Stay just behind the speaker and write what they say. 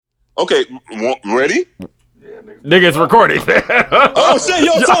Okay, ready? Nigga, it's recording. Oh shit,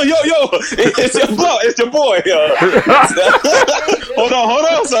 yo, son, yo, it's your blow, it's your boy. Hold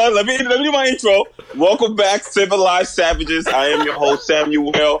on, son. Let me do my intro. Welcome back, Civilized Savages. I am your host,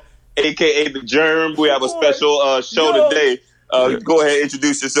 Samuel, aka the Germ. We have a special show today. Go ahead, and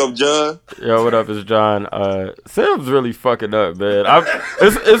introduce yourself, John. Yo, what up? It's John. Sam's really fucking up, man.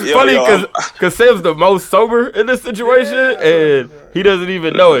 It's funny because Sam's the most sober in this situation, and he doesn't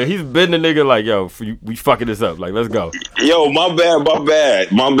even know it. He's been the nigga like, yo, we fucking this up. Like, let's go. Yo, my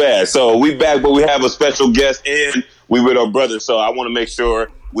bad. So we back, but we have a special guest, and we with our brother. So I want to make sure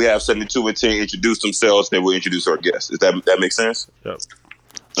we have 72 and 10 introduce themselves, then we'll introduce our guests. Does that make sense? Yep.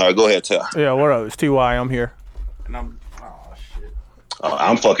 All right, go ahead, Tal. Yeah, what up? It's T.Y. I'm here. And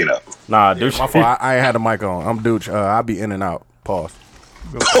I'm fucking up. Nah, dude. my fault. I ain't had the mic on. I'm Dooch. I'll be in and out. Pause.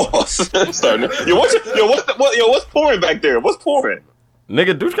 What's pouring back there? What's pouring?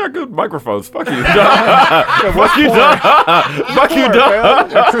 Nigga, dude got good microphones. Fuck you, dog. Fuck you, dog. Fuck you,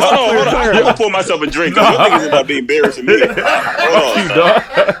 dog. Hold on. I'm gonna pour myself a drink. You niggas about being embarrassing me.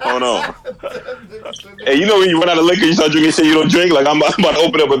 Hold on. Hey, you know when you run out of liquor, you start drinking shit you don't drink? Like, I'm about to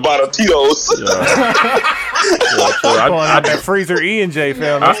open up a bottle of Tito's. I that freezer E&J,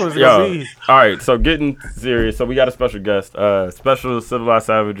 fam. That's what it's gonna be. All right, so getting serious. So we got a special guest, special Civilized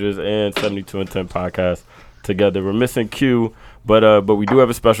Savages and 72 and 10 podcast together. We're missing Q, but we do have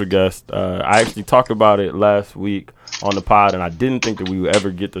a special guest. I actually talked about it last week on the pod, and I didn't think that we would ever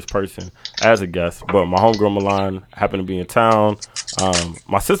get this person as a guest, but my homegirl Milan happened to be in town.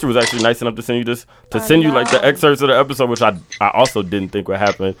 My sister was actually nice enough to send you this, send you like the excerpts of the episode, which I also didn't think would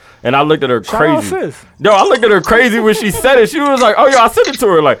happen. And I looked at her crazy. Yo, I looked at her crazy when she said it. She was like, "Oh yeah, I sent it to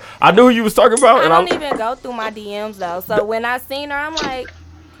her." Like, I knew who you was talking about. I don't even go through my DMs though. So when I seen her, I'm like,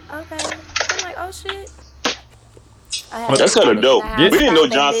 okay. I'm like, oh shit. That's kind of dope. We didn't know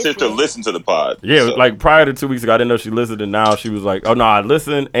John's sister listened to the pod. Yeah, so. Like prior to 2 weeks ago, I didn't know she listened, and now she was like, "Oh no, I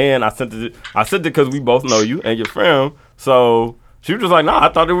listened, and I sent it because we both know you and your friend." So she was just like, "Nah, I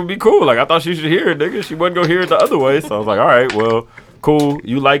thought it would be cool. Like I thought she should hear it, nigga. She wasn't gonna hear it the other way." So I was like, "All right, well, cool.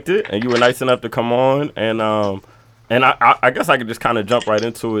 You liked it, and you were nice enough to come on, and I guess I could just kind of jump right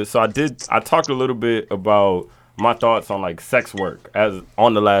into it." So I talked a little bit about my thoughts on like sex work as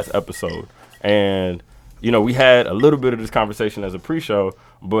on the last episode, and. You know, we had a little bit of this conversation as a pre-show,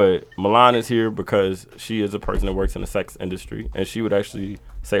 but Milan is here because she is a person that works in the sex industry, and she would actually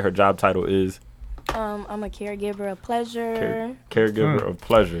say her job title is... I'm a caregiver of pleasure. Caregiver of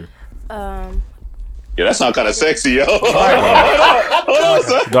pleasure. Yeah, that sounds kind of sexy, yo. Hold on,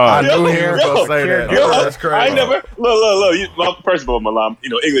 son. I knew he was going to say that. That's crazy. I never... Look. First of all, Milan,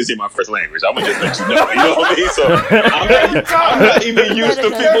 English ain't my first language. I'm going to just let you know. You know what I mean? So, I'm not even used to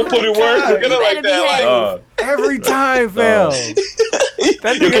people putting words together like that. Every time, fam.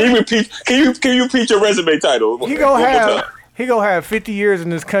 Can you repeat your resume title? He gonna have 50 years in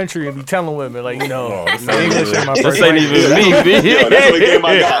this country and be telling women like, English ain't my first This ain't even me, Yo, that's the only game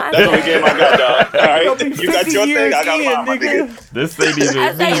I got. Dog. All right, you got your thing, I got mine, nigga. This ain't even me. I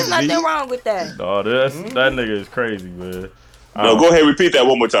say there's nothing wrong with that. No, that nigga is crazy, man. No, go ahead, repeat that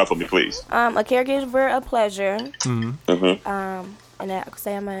one more time for me, please. A caregiver of pleasure. Mm-hmm. And I could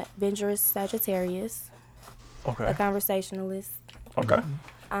say I'm a adventurous Sagittarius. Okay. A conversationalist. Okay.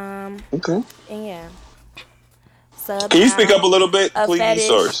 Okay. And yeah. Can you speak up a little bit, please?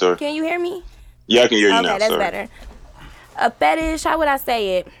 Fetish. Sorry. Can you hear me? Yeah, I can hear you now. Okay, that's better. A fetish, how would I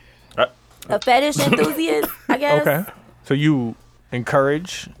say it? A fetish enthusiast, I guess. Okay. So you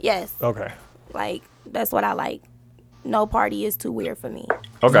encourage? Yes. Okay. Like, that's what I like. No party is too weird for me.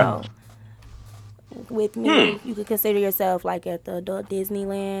 Okay. So, with me, you could consider yourself like at the adult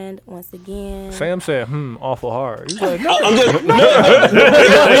Disneyland once again. Sam said, awful hard. He's like, no. Let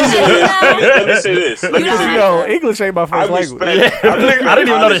me say this. English ain't my first language. I didn't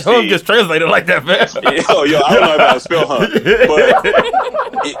even know that hum gets translated like that, man. Yo, I don't know how to spell hum.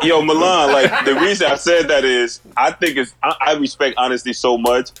 But, yo, Milan, like, the reason I said that is I respect honesty so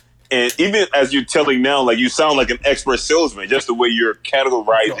much. And even as you're telling now, like, you sound like an expert salesman, just the way you're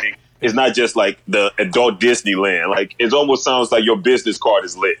categorizing. It's not just like the adult Disneyland. Like, it almost sounds like your business card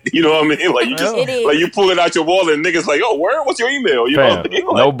is lit. You know what I mean? Like, you just like you pull it out your wallet and niggas like, oh, where? What's your email? You know what I mean?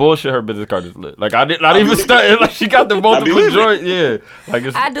 Like, no bullshit. Her business card is lit. Like, I did not even start. Like, she got the multiple joint. Yeah. Like,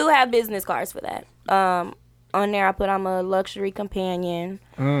 I do have business cards for that. On there, I put I'm a luxury companion.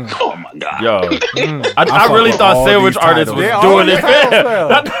 Oh my god. Yo, I really thought sandwich artist was doing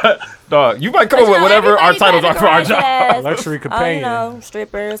it. Dog, you might come up with whatever our titles are for our job. Luxury companion.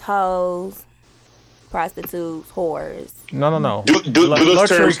 Strippers, hoes, prostitutes, whores. No. Do those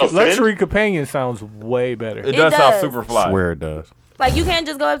terms offend? Luxury companion sounds way better. It does sound super fly. I swear it does. Like, you can't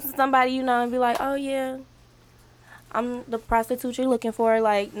just go up to somebody, you know, and be like, oh, yeah, I'm the prostitute you're looking for.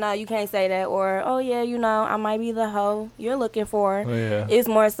 Like, no, you can't say that. Or, oh, yeah, you know, I might be the hoe you're looking for. Yeah. It's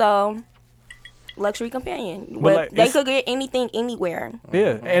more so luxury companion. But, But like, they it's- could get anything, anywhere.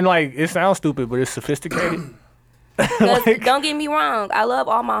 Yeah, and like it sounds stupid, but it's sophisticated. 'Cause don't get me wrong, I love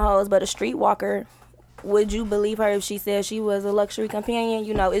all my hoes, but a streetwalker, would you believe her if she said she was a luxury companion?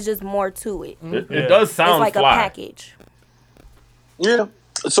 You know, it's just more to it. It does It's sound like fly. a package. Yeah.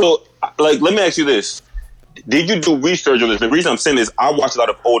 So, like, let me ask you this: did you do research on this? The reason I'm saying this, I watch a lot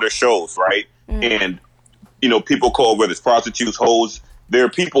of older shows, right? And you know, people call whether it's prostitutes, hoes. There are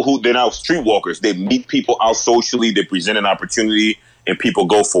people who they're now streetwalkers. They meet people out socially. They present an opportunity, and people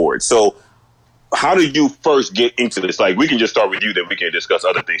go for it. So, how did you first get into this? Like, we can just start with you, then we can discuss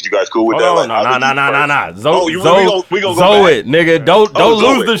other things. You guys cool with that? Oh, Like, no, how no, did no, you no, no, first- no. Oh, we gonna go Zoe back. it, nigga. Don't Zoe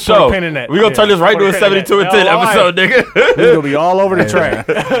lose it. the Put show. a pin in that. We gonna Yeah. turn this right Put to a a pin in 72 and that. 10 All right. episode, nigga. We're gonna be all over the track.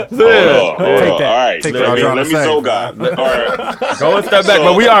 Hold Yeah. on, hold Take on. that. All right, Take let that. me I'm trying to so say. God. All right. Go a step back, So-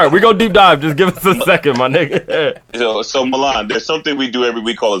 but we gonna deep dive. Just give us a second, my nigga. So Milan, there's something we do every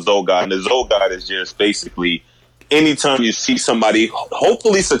week called a Zoe Guide. And the Zoe Guide is just basically anytime you see somebody,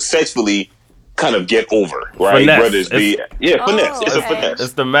 hopefully successfully, kind of get over, right? Finesse. Whether it's finesse. It's a okay. finesse.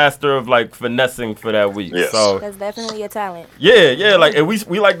 It's the master of like finessing for that week. Yes. So That's definitely a talent. yeah, like and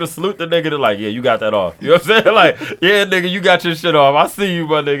we like to salute the nigga that like, yeah, you got that off. You know what I'm saying? Like, yeah, nigga, you got your shit off. I see you,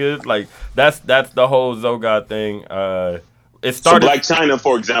 my nigga. It's like that's the whole Zogod thing. It So started. Black China,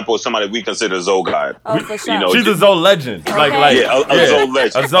 for example, is somebody we consider a Zoe Guide. Oh, for sure. You know, She's a Zoe legend. Like, Yeah, a Zoe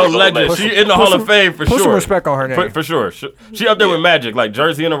legend. A Zoe legend. Put She in the Hall of Fame for Put sure. some respect on her name. For sure. She up there with Magic, like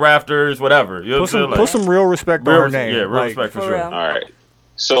Jersey in the Rafters, whatever. You know what I'm saying? Put some real respect on her name. Yeah, real Like, respect for for sure. real. All right.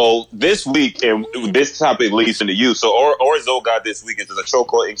 So this week, and this topic leads into you. So our Zoe Guide this week is a show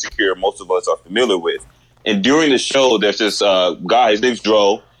called Insecure. Most of us are familiar with. And during the show, there's this guy. His name's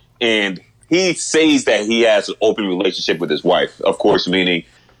Dro, and he says that he has an open relationship with his wife. Of course, meaning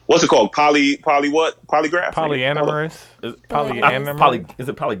what's it called? Polygraph? Polyamorous. Is Polyamorous. is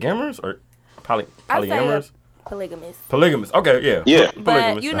it polygamous or I'd say polyamorous? polygamous. Polygamous. Okay, yeah. Yeah. But,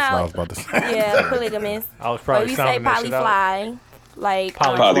 Polygamous. you That's what I know, was about to say. yeah, polygamous. I was Or probably you say sounding that shit out. polyfly. Like,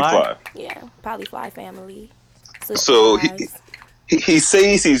 Polyfly. yeah, polyfly family. So Sisters. he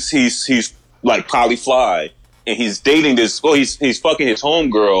says he's like polyfly, and he's dating this. Well, he's fucking his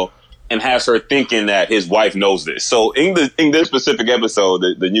homegirl, and has her thinking that his wife knows this. So in this specific episode,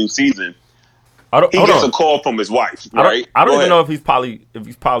 the new season, he Hold gets on. a call from his wife. I Right? don't Go even ahead. know if he's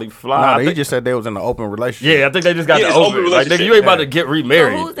polyfly. Nah, I he think- just said they was in an open relationship. yeah, I think they just got Yeah, the it's open open. Like, nigga, you ain't about to get So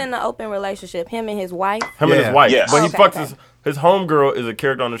remarried. who's in the open relationship? Him and his wife? Him and his Yeah. wife. Yes. But he Okay, fucks okay. his homegirl is a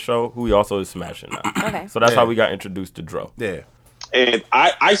character on the show who he also is smashing now. Okay. So that's Yeah. how we got introduced to Dro. Yeah. And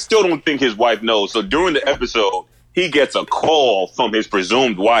I still don't think his wife knows. So during the episode, he gets a call from his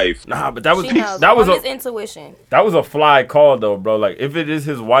presumed wife. Nah, but that was She knows. that was From a his intuition. that was a fly call though, bro. Like if it is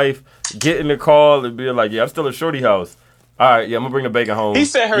his wife, getting the call and being like, yeah, I'm still at Shorty house. All right, yeah, I'm gonna bring the bacon home. He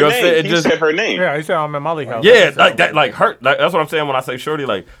said her You know what I'm saying? name. It He just- said her name. Yeah, he said I'm at Molly house. Yeah, like that, like her. Like, that's what I'm saying when I say Shorty.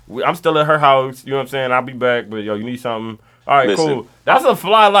 Like I'm still at her house. You know what I'm saying? I'll be back, but yo, you need something. All right, Listen. cool. That's a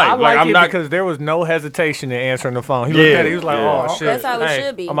fly life. I like I'm it not. because there was no hesitation in answering the phone. He Yeah, looked at it. He was like, yeah. "Oh shit, That's how it hey,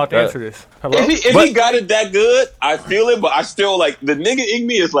 should be. I'm about to Yeah. answer this." Hello. If he got it that good, I feel it, but I still like the nigga in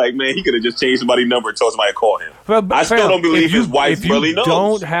me is like, man, he could have just changed somebody's number and told somebody to call him. But, I still fam, don't believe if you- his wife if you really knows.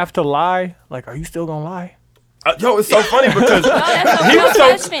 Don't have to lie. Like, are you still gonna lie? Yo, it's so funny because that's a he real was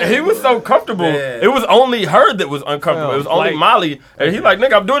question. he was so comfortable. Yeah. It was only her that was uncomfortable. Yeah, It was only like- Molly, and he like,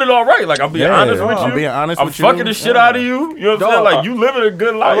 nigga, I'm doing it all right. Like I'm being Yeah, honest with you. I'm being honest I'm with you. fucking the shit Yeah. out of you. You know what I'm saying? Dog, Like you living a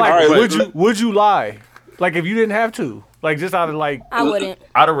good life. Like, all right, but would you lie? Like, if you didn't have to, like, just out of like, I wouldn't.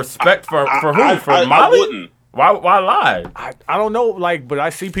 out of respect for who? For I Molly? wouldn't. Why lie? I don't know, like, but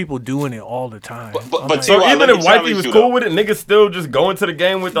I see people doing it all the time. But I'm but like, see, So why, even let if me wifey challenge was you, cool though. with it, niggas still just go into the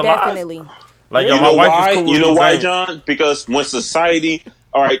game with the lies. Definitely. Like yo, You my know wife why? is cool. You with know the why, game. John? Because when society,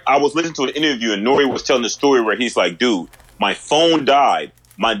 all right, I was listening to an interview and Nori was telling the story where he's like, dude, my phone died.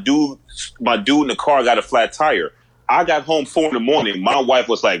 My dude in the car got a flat tire. I got home 4 a.m. My wife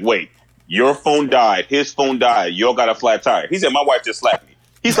was like, wait, your phone died. His phone died. You all got a flat tire. He said, my wife just slapped me.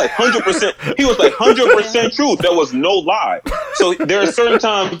 He's like 100%. He was like 100% truth. There was no lie. So there are certain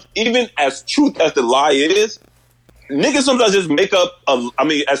times, even as truth as the lie is, niggas sometimes just make up.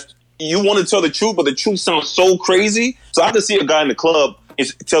 As you want to tell the truth, but the truth sounds so crazy. So I can see a guy in the club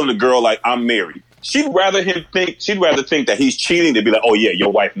is telling a girl like, "I'm married." She'd rather think that he's cheating than be like, "Oh yeah,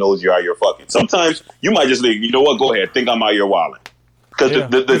 your wife knows you're out here fucking." Sometimes you might just think, you know what? Go ahead, think I'm out here wilding. Because yeah.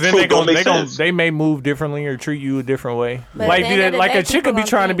 the 'Cause then truth don't make sense. they may move differently or treat you a different way. But Like, at the end of the like day, a chick could people be gonna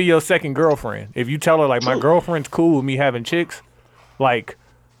trying to think- be your second girlfriend. If you tell her like, my True. girlfriend's cool with me having chicks, like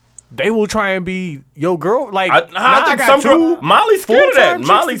they will try and be your girl. Like I think got some girl, Molly's scared of that. full-time chicks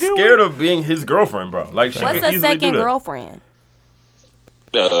to Molly's deal scared with. of being his girlfriend, bro. Like, she What's could a easily do second that. girlfriend?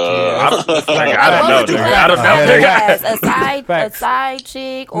 I don't know. Dude. I don't know. Yes, a Facts. side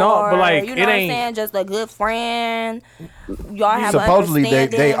chick, or No, but, like, you it know what I'm ain't- saying, just a good friend. Y'all have Supposedly they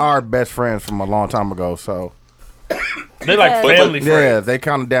understanding. are best friends from a long time ago. So They like But- family yeah, friends. they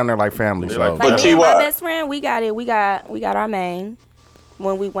kind of down there like family. They So like Like But me and my T.Y. best friend, we got it. We got our main.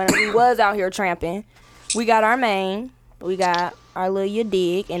 When we was out here tramping, we got our main. We got our little your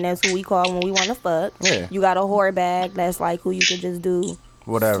dick, and that's who we call when we want to fuck. Yeah. You got a whore bag. That's like who you can just do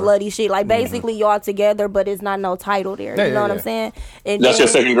whatever. slutty shit. Like basically y'all together, but it's not no title there. Yeah, You know yeah, what I'm yeah. saying? And That's your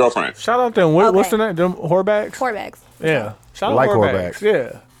then- second girlfriend. Shout out them. What's Okay. the name? Them whorebags. whore bags. Yeah. Shout out Like whorebags. whorebags.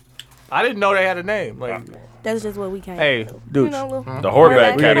 Yeah. I didn't know they had a name. Like, That's just what we came. hey, you dude, know, little The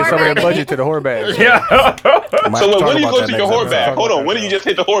whoreback we gotta get some of Whoreback. that budget to the whorebags. Yeah. Might So talk when do you about go that to next your whore episode. bag? Hold on, when do you just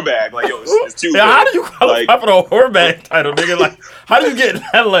hit the whore bag? Like, yo, it's Tuesday. Yeah, how do you qualify Like, for the whoreback title, nigga? Like, how do you get in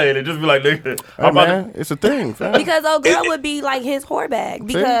that lane and just be like, nigga, Hey, I'm about man, it's a thing. Fam. Because old girl would be like his whore bag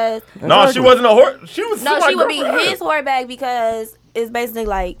because to... No, she wasn't a whore. She was no, my she would be girlfriend. his whore bag because it's basically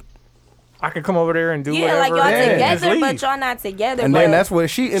like I could come over there and do yeah, whatever. like y'all and just together, but leave. y'all not together. And but then that's what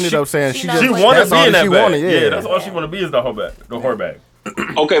she ended up saying. she She knows just what She wanted that's to be all in that she bag. wanted. Yeah, that's all she want to be is the whoreback. The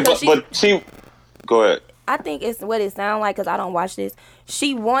whoreback. okay, So but she. Go ahead. I think it's what it sounds like because I don't watch this.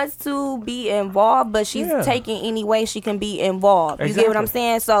 She wants to be involved, but she's Yeah. taking any way she can be involved. You get what I'm Exactly.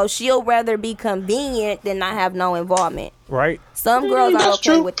 saying? So she'll rather be convenient than not have no involvement. Right? Some girls are that's okay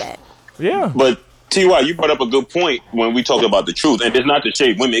true. with that. Yeah. But T.Y., you brought up a good point when we talk about the truth, and it's not to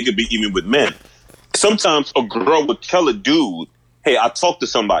shade women; it could be even with men. Sometimes a girl would tell a dude, "Hey, I talked to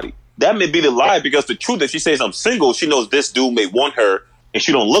somebody." That may be the lie because the truth, if she says I'm single, she knows this dude may want her, and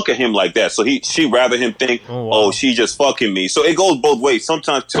she don't look at him like that. So she rather him think, Oh, wow. "Oh, she just fucking me." So it goes both ways.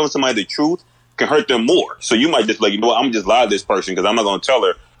 Sometimes telling somebody the truth can hurt them more. So you might just like, you know what, I'm just lie to this person because I'm not going to tell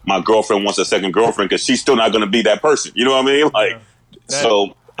her my girlfriend wants a second girlfriend because she's still not going to be that person. You know what I mean? Like,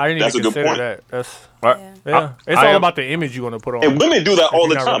 so I didn't that's a even good consider point. that. That's Yeah. yeah. It's I all am- about the image you want to put on. And women do that all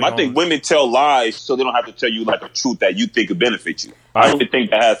the you're not time. really I think going- women tell lies so they don't have to tell you like a truth that you think could benefit you. I don't think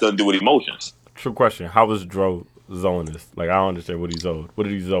that has something to do with emotions. True question. How was Dro zoning this? Like, I don't understand what he's owed. What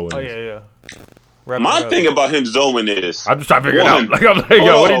did he zone? Oh yeah, yeah. Wrap My it up. thing about him zoning is, I'm just trying to figure it One. out. Like, I'm like,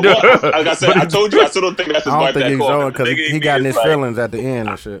 yo, what he doing? Like I said, I told you, I still don't think that's his I wife don't that think he's called. on because Nigga, he got in is his like, feelings at the end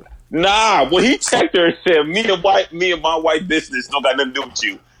and shit. Nah, when he checked her and said, me and my white business don't got nothing to do with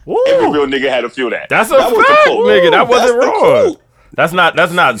you. Woo. Every real nigga had to feel that. That's a That was the fact, quote. nigga. That wasn't That's the wrong. quote. That's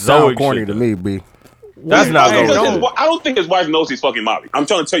not Zoe Sound corny shit. to me, B. That's not Hey, Because Zoe. no. shit. I don't think his wife knows he's fucking Molly. I'm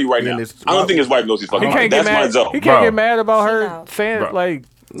trying to tell you right And now. it's- I don't think his wife knows he's He fucking Molly. can't get That's my mad. zone. He can't Bro. get mad about She her knows. saying Bro. like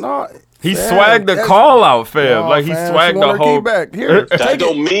No, He fam, swagged the that's- call out, fam. No, Like, he fam, swagged she the want her whole. key back. Here, That take it.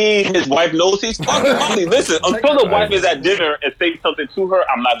 don't mean his wife knows he's fucking Molly. Listen, until the wife is at dinner and say something to her,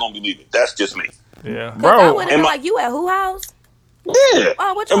 I'm not gonna believe it. That's just me. yeah. I Bro, would have am been I- like, you at who house? Yeah.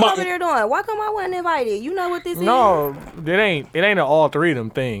 Oh, what you Am I- over there doing? Why come I wasn't invited? You know what this is? No, it ain't an all three of them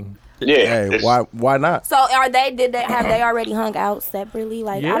thing. Yeah. Hey, it's- why not? So have they already hung out separately?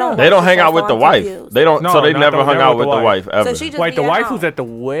 Like Yeah. I don't. They watch don't the hang show, out so with the I'm wife. confused. They don't. No, So they not never the- hung never out with the wife ever. So she just Like be the at wife home. was at the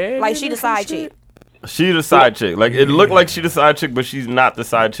wedding. Like she or the some side shit? chick. She the side chick. Like, it looked like she the side chick, but she's not the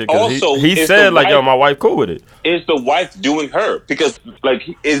side chick. 'Cause Also, he it's said the like, yo, wife- my wife cool with it. Is the wife doing her? Because like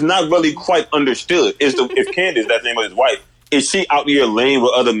it's not really quite understood. Is the if Candace, that's the name of his wife, is she out here laying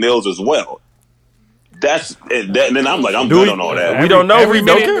with other males as well? That's and then I'm like, I'm good on all that. We don't know. Every We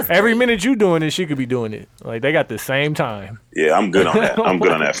don't minute, care. every minute you doing it, she could be doing it. Like they got the same time. Yeah, I'm good on that. I'm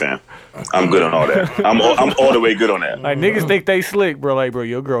good on that, fam. I'm good on all that. I'm all the way good on that. Like niggas think they slick, bro. Like bro,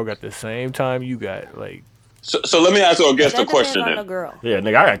 your girl got the same time you got. Like So let me ask our guest That a question depends on the then. girl. Yeah,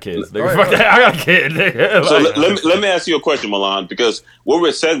 nigga, I got kids. Nigga, fuck that. I got kids. Nigga. So Like, let me ask you a question, Milan, because what we're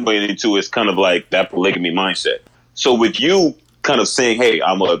segueing into is kind of like that polygamy mindset. So with you kind of saying, hey,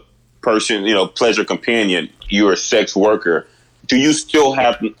 I'm a person, pleasure companion, you're a sex worker, do you still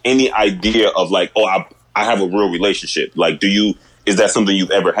have any idea of like, oh, I have a real relationship? Like, is that something you've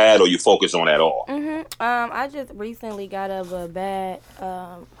ever had or you focus on at all? I just recently got out of a bad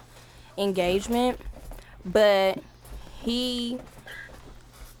engagement, but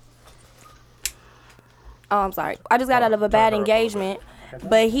I'm sorry. I just got out of a bad engagement,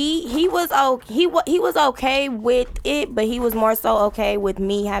 But he was okay with it, but he was more so okay with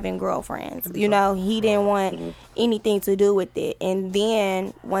me having girlfriends. You know, he didn't want anything to do with it. And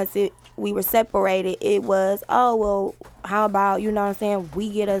then once we were separated, it was, oh well, how about, you know what I'm saying, we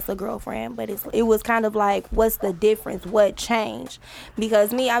get us a girlfriend. But it was kind of like, what's the difference? What changed?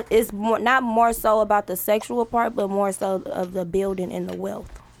 Because it's not more so about the sexual part, but more so of the building and the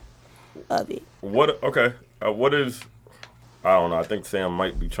wealth of it. What is, I don't know, I think Sam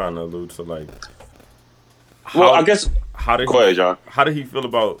might be trying to allude to like, Well, I guess. Go ahead, John. How did he feel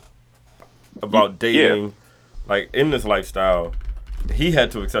about dating, like in this lifestyle? He had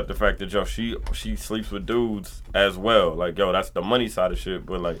to accept the fact that she sleeps with dudes as well. Like, yo, that's the money side of shit.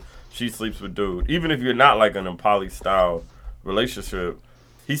 But like, she sleeps with dudes. Even if you're not like in a poly style relationship,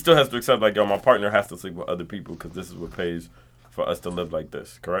 he still has to accept like, yo, my partner has to sleep with other people because this is what pays for us to live like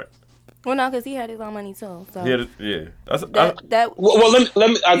this. Correct? Well, no, because he had his own money too. So Yeah. Well, let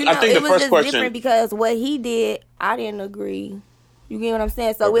me. I think the first question. Different because what he did, I didn't agree. You get what I'm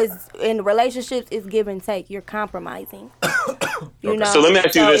saying? So it's in relationships, it's give and take. You're compromising. You know. So let me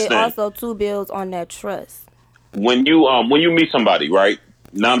ask you this it then. Also, too, builds on that trust. When you meet somebody, right?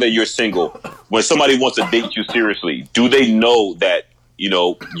 Now that you're single, when somebody wants to date you seriously, do they know that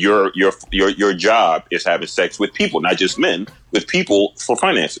your job is having sex with people, not just men, with people for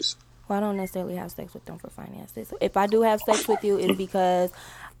finances? Well, I don't necessarily have sex with them for finances. If I do have sex with you, it's because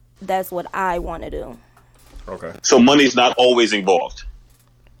that's what I want to do. Okay. So money's not always involved.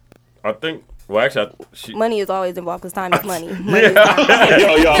 I think. Well, actually, money is always involved because time is money. Yo, I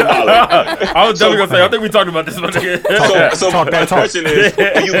was definitely gonna say. I think we talked about this one again. So my question is: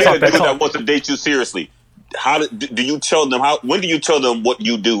 when you meet a dude that wants to date you seriously, how do you tell them? When do you tell them what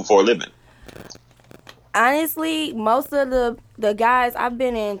you do for a living? Honestly, most of the guys, I've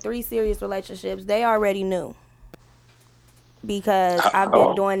been in 3 serious relationships, they already knew. Because I've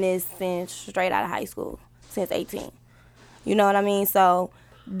been doing this since straight out of high school, since 18. You know what I mean? So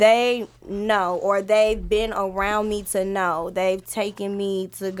they know, or they've been around me to know. They've taken me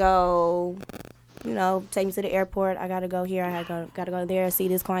to go, take me to the airport. I gotta go here. I gotta go there, see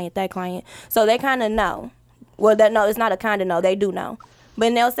this client, that client. So they kind of know. Well, it's not a kind of know. They do know.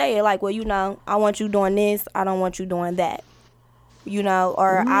 But they'll say it like, well, I want you doing this. I don't want you doing that.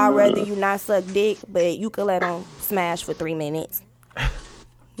 Or I'd rather you not suck dick, but you could let them smash for 3 minutes.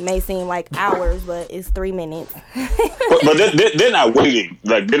 May seem like hours, but it's 3 minutes. but they're not waiting.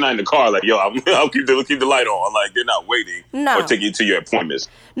 Like, they're not in the car like, yo, I'll keep the light on. Like, they're not waiting. No. Or take you to your appointments.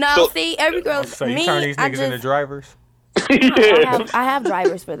 No, see, every girl. So you turn these niggas into drivers? I have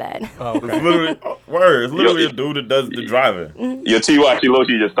drivers for that. Oh, okay. It's literally a dude that does the driving. Your T.Y. she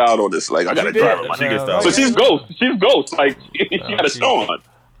low-key just styled on this. Like, I got a driver. So she's ghost. Like, she got a show on.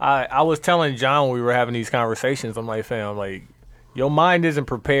 I was telling John when we were having these conversations, I'm like, fam, like, your mind isn't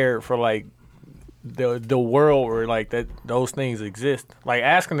prepared for, like, the world where, like, those things exist. Like,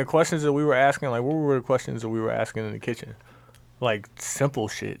 asking the questions that we were asking, like, what were the questions that we were asking in the kitchen? Like, simple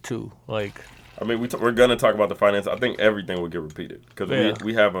shit, too. Like... I mean, we're gonna talk about the finance. I think everything will get repeated because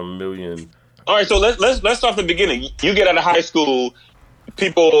we have a million. All right, so let's start from the beginning. You get out of high school,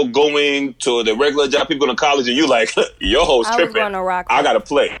 people going to the regular job, people going to college, and you like, your whole tripping. I was going to Rockford. I gotta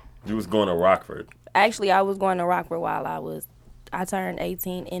play. You was going to Rockford. Actually, I was going to Rockford while I turned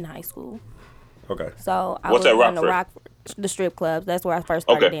 18 in high school. Okay. So I was going to Rockford, the strip clubs. That's where I first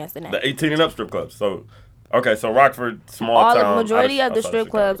started dancing at. The 18 and up strip clubs. So, okay, so Rockford, small town. The majority of the strip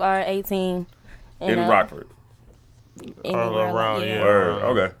clubs are 18. In Rockford. Around, yeah.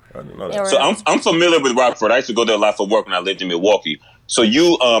 Okay. I didn't know that. So I'm familiar with Rockford. I used to go there a lot for work when I lived in Milwaukee. So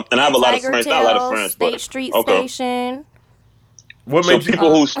you and I have a lot of friends, not a lot of friends, State Street Station. What made you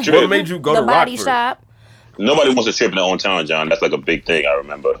go to Rockford? The Body Shop. Nobody wants to trip in their own town, John. That's like a big thing. I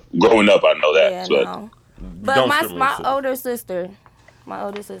remember growing up. I know that. Yeah, no. But my older sister.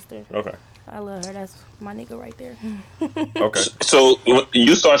 Okay. I love her. That's my nigga right there. Okay. So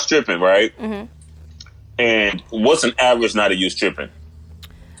you start stripping, right? Mm-hmm. And what's an average night of you stripping?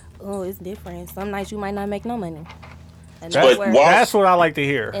 Oh, it's different. Some nights you might not make no money. And that's what I like to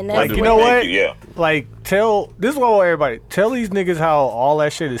hear. Like, you know what? Yeah. Like, this is what I want everybody. Tell these niggas how all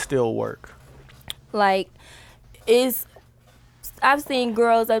that shit is still work. Like, I've seen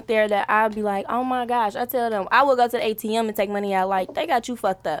girls up there that I'd be like, oh my gosh. I tell them, I will go to the ATM and take money out. Like, they got you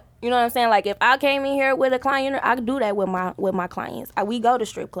fucked up. You know what I'm saying? Like, if I came in here with a client, I could do that with my clients. We go to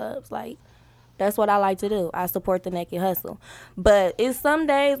strip clubs. Like, that's what I like to do. I support the naked hustle. But it's some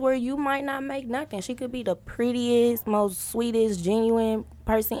days where you might not make nothing. She could be the prettiest, most sweetest, genuine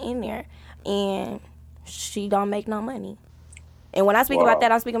person in there. And she don't make no money. And when I speak Wow. about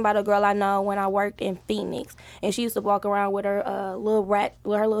that, I'm speaking about a girl I know when I worked in Phoenix, and she used to walk around with her little rat,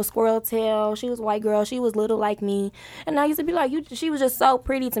 with her little squirrel tail. She was a white girl. She was little like me, and I used to be like, she was just so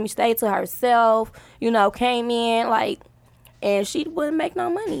pretty to me. Stayed to herself, came in like. And she wouldn't make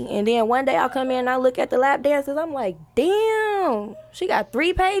no money. And then one day I'll come in and I look at the lap dances. I'm like, damn, she got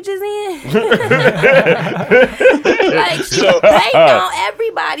 3 pages in. Like, she paid on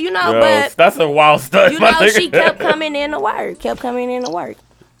everybody, Yo, but, that's a wild stunt. she kept coming in to work.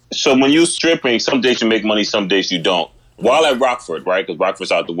 So when you stripping, some days you make money, some days you don't. While at Rockford, right? Because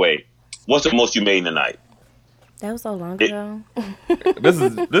Rockford's out the way. What's the most you made in a night? That was so long ago.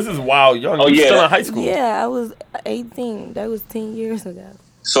 This is wild young. Oh, You yeah. still in high school. Yeah, I was 18. That was 10 years ago.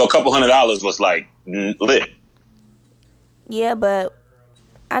 So a couple $100 was like lit. Yeah, but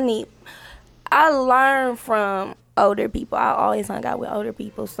I learned from older people. I always hung out with older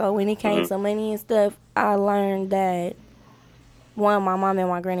people. So when it came to money and stuff, I learned that, one, my mom and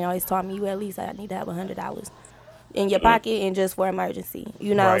my granny always taught me, you at least I need to have $100 in your pocket and just for emergency,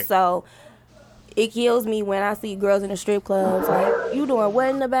 Right. So it kills me when I see girls in the strip clubs like, you doing what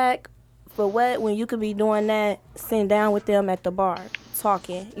in the back? For what? When you could be doing that, sitting down with them at the bar,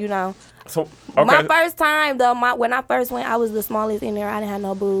 talking, So okay. My first time, though, when I first went, I was the smallest in there. I didn't have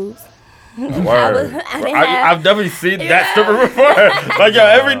no boobs. Word. I didn't have- I've definitely seen that stripper before. Like, yo,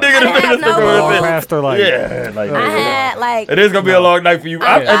 every nigga I that's been in had no stripper balls. is Pastor, like, yeah, like I had, like, it is gonna be a long night for you.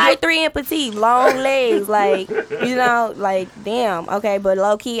 I'm I- 5'3" and petite, long legs, like, like, damn. Okay, but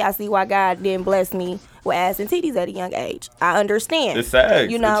low-key, I see why God didn't bless me with ass and titties at a young age. I understand. it's sad.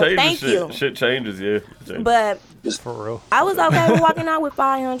 It changes thank shit. you. Shit changes, yeah. It changes. But For real. I was okay with walking out with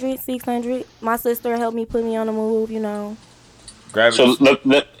 500, 600. My sister helped me put me on the move, Gravity. So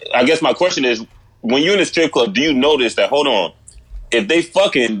I guess my question is, when you're in a strip club, do you notice that, hold on, if they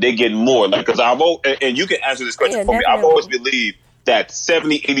fucking, they get more? Like, because and you can answer this question Yeah, for me. I've definitely. always believed that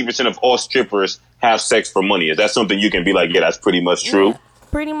 70-80% of all strippers have sex for money. Is that something you can be like, yeah, that's pretty much true? Yeah,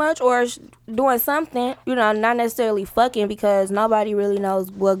 pretty much, or doing something, not necessarily fucking, because nobody really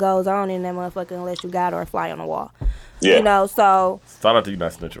knows what goes on in that motherfucker unless you got or fly on the wall. Yeah. So Shout out to you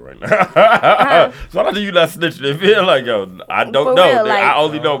not snitching right now. Shout out to you not snitching. It feel like, yo, I don't For know. real, like, I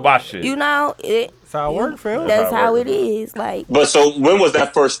only know my shit. That's how it works, Phil. that's how works. it is. Like, But so when was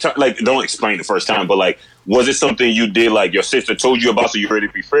that first time? Like, don't explain the first time, but like, was it something you did, like your sister told you about so you already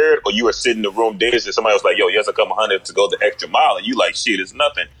prepared, or you were sitting in the room dancing and somebody was like, yo, here's a couple hundred to go the extra mile, and you like, shit, it's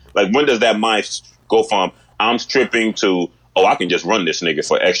nothing. Like, when does that mind go from I'm stripping to, oh, I can just run this nigga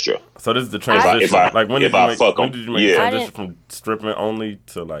for extra? So this is the transition. If I- like when if did I you make, fuck when 'em, did you make yeah. the I transition from stripping only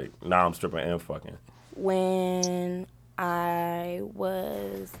to like now I'm stripping and fucking? when I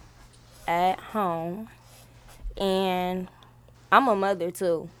was at home, and I'm a mother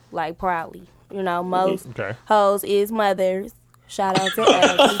too, like, proudly. Most Okay. hoes is mothers. Shout out to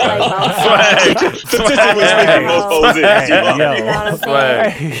Ashley. Like, Statistically speaking, most hoes is. Hey, you know what I'm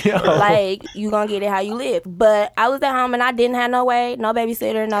saying? Hey, yo. Like, you gonna get it how you live. But I was at home and I didn't have no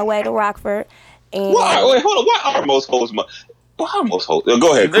babysitter, no way to Rockford. And Why? Wait, hold on. Why are most hoes? Why are most hoes?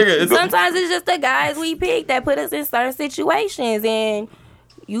 Go ahead. Nigga, it's- sometimes it's just the guys we pick that put us in certain situations, and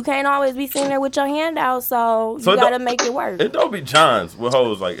you can't always be sitting there with your hand out, so you So it gotta don't- make it work. It don't be Johns with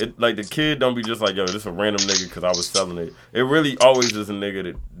hoes. Like the kid don't be just like, yo, this a random nigga because I was selling it. It really always is a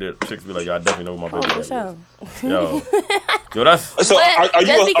nigga that chicks be like, yo, I definitely know what my Oh, baby for daddy sure. is. Yo, that's So But are you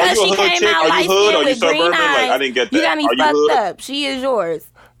just a because she hood came chick? out Are light you hood? skinned Are you with green suburban? eyes, Like, I didn't get that. you got me Are you fucked hood? up. She is yours.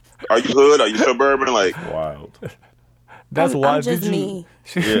 Are you hood? Are you suburban? Like, wild. That's I'm wild. just Did you? me.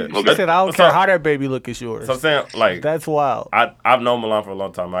 She, Yeah. she said, "I don't So- care how that baby look is yours." So I'm saying, like, That's wild. I've known Milan for a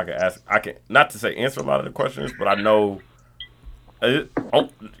long time. I can not to say answer a lot of the questions, but I know.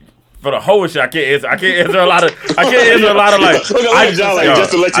 For the whole shit, I can't answer a lot of. I can't answer a lot of like. look at John, like, yo,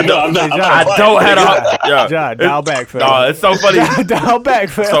 just to let you know, I'm not. I don't have a. Yeah, John, dial back, Phil. No, it's so funny. Dial back,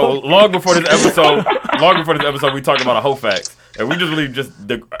 Phil. So long before this episode, we talking about a hoe facts, and we just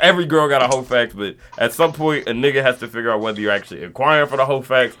really every girl got a hoe facts, but at some point a nigga has to figure out whether you're actually inquiring for the hoe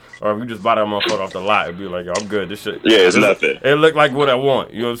facts or if you just buy that motherfucker off the lot and be like, yo, I'm good. This shit, Yeah, it's nothing. It looked like what I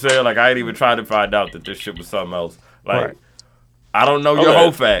want. You know what I'm saying? Like I ain't even tried to find out that this shit was something else. Like Right. I don't know your Okay.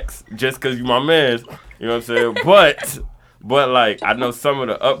 hoe facts just because you my man. You know what I'm saying? But like I know some of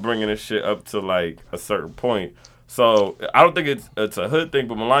the upbringing and shit up to like a certain point. So I don't think it's a hood thing,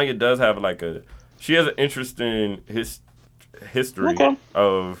 but Melania does have like she has an interesting history Okay.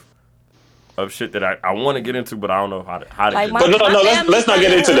 of shit that I want to get into, but I don't know how to Like get my, But no, into. no, my let's family's not get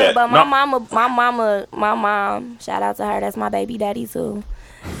from the into hood, that. But No. my mom, shout out to her. That's my baby daddy too.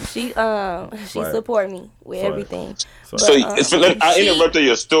 She Right. support me with Right. everything. So- So I she- interrupted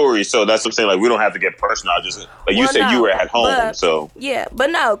your story, so that's what I'm saying. Like we don't have to get personal. I just like you Well, said, you no, were at home, but- so Yeah, but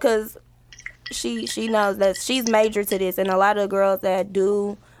no, because she knows that she's major to this, and a lot of girls that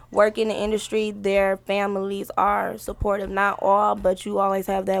do work in the industry, their families are supportive. Not all, but you always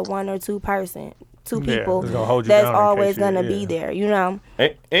have that one or two people that's gonna hold you that's down in always case you- gonna yeah. be there. You know.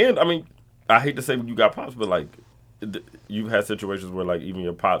 And I mean, I hate to say you got pops, but like you've had situations where like even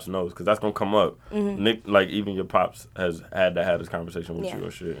your pops knows because that's gonna come up. Nick, like even your pops has had to have this conversation with Yeah. you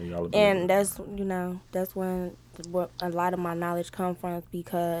or shit, and y'all. And that's that's when a lot of my knowledge comes from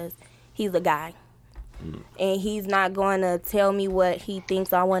because he's a guy. And he's not going to tell me what he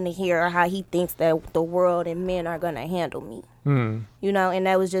thinks I want to hear or how he thinks that the world and men are going to handle me. You know, and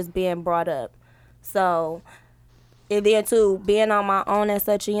that was just being brought up. So, and then too, being on my own at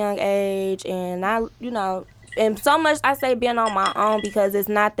such a young age, and and so much I say being on my own because it's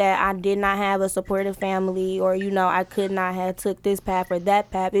not that I did not have a supportive family or, I could not have took this path or that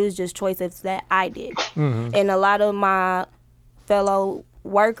path. It was just choices that I did. And a lot of my fellow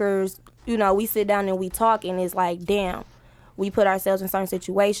workers, we sit down and we talk and it's like, damn, we put ourselves in certain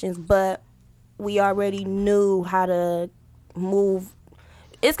situations, but we already knew how to move.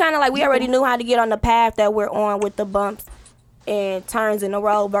 It's kind of like we already knew how to get on the path that we're on with the bumps and turns in the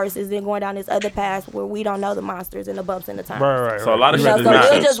road versus then going down this other path where we don't know the monsters and the bumps and the turns. Right. So a lot of You shit know, is so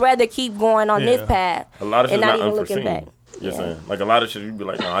not. we'll just rather keep going on this Yeah. path A lot of shit and is not not even looking unforeseen. back. You're Yeah. saying like a lot of shit you'd be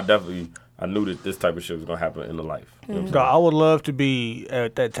like, no, I knew that this type of shit was gonna happen in the life. You know what I'm No, saying? I would love to be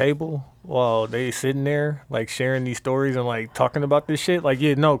at that table while they sitting there, like sharing these stories and like talking about this shit. Like,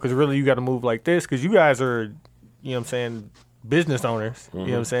 yeah, no, because really you got to move like this because you guys are, you know what I'm saying, business owners. You know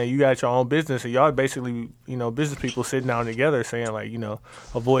what I'm saying? You got your own business and y'all basically, business people sitting down together saying like,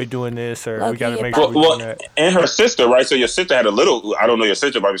 avoid doing this or we Low-key, got to if make I- sure we well, do that. and her sister, right? So your sister had a little. I don't know your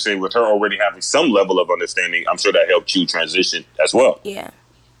sister, but I'm saying with her already having some level of understanding, I'm sure that helped you transition as well. Yeah.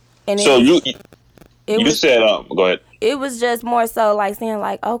 And So it you was said, go ahead. it was just more so like saying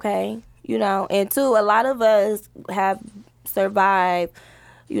like, okay, and two, a lot of us have survived,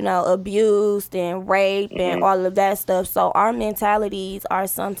 abused and raped and all of that stuff. So our mentalities are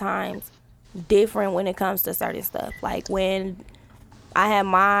sometimes different when it comes to certain stuff. Like when I had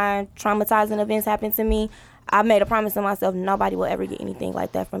my traumatizing events happen to me, I made a promise to myself, nobody will ever get anything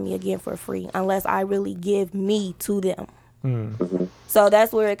like that from me again for free unless I really give me to them. So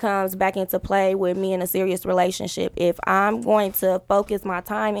that's where it comes back into play with me in a serious relationship. If I'm going to focus my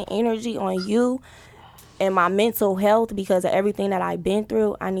time and energy on you and my mental health because of everything that I've been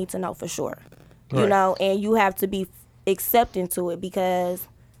through, I need to know for sure. Right. And you have to be accepting to it because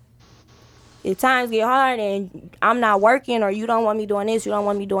if times get hard and I'm not working or you don't want me doing this, you don't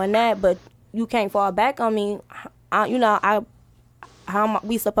want me doing that, but you can't fall back on me, how am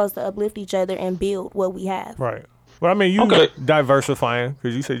we supposed to uplift each other and build what we have? Right. Well, I mean, you Okay. diversifying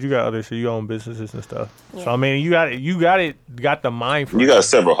because you said you got other shit, you own businesses and stuff. Yeah. So I mean, you got the mind for You it. got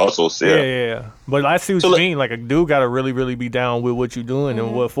several hustles, yeah. Yeah. But I see what So you let- mean. Like a dude got to really, really be down with what you're doing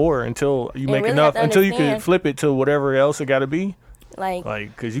and what for until you make really enough, have to until you can understand. flip it to whatever else it got to be. Like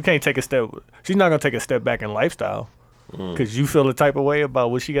Because you can't take a step. She's not gonna take a step back in lifestyle. Because you feel the type of way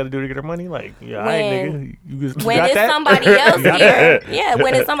about what she got to do to get her money. Like, yeah, all right, nigga, you when got it's that? somebody else You got here, that?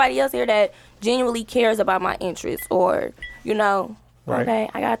 when it's somebody else here that genuinely cares about my interests, or Right. okay,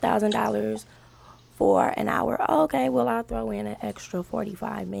 I got $1,000 for an hour. Okay, well I'll throw in an extra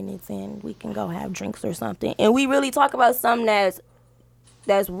 45 minutes and we can go have drinks or something. And we really talk about something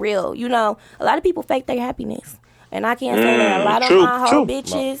that's real. A lot of people fake their happiness, and I can't say that a lot true, of my whole true.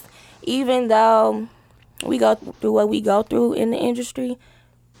 bitches, even though we go through what we go through in the industry,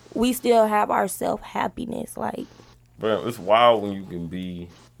 we still have our self-happiness. Like, Bro, it's wild when you can be.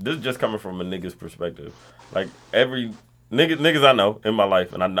 This is just coming from a nigga's perspective. Like every niggas I know in my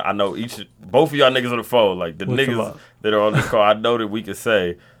life, and I know both of y'all niggas on the phone. Like the What's niggas up? that are on this call, I know that we can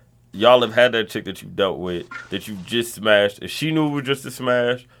say y'all have had that chick that you dealt with, that you just smashed. If she knew it was just a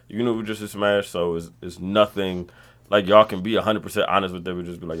smash, you knew it was just a smash. So it's nothing. Like y'all can be 100% honest with them and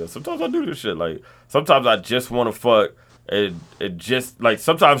just be like, yo, sometimes I do this shit. Like sometimes I just want to fuck. It just like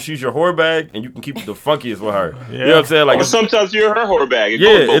sometimes she's your whore bag and you can keep it the funkiest with her. You know what I'm saying? Like Or sometimes you're her whore bag. It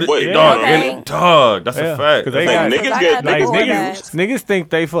yeah, goes both ways. dog, Okay. dog. That's Yeah, a fact. 'cause they That's got- like, Niggas I get got Like people niggas that- get niggas think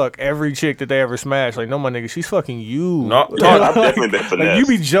they fuck every chick that they ever smash. Like, no, my nigga, she's fucking you. No, Yeah, dog, I've definitely been Like, finessed. you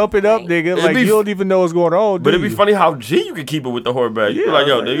be jumping up, nigga. It'd Like, be- you don't even know what's going on. But do it'd be you? funny how G you can keep it with the whore bag. You be Yeah, like,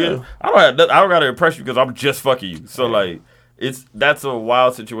 yo, like, nigga, yeah. I don't gotta impress you because I'm just fucking you. So like, that's a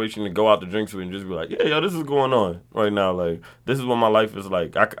wild situation to go out to drinks with and just be like, yeah, yo, this is going on right now. Like, this is what my life is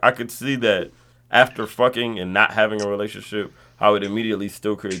like. I could see that after fucking and not having a relationship, how it immediately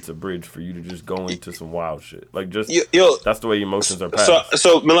still creates a bridge for you to just go into some wild shit. Like just Yo, that's the way emotions are passed.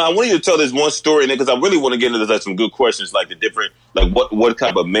 so Milan, I want you to tell this one story, because I really want to get into like some good questions, like the different, like what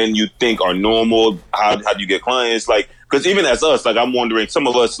type of men you think are normal. How do you get clients? Like, because even as us, like I'm wondering, some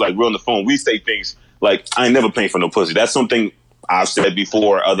of us like we're on the phone, we say things like, "I ain't never paying for no pussy." That's something I've said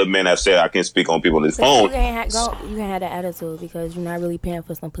before. Other men have said. I can't speak on people on this phone. You can't have that attitude because you're not really paying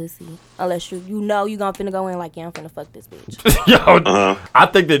for some pussy unless you know you're gonna finna go in like, yeah, I'm finna fuck this bitch. Yo, I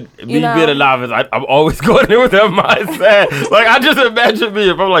think that me being a novice, I'm always going in with that mindset. Like I just imagine me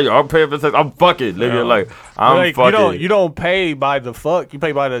if I'm like, I'm paying for sex, I'm fucking nigga. Like I'm fucking. You don't pay by the fuck. You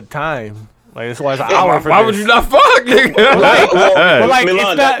pay by the time. Like that's why it's an hour for Why this. would you not fuck, nigga? But like Milan, it's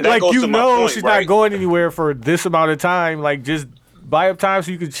not that like goes you to my know point, she's right? not going anywhere for this amount of time. Like just buy up time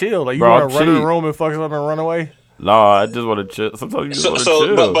so you can chill. Like you Bro, want I'm to run in the cheap. room and fuck something and run away. No, I just want to chill. Sometimes you just want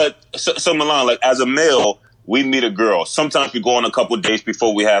to chill. So Milan, like as a male, we meet a girl. Sometimes we go on a couple of dates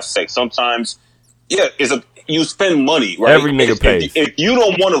before we have sex. Sometimes, you spend money, right? Every nigga pays. If you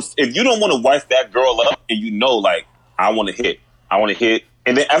don't want to wife that girl up, and you know, like I want to hit,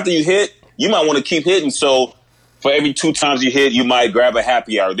 and then after you hit, you might want to keep hitting. So for every 2 times you hit, you might grab a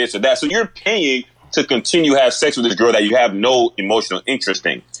happy hour, this or that. So you're paying to continue to have sex with this girl that you have no emotional interest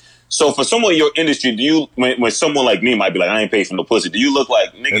in. So for someone in your industry, do you, when someone like me might be like, I ain't paid for no pussy, do you look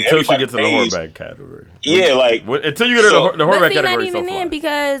like, nigga, Until she everybody gets to the pays? whorebag category. Yeah, like until you get to the But whorebag see, category. not even So then, far.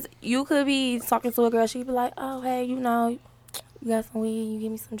 because you could be talking to a girl, she'd be like, oh, hey, you got some weed, you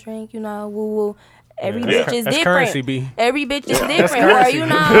give me some drink, woo woo. Every bitch is That's different. currency, B. Every bitch is different. currency. Or,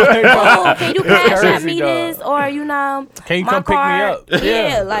 oh, can you cash at currency, me dog. this? Or, Can you my come pick me card. up?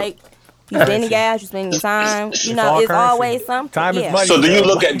 Yeah, like, you spending gas, you spending time. all It's currency. always something. Time is yeah. money. So do you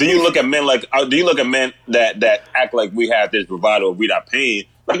look at men like that act like we have this bravado, we not paying?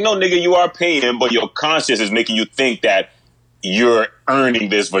 Like, no, nigga, you are paying, but your conscience is making you think that you're earning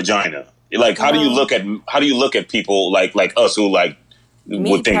this vagina. Like, how do you look at people like us who like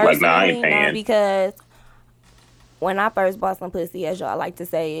Me would think like, nah, I ain't personally, paying? because when I first bought some pussy, as y'all like to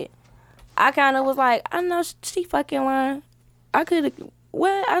say it, I kind of was like, I know she fucking lying. I could have.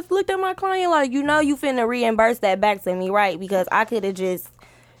 Well, I looked at my client like, you finna reimburse that back to me, right? Because I could have just,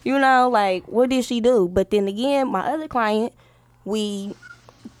 like, what did she do? But then again, my other client, we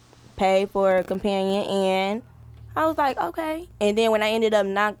paid for a companion, and I was like, okay. And then when I ended up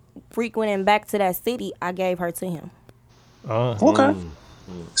not frequenting back to that city, I gave her to him. Okay.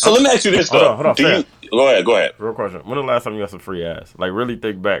 So let me ask you this though. Hold on, Do you, go ahead. Real question. When the last time you got some free ass? Like, really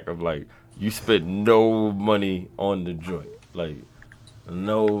think back of, like, you spent no money on the joint. Like,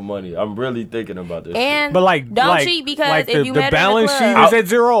 no money. I'm really thinking about this And But like, don't like, cheat because like if you the met her in balance the sheet club, is at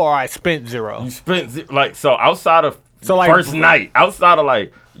 0 or I spent 0. shit. You spent, like, so outside of like, first night, outside of,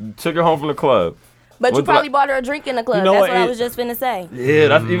 like, you took her home from the club. but you What's probably like- bought her a drink in the club. You know That's what, what I it- was just finna say. Yeah,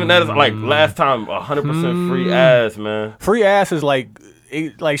 that is, like, last time, 100% free ass, man. Free ass is like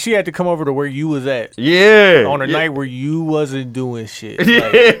she had to come over to where you was at Yeah. on a yeah. night where you wasn't doing shit. Yeah.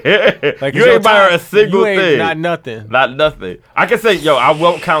 Like You it's your ain't buy her time. a single You ain't thing. Not nothing. Not nothing. I can say, yo, I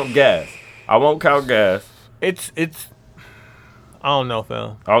won't count gas. It's. I don't know,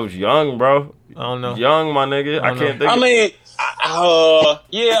 fam. I was young, bro. I don't know. Young, my nigga. I don't can't know. think. I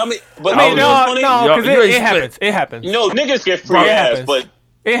mean, but I mean, no, Yo, because you ain't it spent- happens. It happens. niggas get free Bro, it ass, happens. but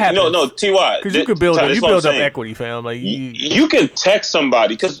It happens. no, Ty, Because you could build Ty, up. this You what I'm build up saying. equity, fam. Like You can text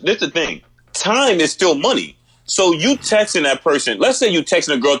somebody, because this is the thing. Time is still money. So you texting that person. Let's say you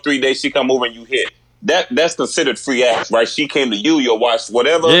texting a girl 3 days, she come over and you hit. That's considered free ass, right? She came to you, your wife,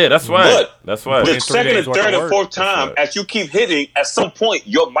 whatever. Yeah, that's right. But That's right. the In 3 second days and worth third of and work. fourth time, right. as you keep hitting, at some point,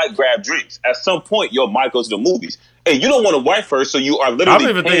 you might grab drinks. At some point, you might go to the movies. And you don't want to wife her, so you are I don't literally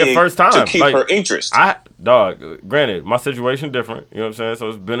even think paying at first time to keep like, her interest. Granted, my situation different. You know what I'm saying? So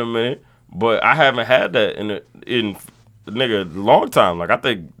it's been a minute, but I haven't had that in nigga long time. Like I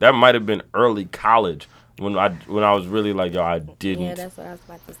think that might have been early college when I was really like, yo, I didn't. Yeah, that's what I was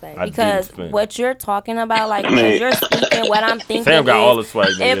about to say. I Because didn't spend. what you're talking about, like, mean- as you're speaking, what I'm thinking Sam got is, all the swag.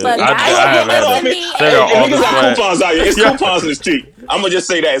 if nigga. a guy I haven't had was that. me, Sam got all Niggas the got swag. coupons out here. It's Yeah. coupons in the street. I'm gonna just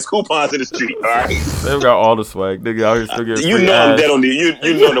say that it's coupons in the street. All right. Sam got all the swag. Nigga out here still getting You free know I'm ass. dead on the. You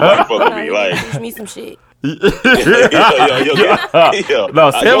know nobody fuck with me. you Like, teach me some shit. yo.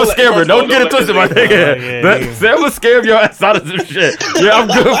 No, Sam was scamming. Don't get it twisted, my nigga. yeah. Sam was scam your ass out of some shit. Yeah, I'm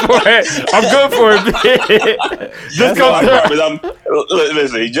good for it. I'm good for it. Just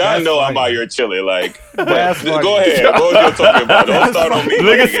Listen, John know I'm out here chilling. Like, That's funny. go ahead. What you talking about? Don't start on me.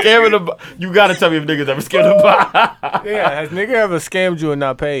 Niggas scamming the. You gotta tell me if niggas ever scammed the bot. Yeah, has nigga ever scammed you and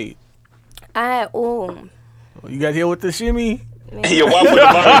not paid? I You got here with the shimmy? Man. Yo, why put the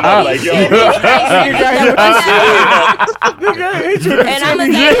volume up? Like, yo. And I'm a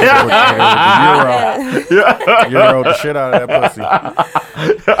Euro the shit out of that pussy.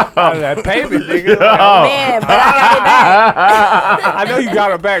 That payment, nigga. man, but I got it back. I know you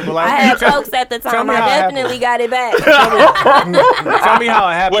got it back, but like, I had folks at the time. me I how it definitely got it back. tell me how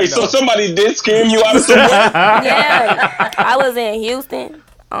it happened. Wait, so though. somebody did scam you out of somewhere? Yeah, I was in Houston.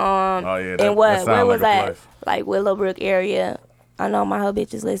 Oh yeah, And what? Where was like a that? place. Like Willowbrook area. I know my whole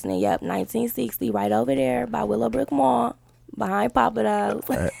bitch is listening. Yep, 1960, right over there by Willowbrook Mall, behind Papa Dogs.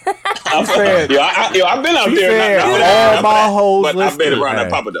 I've been out there. said, all my hoes But I've been listening. around that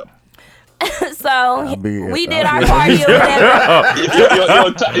Hey. Papa though. So be- we did our party over there.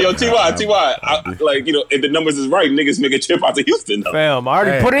 Yo, Ty, like, you know, if the numbers is right, niggas make a trip out to Houston though. Fam, I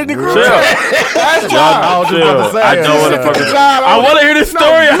already Hey, put it in the group. Chill. That's I was just about to say, I know what the fuck is. I want to hear this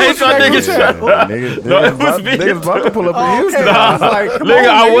story. I hate y'all niggas. Niggas about to pull up in Houston. Nigga,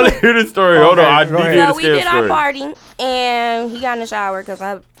 I want to hear this story. Hold on, I go need to ahead. hear So the we scam did our story. party, and he got in the shower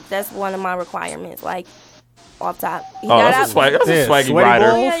because that's one of my requirements. Like off top, he Oh, got that's a swag. That's a Yeah, swaggy sweaty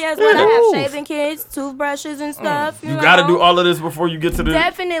rider. balls. Yeah, it's when I have shaving kids, toothbrushes and stuff. You know? got to do all of this before you get to the.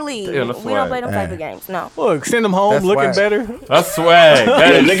 Definitely. Damn, that's We don't play swag. them type of games. No. Look, send them home That's looking swag. better. That's swag. That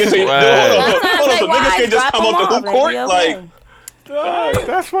Yeah, is niggas say, swag. hold on, so niggas can just come up the hoop court, like,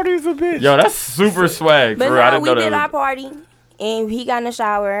 That's funny as a bitch. Yo, that's super swag. But For real. I no, didn't we know did our that. party, and he got in the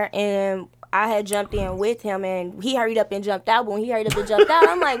shower, and I had jumped in with him, and he hurried up and jumped out. But when he hurried up and jumped out,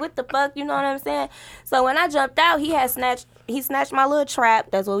 I'm like, what the fuck? You know what I'm saying? So when I jumped out, he snatched my little trap.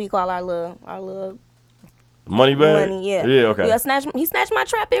 That's what we call our little Money bag? money. Yeah. Yeah, okay. He snatched my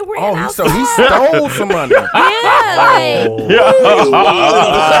trap and ran Oh, out. so he stole some money. Yeah, like,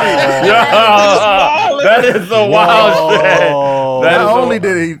 That is a wild shit. That Not is only a,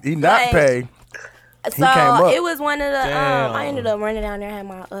 did he not Like, pay, so came up. it was one of the. Damn. I ended up running down there, had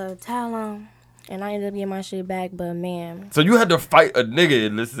my towel on, and I ended up getting my shit back. But man, So you had to fight a nigga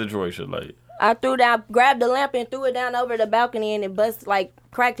in this situation, like. I grabbed the lamp and threw it down over the balcony, and it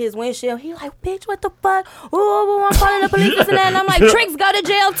cracked his windshield. He like, bitch, what the fuck? Ooh, I'm calling the police and that. And I'm like, Tricks, go to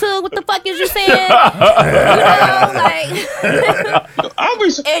jail too. What the fuck is you saying? You know, like.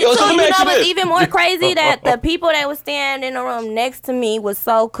 obviously. And Yo, so, so let you me know ask you what's this. even more crazy? That the people that was standing in the room next to me was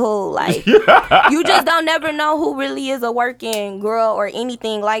so cool. Like, you just don't never know who really is a working girl or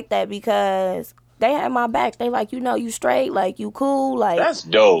anything like that, because they had my back. They like, you straight, like, you cool, like, That's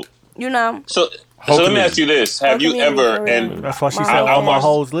dope. you know. So let me ask you this: have you community, ever for real. and That's why she My said all my hoes.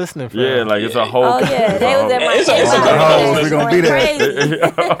 hoes listening. Fam. Yeah, like it's a whole. Oh yeah, they was at my It's a my good house. hoes. We gonna be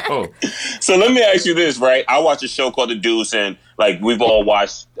there. Crazy. So let me ask you this, right? I watch a show called The Deuce, and like we've all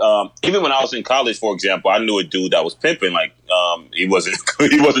watched. Even when I was in college, for example, I knew a dude that was pimping. Like he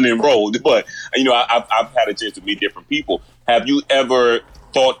wasn't enrolled, but you know I've had a chance to meet different people. Have you ever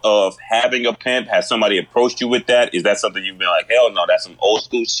thought of having a pimp? Has somebody approached you with that? Is that something you've been like, hell no, that's some old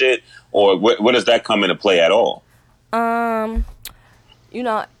school shit? Or where does that come into play at all? You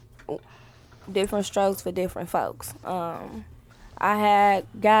know, different strokes for different folks. I had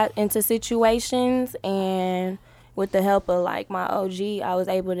got into situations, and with the help of like my OG, I was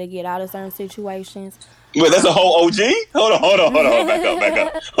able to get out of certain situations. Wait, that's a whole OG? Hold on. Back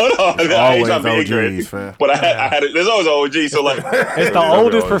up. Hold on. I ain't always trying to be OGs, ignorant. fam. But I had there's always an OG, so like It's the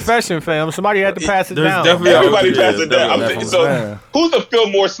oldest profession, fam. Somebody had to pass it There's down. definitely- everybody Yeah, passes it down. definitely. So Yeah. who's the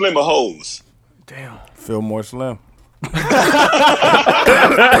Fillmore Slim of hoes? Damn. Feel more slim.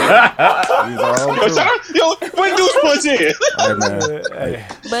 Yo, when dudes punch in? Hey, man.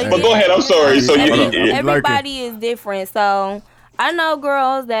 But go ahead, I'm sorry. So Everybody is different. So I know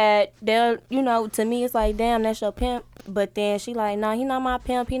girls that they'll, to me it's like, damn, that's your pimp. But then she like, no, he not my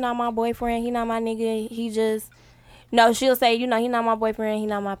pimp. He not my boyfriend. He not my nigga. He just, no, she'll say, he not my boyfriend. He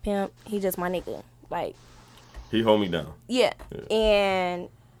not my pimp. He just my nigga. Like, He hold me down. yeah. And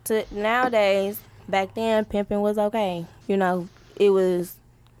nowadays, back then, pimping was okay. It was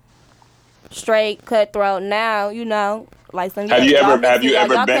straight, cutthroat. Now, like some. Have you y'all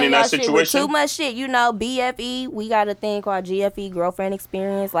ever y'all been in y'all that shit with situation? Too much shit, BFE. We got a thing called GFE, girlfriend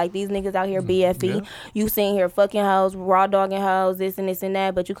experience. Like these niggas out here, BFE. Yeah. You sitting here fucking hoes, raw dogging hoes, this and this and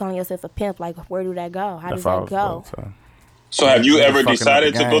that, but you calling yourself a pimp. Like, where do that go? How does that go? So have you ever Fucking up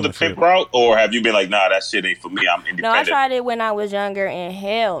decided the to go game the and pimp shit. route, or have you been like, nah, that shit ain't for me. I'm No, I independent. tried it when I was younger, and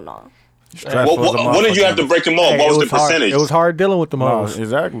hell no. When did you have to break them off? Hey, What was it the was hard. percentage? It was hard dealing with them No, hoes.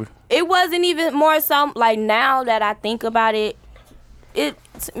 exactly. It wasn't even more so like now that I think about it. To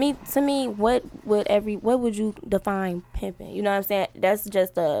me, what would you define pimping? You know what I'm saying? That's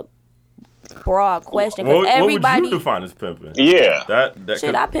just a broad question. Because What would everybody, you define as pimping? Yeah. That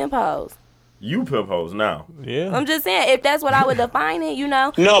shit, I pimp hoes. You pimp hoes now. Yeah. I'm just saying, if that's what I would define it,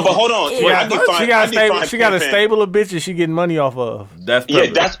 No, but hold on. Yeah. I define, She got a pimping. stable of bitches she getting money off of. That's Yeah,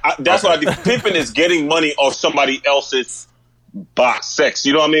 pimping. that's what I do. Pimping is getting money off somebody else's box sex.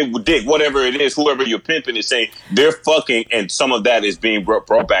 You know what I mean? Dick, whatever it is, whoever you're pimping is saying they're fucking, and some of that is being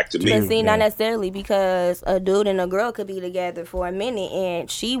brought back to me. But see, not necessarily, because a dude and a girl could be together for a minute and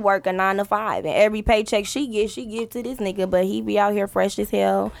she work a 9 to 5, and every paycheck she give to this nigga, but he be out here fresh as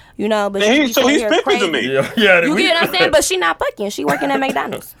hell, you know. But And she he- be so out he's here pimping to crazy. me. Yeah, You get what I'm saying? But she not fucking. She working at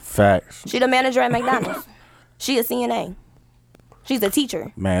McDonald's. Facts. She the manager at McDonald's. She a CNA. She's a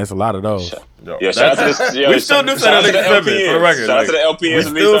teacher. Man, it's a lot of those. Yeah, shout out to the, We still do say shout out that to the nigga's pimping, for the record. Shout out to the Like, LPNs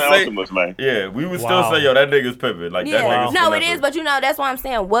and we still Nissan say- Ultimas, man. Yeah, we would Wow. still say, yo, that nigga's pimping. Like, that Yeah. nigga's No, it finessing. is, but you know, that's why I'm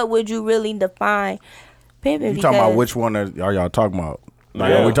saying, what would you really define pimping? You talking about which one are y'all talking about? Like,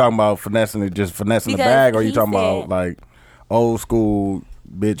 Yeah. are we talking about finessing it, just finessing the Because bag, or are you he talking about said- like old school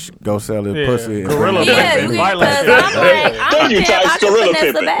bitch go sell his Yeah. pussy? and Gorilla bring it Yeah, back? you Violent because shit. I'm like, I'm Thank you, a pimp, Ty. I can Gorilla finesse the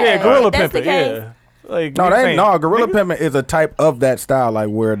pimping. bag. Yeah, gorilla That's the pimping. case. Yeah. Like, No, you that ain't, think- no. Gorilla pimping is a type of that style, like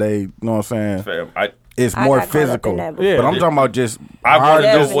where they, you know what I'm saying? Fam, It's I more got caught up in physical. that before. But I'm Yeah. talking about just I want to hard,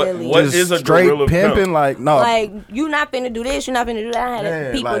 know just, what just is a straight gorilla pimping. pimp? Like no, Like, you not finna do this, you not finna do that. I had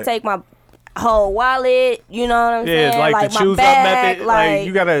Yeah, people like- take my whole wallet, you know what I'm Yeah, saying? like the my choose bag, up method. Like,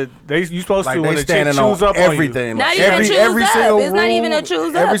 you gotta, you supposed like to when they the chick standing on choose up everything. on Not Like, even every choose every up. single It's not even a rule-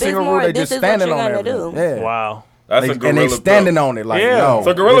 choose up. Every It's single more, rule they this just is what standing you're on gonna everything. do. Yeah. you. Wow. That's They- a gorilla and they pimp. standing on it like Yeah. no.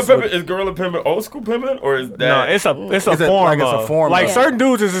 So gorilla this what- pimping, is gorilla pimping old school pimping, or is that? No, it's a It's a- form like it's a of form like of- certain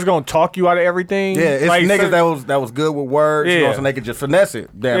dudes is just gonna talk you out of everything. Yeah, it's like niggas that was good with words. You know what I'm Yeah. saying? They could just finesse it.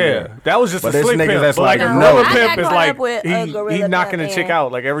 Damn Yeah, near. that was just But a there's slick niggas pimp. that's But like like, a no. gorilla I got pimp is caught like up with a he gorilla knocking the pimp chick and-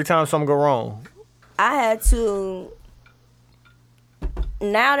 out like every time something go wrong. I had to.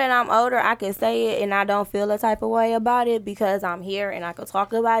 Now that I'm older, I can say it and I don't feel a type of way about it because I'm here and I could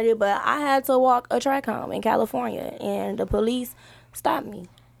talk about it. But I had to walk a track home in California and the police stopped me.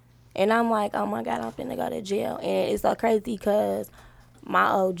 And I'm like, oh my God, I'm finna go to jail. And it's so crazy because my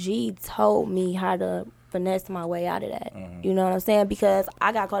OG told me how to finesse my way out of that. You know what I'm saying? Because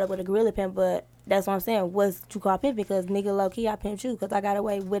I got caught up with a gorilla pimp, but that's what I'm saying. What's you call pimping? Because nigga, low key, I pimped you because I got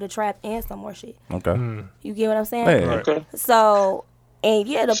away with a trap and some more shit. Okay. You get what I'm saying? Yeah. Okay. So, and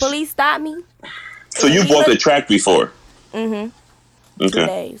yeah, the police stopped me. So you bought the track before? 2 Okay.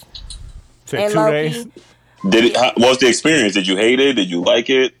 days. Took And 2 low days. key, What was the experience? Did you hate it? Did you like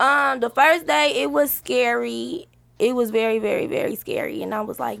it? the first day it was scary. It was very, very, very scary, and I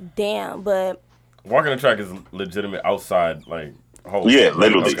was like, damn. But Walking the track is legitimate outside, like hole. Yeah, Like,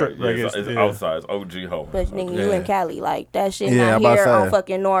 literally. okay, Like yeah, it's it's- yeah. outside. It's OG hole. but nigga, you in Cali, like that shit Yeah, I'm not about here to on say.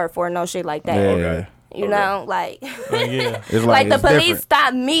 fucking North or no shit like that. Yeah. Okay. You know, like. Yeah. It's Like the it's police different.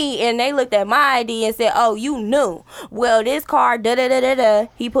 stopped me and they looked at my ID and said, "Oh, you knew. Well, this car, da da da da da.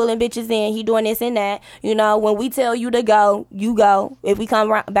 He pulling bitches in. He doing this and that. You know, when we tell you to go, you go. If we come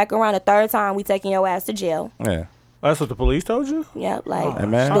back around a third time, we taking your ass to jail. Yeah. That's what the police told you. Yep, like Hey,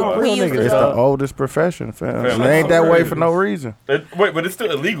 man. look, we real used niggas, to It's go. the oldest profession, fam. Fam, It ain't that way crazy. for no reason. Wait, but it's still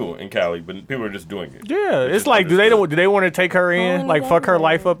illegal in Cali, but people are just doing it. Yeah, Which it's is like, do they understood. want to take her in, Oh, like fuck her yeah.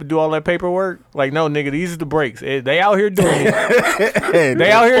 life up and do all that paperwork? Like, no, nigga, these are the breaks. They out here doing it. Hey,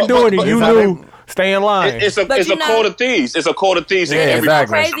 They out here But- doing but it. You it's how knew. Stay in line. It's a But it's you a know- code of thieves. It's a code of thieves. in Yeah, It's every so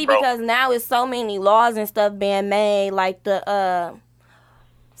exactly. profession, crazy bro. because now it's so many laws and stuff being made, like the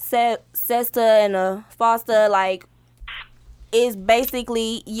SESTA and the FOSTA, like it's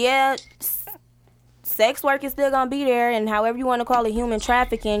basically sex work is still gonna be there, and however you want to call it, human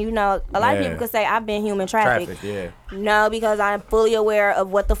trafficking. You know, a lot of Yeah. people could say I've been human trafficked. traffic, yeah. No, because I'm fully aware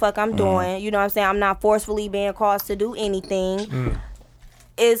of what the fuck I'm doing. You know what I'm saying? I'm not forcefully being caused to do anything.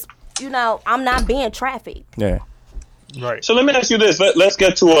 It's, you know, I'm not being trafficked. Yeah. right. So let me ask you this. Let's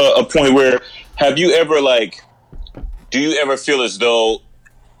get to a point where have you ever do you ever feel as though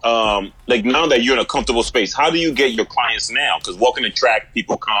like now that you're in a comfortable space, how do you get your clients now? Because walking the track,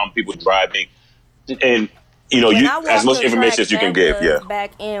 people come, people driving, and you know, When you I walked as much the information track, as you can that give. was Yeah.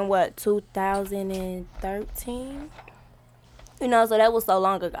 Back in 2013. You know, so that was so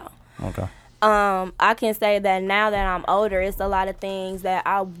long ago. Okay. I can say that now that I'm older, it's a lot of things that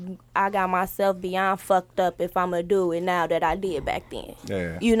I got myself beyond fucked up if I'm gonna do it now that I did back then.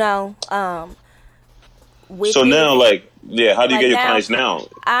 Yeah. You know, with So this, now, how do you Like get your now- clients now?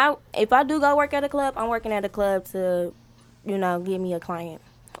 if I do go work at a club, I'm working at a club to, you know, get me a client.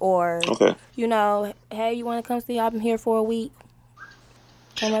 Or, Okay. you know, hey, you want to come see? I'm here for a week.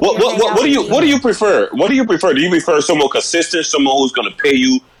 Come up here, hang out What do with you me. what do you prefer? What do you prefer? Do you prefer someone consistent, someone who's going to pay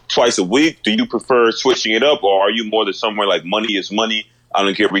you twice a week? Do you prefer switching it up, or are you more than somewhere like money is money? I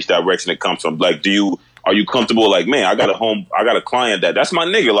don't care which direction it comes from. Like, do you Are you comfortable? Like, man, I got a client that's my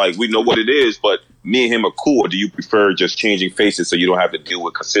nigga. Like, we know what it is, but me and him are cool. Or do you prefer just changing faces so you don't have to deal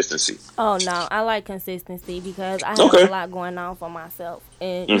with consistency? Oh no, I like consistency because I have a lot going on for myself,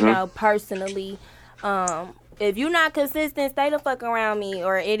 and you know, personally, if you're not consistent, stay the fuck around me,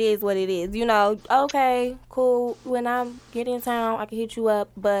 or it is what it is. You know, okay, cool. When I get in town, I can hit you up,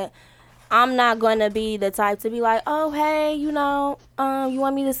 but I'm not gonna be the type to be like, oh hey, you know, you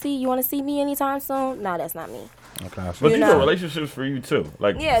want to see me anytime soon? No, that's not me. Okay, But these are relationships for you too,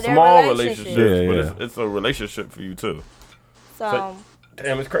 like they're small relationships. but it's a relationship for you too. So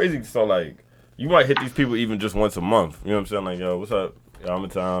damn, it's crazy. So like, you might hit these people even just once a month. You know what I'm saying? Like, yo, what's up? Yo, I'm in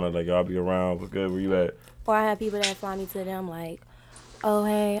town. Or like, yo, I'll be around. What's good? Where you at? or I have people that fly me to them like, oh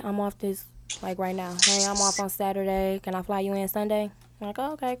hey, I'm off this like right now. Hey, I'm off on Saturday. Can I fly you in Sunday? I'm like,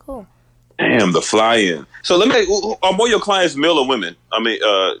 oh, okay, cool. Damn, the fly-in. So let me. Are more your clients male or women? I mean,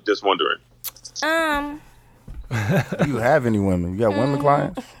 just wondering. Do you have any women? You got women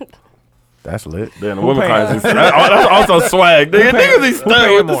clients? That's lit. Then the women clients. That's also swag. Niggas these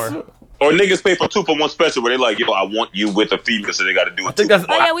paying more. Or niggas pay for 2 for 1 special where they like, yo, I want you with a female, so they got to do it. I think that's.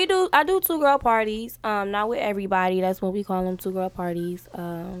 Oh yeah, we do. I do 2-girl parties. Not with everybody. That's what we call them, 2-girl parties.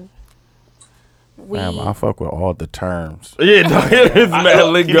 Damn, I fuck with all the terms. Yeah, no, it's mad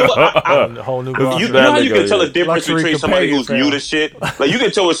lingo. The whole new You know how you can tell a difference between somebody who's new to shit? Like, you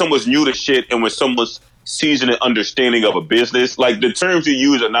can tell when someone's new to shit and when someone's seasoned and understanding of a business. Like, the terms you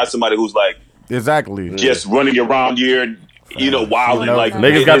use are not somebody who's like Exactly. just running around here, you know, wilding. Like,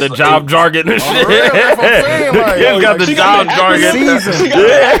 niggas got the job jargon and shit. Niggas got the job jargon. She got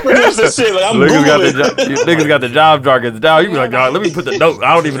the acronyms and shit. Like, I'm Niggas got the job jargons down. You be like, dog, let me put the note.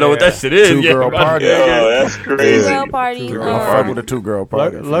 I don't even know what that shit is. 2-girl party. Yo, that's crazy. 2-girl parties. I fuck with a 2-girl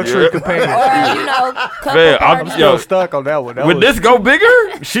party. Luxury companion. Or, you know, couple Man, parties. Still stuck on that one. That Would was- this go bigger?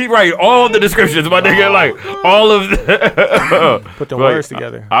 She write all the descriptions, my nigga. Like, all of the. Put the Like, words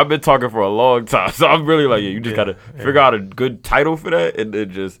together. I've been talking for a long time. So I'm really like, yeah, you just got to figure out a good title for that. And then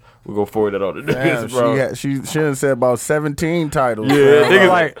just, we'll go forward that all the Damn, niggas, bro. she done said about 17 titles. Yeah, man. niggas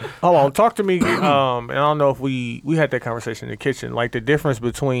Like, hold on, talk to me. And I don't know if we had that conversation in the kitchen. Like the difference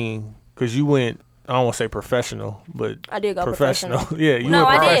between, because you went, I don't want to say professional, but I did go professional. professional. Yeah, you No, went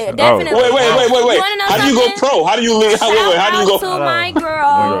I professional. did. Definitely. Wait. You wanna know How do you go something? pro? How do you leave? How do you go? Shout out to my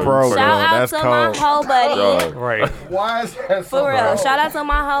girl. Pro, Shout bro. out That's to cold. my hoe buddy. Right. Why is that so For real. Shout out to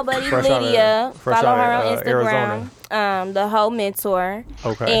my hoe buddy Fresh out of- Lydia. fresh Follow out her of, on Instagram. The hoe mentor.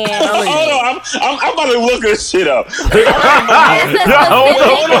 Okay. And Hold on, I'm about to look this shit up. Hold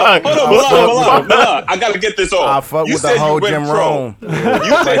on. I gotta get this off. I fuck You with said the whole you went Jim pro. Rome. You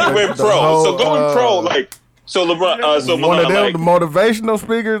said you went the pro. whole, So going pro, like, so LeBron, so One of Milan, them, like, the motivational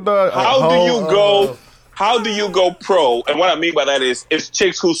speakers. how do you go pro? And what I mean by that is, it's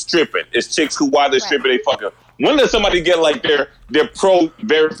chicks who stripping. It's chicks who, while they're stripping, they fucking. When does somebody get like their pro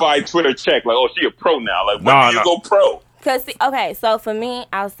verified Twitter check? Like, oh, she a pro now. Like, when do you go pro? Cause okay, so for me,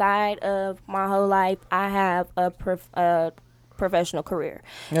 outside of my whole life, I have a professional career.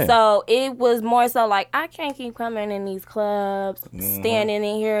 Yeah. So it was more so like I can't keep coming in these clubs, standing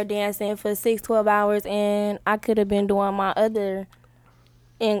in here dancing for 6-12 hours, and I could have been doing my other,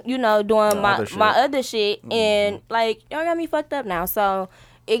 and doing my other shit, and like y'all got me fucked up now. So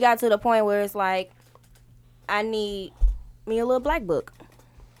it got to the point where it's like I need me a little black book,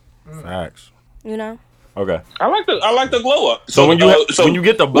 Facts. you know. Okay. I like the glow up. So when you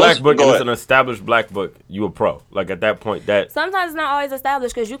get the black book go and it's ahead. an established black book, you a pro. Like at that point, that Sometimes it's not always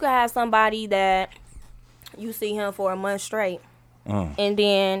established because you could have somebody that you see him for a month straight, and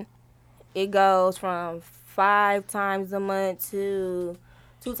then it goes from 5 times a month to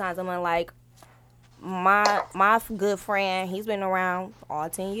 2 times a month. Like my good friend, he's been around all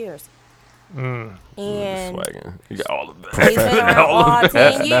 10 years. And swagging. You got all of that. he's been around all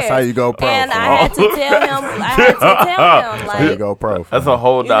 10 years. That's how you go pro. And I had to tell him, There you like, go, pro. That's a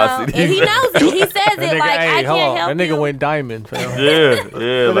whole you know, dot. and he knows it. He says That it nigga, like, I hold can't on. help That nigga you. went diamond, fam. Yeah. That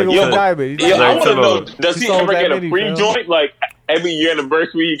Like, nigga went diamond. Yeah, I Like, want to know, so does he sold ever that get a many, free fam. joint? Like, every year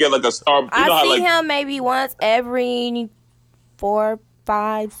anniversary, you get like a star. You know I how, see like, him maybe once every 4,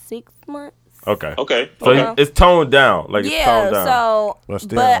 5, 6 months. okay. okay. So it's toned down. Like it's Yeah, toned down. so But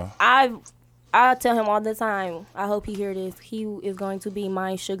still. but I tell him all the time. I hope he hear this. He is going to be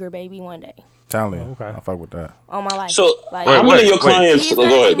my sugar baby one day. Tell me. Okay. I fuck with that. All my life. So, like, how many of your clients? he's Go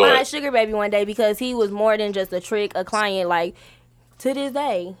gonna ahead, be go my ahead. sugar baby one day because he was more than just a trick, a client. Like to this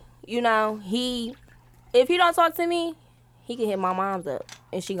day, if he don't talk to me, he can hit my mom's up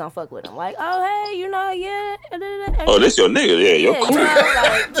and she gonna fuck with him. Like, oh hey, yeah. Oh, this your nigga? Yeah, your yeah, you know,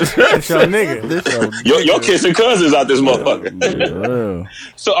 like, That's your nigga. your kissing cousins out this motherfucker. Yeah.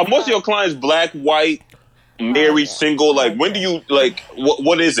 So, are most of your clients black, white, married, single? Like, when do you like?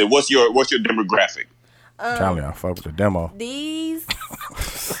 What is it? What's your demographic? Charlie, I fuck with the demo. These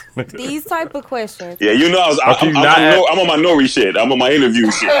type of questions. Yeah, you know, I'm on my Nori shit. I'm on my interview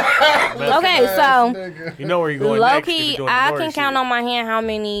shit. Okay, so You know where you're going low next. if key, you're doing the I Nori can shit. count on my hand how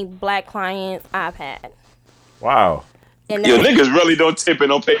many black clients I've had. Wow. And Yo, that's- niggas really don't tip and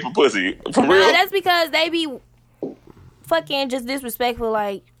don't pay for pussy. For Nah, real? that's because they be fucking just disrespectful.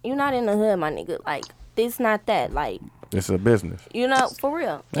 Like, you not in the hood, my nigga. Like, this not that. Like, It's a business. you know, for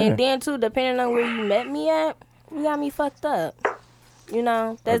real. Yeah. And then too, depending on where you met me at, you got me fucked up. You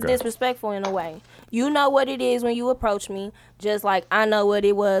know, that's Okay. disrespectful in a way. You know what it is when you approach me, just like I know what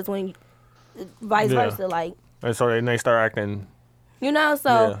it was when, vice Yeah. versa. Like, And so they start acting. you know,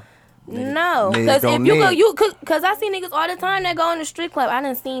 so. No, Niggas because if gon' you go, need. because I see niggas all the time that go in the strip club. I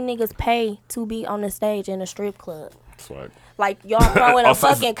done seen niggas pay to be on the stage in a strip club. Swag. Like y'all throwing a Also-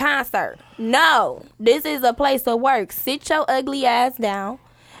 fucking concert. No, this is a place to work. Sit your ugly ass down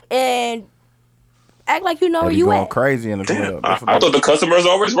and act like you know They where be you going at. crazy in the club. I thought the customer's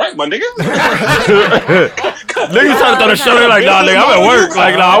always right, my nigga. Niggas trying to throw the show. They like, nah, nigga, I'm at work.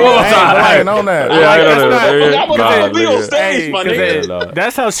 Like, nah, I'm on my I side. ain't on that. Yeah, I ain't on That's that. not- Yeah, I nah, wanna be on nigga. stage, my 'cause nigga. nah.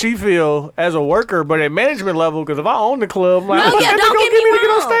 that's how she feel as a worker, but at management level, because if I own the club, like, No, yeah, don't get me to get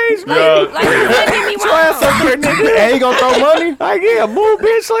on wrong. stage, man. Yeah. Like, don't get me wrong. Hey, he gonna throw money? Like, yeah, move,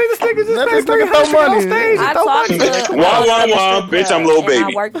 bitch. Like, this nigga just Let makes this nigga nigga throw on money. stage. I and throw talked money. to Wah, bitch, I'm Lil and Baby.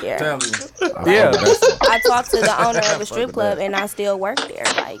 I work there. Yeah. I talked to the owner of a strip club and I still work there.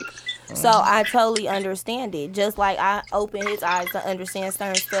 Like, so I totally understand it. Just like I open his eyes to understand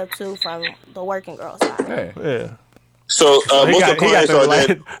certain stuff too from the working girl side. Yeah. So He most got, of the he got clients are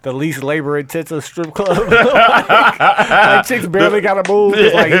the, that. the least labor intensive strip club. like chicks barely got to move.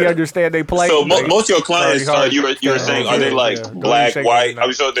 Just like he understand they play. So like, most of your clients, sorry, hard. you were saying, are they like Yeah. Don't black, shake white? it. I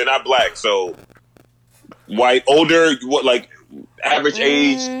mean, so they're not black. So white, older, what like average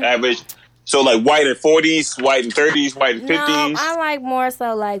age, average. So like white in 40s, white in 30s, white in 50s. No, I like more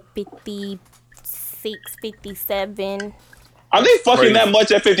so like 56, 57. Are they fucking that much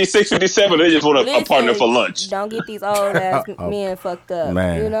at 56, 57? They just want a partner for lunch. Don't get these old ass men fucked up.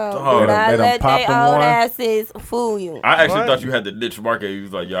 Man. You know, Dog. do not They done let popped they them old one. asses fool you. I actually What? thought you had the niche market. He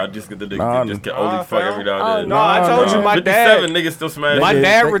was like, yo, I just get the niggas Nah, that just can only nah, fuck fam. every now Oh, and then. No, I told you my 57 dad. niggas still smash. My They-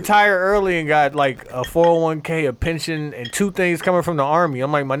 dad they- retired early and got like a 401k, a pension, and 2 things coming from the army.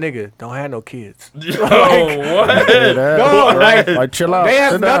 I'm like, my nigga, don't have no kids. Yo, what? Yeah, that- No, like, like chill out. They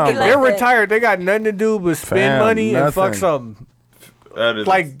have Sit down, nothing. bro. They're Like that. retired. They got nothing to do but spend Fam, money and fuck nothing. something. That is,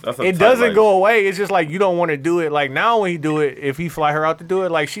 Like that's a it tight doesn't life. go away. It's just like you don't want to do it. Like now when he do it, if he fly her out to do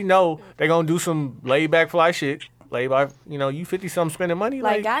it, like she know they gonna do some laid back fly shit. Laid back, you 50 something spending money.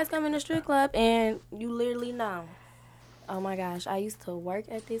 Like Like, guys come in the strip club and you literally know. Oh my gosh, I used to work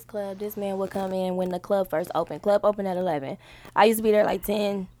at this club. This man would come in when the club first opened. Club opened at 11. I used to be there like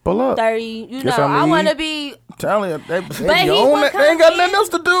 10, Pull up. 30. You Guess know, how I many- want to be Telling you, they But be he on would it. They ain't got come nothing in, else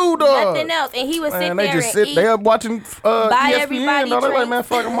to do, dog. nothing else. And he would sit Man, they there just and sit eat. there watching Buy ESPN. everybody Dog. They like, drinks. man,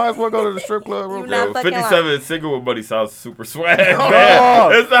 fuck, I might as well go to the strip club. real You quick. not Yo, fucking 57 single with buddy sounds super swag, Oh.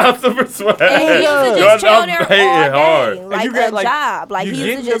 man. It sounds super swag. And he used to Yo, just chill I'm there all hating day, hard. like you got, a like, job. Like you he get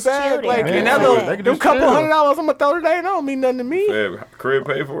used in to your just chill bag, there. like, Yeah, and that they little, can them just couple chill. $100 I'm gonna throw today, that don't mean nothing to me. Man, crib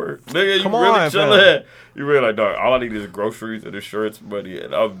pay for it. Nigga, you Come really on, chilling. fam. You really like, dog, all I need is groceries and insurance money,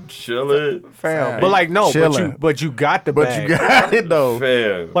 and I'm chilling. Fam. But like no, Chilling. but you got the But bag. you got it, though.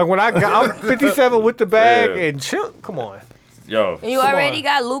 Fam. Like when I'm 57 with the bag Yeah. and chill. Come on. Yo. And you Come already on.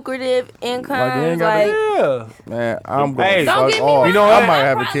 got lucrative incomes. ain't Like, got Yeah. Man, I'm going Hey, to don't fuck get me off. wrong. You know I what? might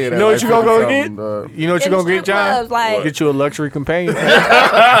have a kid. You know what you gonna go get? get? You know what you in the gonna strip get, John? clubs, like, Get you a luxury companion.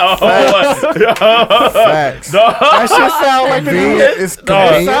 Facts. That shit sound like the new. Convenient, it's It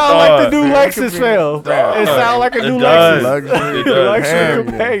convenient. sound like the new Very Lexus fell. It convenient. sound like a It new does. Lexus. Luxury It does. Luxury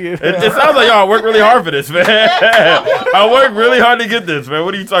companion. companion. It sounds like y'all work really hard for this, man. I work really hard to get this, man.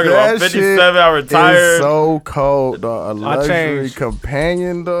 What are you talking about? That 57, I It's retired. so cold, dog. A luxury changed.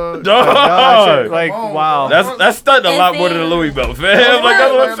 companion, dog. Dog. Like wow. That's stunting a lot more than a Louis belt, fam. Like,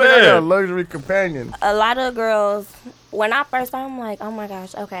 that's what I'm Man, they got a saying. luxury companion. a lot of girls, when I first started, I'm like, oh my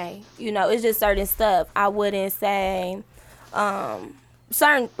gosh, okay. You know, it's just certain stuff. I wouldn't say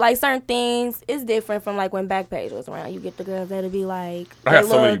certain things. It's different from like when Backpage was around. You get the girls that'll be like, I got they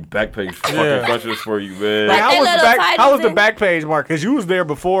so many look- back page fucking Yeah. questions for you, man. Like, How they was, little back, titles how was the and- back page, Mark? Because you was there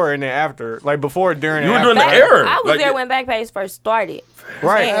before and then after. Like before, during, You and were doing after. the era. I was Like, there when Backpage first started.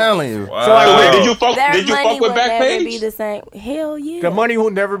 Right. Yeah. Telling you. Wow. So, like, Wait, did you fuck? Their Did you money fuck with would never be Backpage? the same. Hell yeah. The money will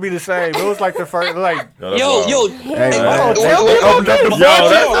never be the same. It was like the first, like, Yo, that's wild. Hey, Hell man. tell me They about opened up this. the Yo,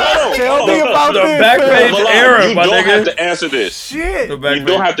 budget. that's Tell me about The this. back fam. page Malone, era, you my don't nigga. have to answer this. Shit. The back You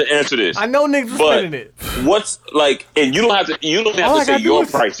don't page. have to answer this. I know niggas was But spending it. what's like, and you don't have to. You don't have All I to say gotta do your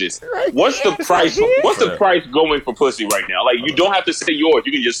is- prices. What's the price? What's the price going for pussy right now? Like, you don't have to say yours.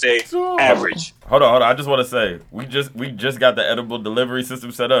 You can just say average. Hold on. I just want to say we just got the edible delivery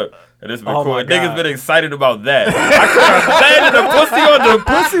system set up, and it's been Oh cool. my Niggas God. been excited about that. I couldn't stand the pussy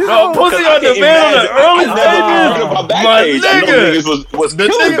on demand on the early I stages. never about back My page. I know nigga. niggas was The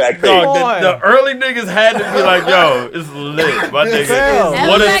killing niggas, back dog, page. the early niggas had to be like, yo, it's lit. My nigga, That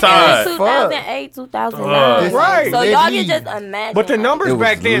what was a back in time. 2008, 2009. Right. So y'all Litty. can just imagine. But the numbers It was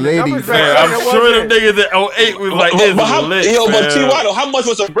back then, the litty, numbers back Man, then, I'm it sure them wasn't- niggas at 08 was like, it's lit. But fam. T. Waddle, how much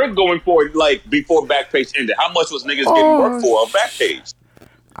was a brick going for like before Backpage ended? How much was niggas getting work for on Backpage?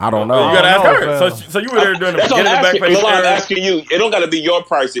 I don't You know. gotta ask know, her. fam. So you were there during the That's what beginning I'm of asking. Backpage Milan, I'm era? asking you. It don't got to be your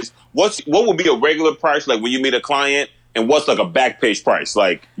prices. What would be a regular price like when you meet a client, and what's like a Backpage price?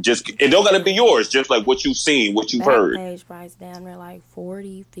 Like just it don't got to be yours. Just like what you've seen, what you've heard. Backpage price down there like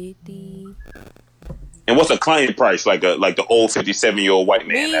 40, 50. And what's a client price like the old 57-year-old white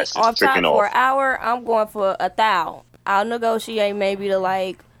man Me, that's off just top tricking for off? an hour, I'm going for 1,000. I'll negotiate maybe to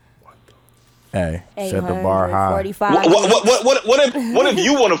like Hey, set the bar high. 845. What if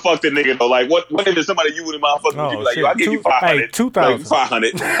you want to fuck the nigga though? Like what if there's somebody you wouldn't mind fucking with? You be like, yo, I give you 500. 2,000. Like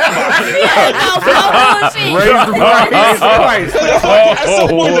 500. Raise the price. At some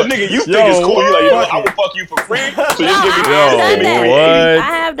point, the nigga you think is cool. You like, you know, I will fuck you for free. So you give me I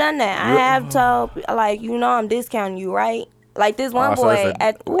have done that. I have told, like, you know, I'm discounting you, right? Like this one so boy, it's a-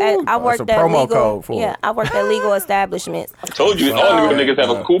 I that's worked a at promo legal. code for Yeah, it. I worked at legal establishments. Told you, all niggas have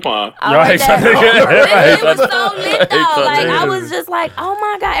a coupon. I Right, worked at- right. It was so lit though. Like I Right. was just like, oh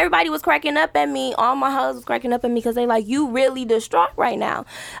my god, everybody was cracking up at me. All my hoes was cracking up at me because they like, you really distraught right now.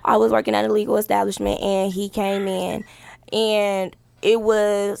 I was working at a legal establishment and he came in, and it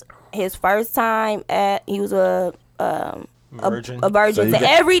was his first time at. He was a Virgin. virgin So you to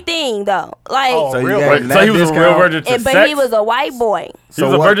got- everything though. Like, Oh, So you real got virgin. that So he was a real discount? virgin to but sex? he was a white boy. He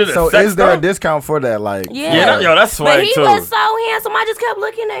was a virgin to So sex, is there though? a discount for that? Like, Yeah, Yeah, yo, that's swag But he too. was so handsome. I just kept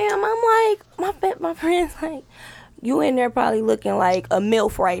looking at him. I'm like, my friend's like, you in there probably looking like a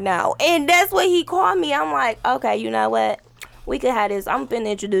MILF right now. And that's what he called me. I'm like, okay, you know what? We could have this. I'm finna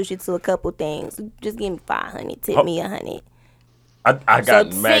introduce you to a couple things. Just give me 500. Tip me 100. I So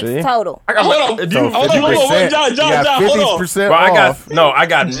got mad. 6 total. I got Hold mad. on. Do you- So Hold on, 50%, John, you got hold on. 50% Bro, I off. got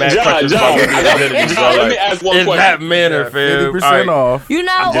mad John, questions John, about virginity, bro, let me like, ask one in question. that manner, fam. 50% All right. off. You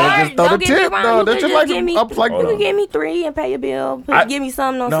know, Then or just throw the don't get me tip, wrong. though. You That's could just just like give me, up like- you could give me 3 and pay your bill. Give me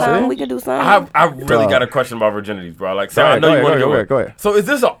something on No, something. see? We could do something. I really Dog. got a question about virginities, bro. Like, so Go I ahead, know go you ahead, want to go go ahead, go ahead. So is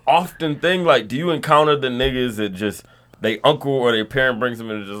this an often thing? Like, do you encounter the niggas that just they uncle or their parent brings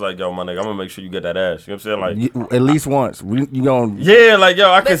them in and just like, yo, my nigga, I'm gonna make sure you get that ass. You know what I'm saying? Like, At least once. You gonna yeah, like, yo,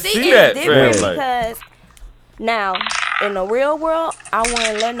 I But can see, see it's that, different fam. Like, because now in the real world, I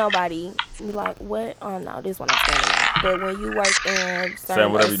wouldn't let nobody be like, "What? Oh no, this one I'm standing at." But when you work in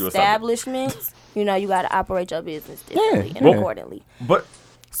certain whatever you do is something. establishments, you know you got to operate your business differently and yeah. accordingly. but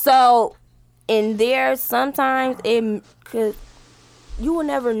So in there, sometimes cause you will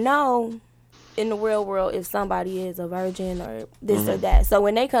never know in the real world if somebody is a virgin or this or that. So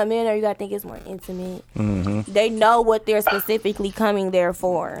when they come in there, you gotta think it's more intimate. They know what they're specifically coming there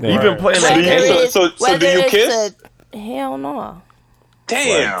for. even playing So that do you- game, so do whether you it's kiss? hell no.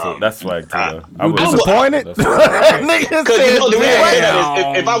 Damn. that's swag too. though. I you would- disappointed? That's swag. Nigga Because you know the reason I say damn.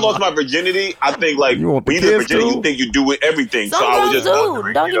 that is if I lost my virginity, I think like You want the when you lose kids virginity, too? you think you do with everything. Some so I was girls just do.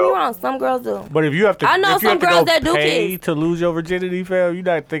 wondering, Don't you get me know? wrong. Some girls do. But if you have to, I know if you some have to girls go that do pay kiss. to lose your virginity, fam, you're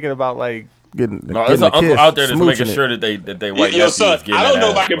not thinking about like. Getting, No, getting there's an a uncle kiss, out there that's making smooching sure it. that they white Yo, nephews son, getting I don't that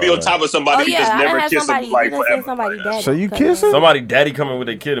know if I ass, can be bro. on top of Oh somebody who yeah, just I never had kissed somebody. them like You done seen forever. somebody daddy. So you come kissing? in. Somebody daddy coming with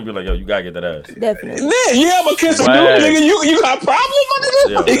their kid and be like, yo, you gotta get that ass. Definitely. Man, you ever kiss a dude, Swag. nigga? You got a problem,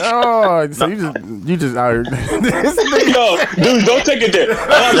 my nigga? Yeah. Oh, so you just out here. This nigga- Yo, dude, don't take it there.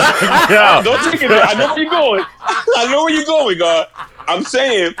 Don't take it there. I know where you're going. I know where you're going, God. I'm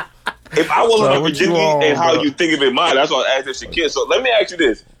saying, if I wasn't So a what you virginity on, and how bro? you think of it mine, that's why I asked if she kissed. So let me ask you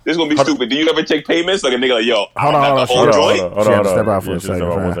this. This is going to be stupid. Do you ever take payments? Like a nigga like, yo, Hold on, I'm hold not the on, whole hold on, joint? She had to step out for Yeah, a she had to second, step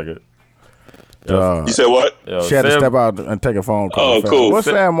out fam. for a second. You said what? Yo, She had to Sam- step out and take a phone call. Oh, fam. cool. What's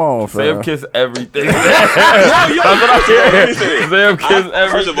Sam on, Sam fam? kiss everything. That's what I'm Let me say hearing. this. Sam kiss everything.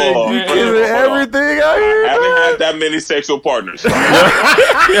 First of all, man. first of all, Kissing hold on. everything out here. I haven't had that many sexual partners.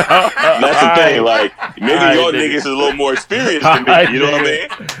 That's the thing. Like, maybe Aight, your nigga. niggas is a little more experienced than me. Aight, You know what I mean?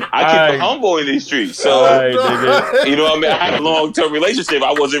 I keep Aight. it humble in these streets. All right, So, nigga. you know what I mean? I had a long-term relationship.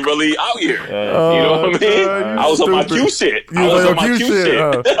 I wasn't really out here. You know what I mean? son, you I was on my stupid. Q shit. You I was was on my Q shit.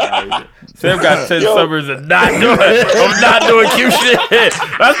 Alright. Sam got 10 summers of not doing cute shit.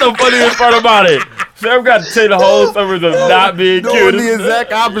 That's the funniest part about it. Sam got 10 whole summers of not being Doing cute. the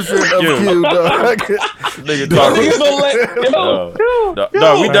exact opposite of cute, dog. Nigga talking.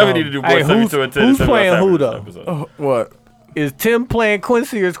 No, we definitely need to do Boy 72 and 10. who's playing who, though? What? Is Tim playing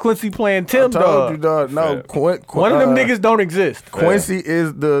Quincy or is Quincy playing Tim, Told you, dog? dog. No, One of them niggas don't exist. Quincy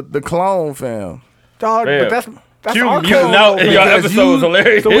is the clone, fam. Dog, Fam. but that's You our muting out in your because episode was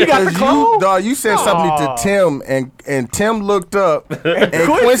hilarious. So we got the Because clone? dog, you said something to Tim, and Tim looked up, and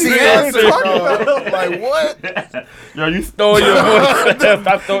Quincy answered. answered. Dog. Like, what? Yo, you stole your voice.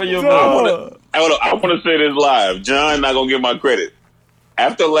 Stop throwing your voice. I want to say this live. John not gonna give my credit.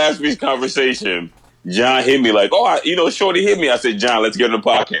 After last week's conversation, John hit me like, Shorty hit me. I said, John, let's get on the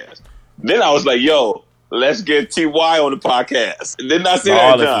podcast. Then I was like, yo, let's get TY on the podcast. Didn't I say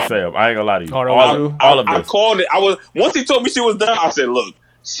All that, this John? is Sam. I ain't gonna lie to you. All of I this. called it. Once he told me she was done, I said, look,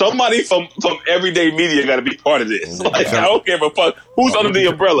 somebody from everyday media got to be part of this. Like, I don't care a fuck who's under the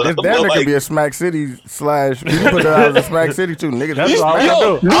umbrella. This damn could be a Smack City / you can put it out as a Smack City too, niggas. That's all I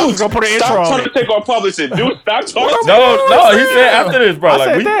do. I was gonna put an intro Stop on trying it. to take our publicity. Dude, stop talking. No, he said after this, bro. I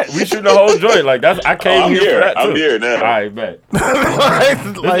Like said that. we shooting the whole joint. Like I came I'm here for here. that too. I'm here now. All right, bet. Like,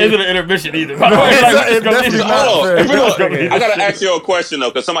 This isn't an intermission either. By the way, it's definitely not Hold on. fair. If you don't- I gotta ask you a question though,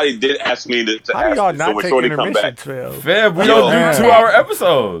 because somebody did ask me to How do y'all ask this, so not when take Shorty come back. intermissions, Phil? Fam, we Yo, don't man. do 2-hour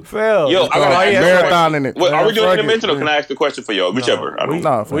episodes. Phil. Yo, I gotta Oh, ask yeah. you a Marathon question. in it. Wait, are we doing Fuck it. intermission or can I ask the question for y'all? Whichever. I don't know.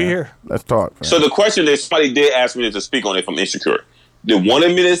 Nah, We fam. here. Let's talk. Fam. So the question is, somebody did ask me to speak on it from Insecure. They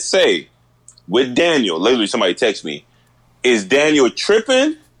wanted me to say, with Daniel, literally somebody text me, is Daniel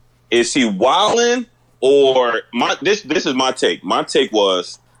tripping? Is he wilding? Or this is my take. My take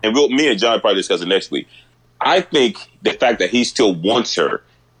was, and me and John probably discuss it next week. I think the fact that he still wants her,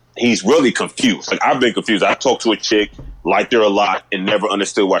 he's really confused. Like, I've been confused. I talked to a chick, liked her a lot, and never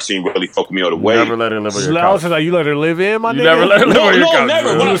understood why she didn't really fuck with me all the way. Never let her live on your I couch. was like, you let her live in, my You nigga? never let her live on your No, couch. never.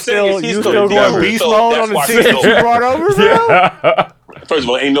 bro. What I'm You saying still, is he's you still still going never. beast So mode that's on the why chick she's that so- you brought over, bro? First of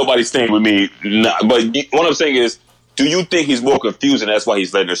all, ain't nobody staying with me. Nah, but what I'm saying is, do you think he's more confused and that's why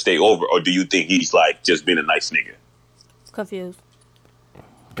he's letting her stay over? Or do you think he's like just being a nice nigga? Confused.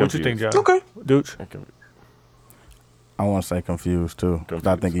 What you think, John? Okay. Dooch? I want to say confused too. 'Cause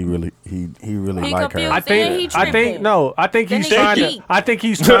I think he really He like confused. her. I Then he think tripping. he's Then trying he to cheat. I think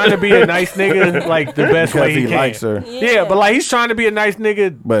he's trying to be a nice nigga like the best way Because he he can. likes her. Yeah, but like he's trying to be a nice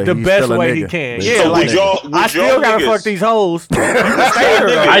nigga But the he's best still a way he nigga. can. But Yeah, he's still a like nigga. I still gotta fuck these hoes. You can stay here,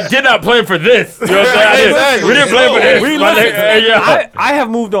 though. I did not plan for this. You know what I'm saying? Exactly. We didn't plan for this. We My listen. nigga, hey, yo. I have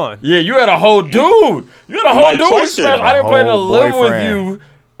moved on. Yeah, you had a whole dude. You had a whole My dude. question. Fam. I didn't A plan to whole live with boyfriend. you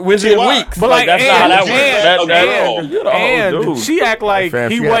within why? weeks. But Like, that's not how that works. and- You had a whole And dude. she act like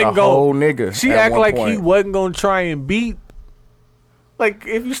Fam, he she had wasn't a whole going. nigga She at act one like he point. wasn't gonna try and beat. Like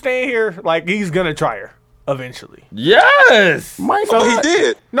if you stay here, like he's gonna try her eventually. Yes. Might So he not.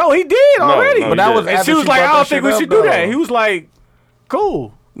 did. No, he did already. no, But that he was did. And after she was like, brought I don't that think we shit should up, do that. though. He was like,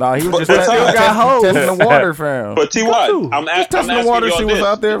 cool. Nah, he was just But still got hoes. testing the water, fam. But T.Y., too. I'm Testing asking the water, y'all she was this.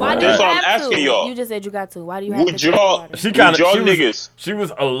 out there. Why Right? do you That's what I'm have asking to? y'all. You just said you got to. Why do you have Would to? y'all, She kind y'all of niggas, she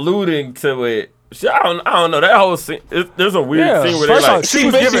was alluding to it. I don't know that whole scene. There's a weird Yeah. scene where they First like. off, she She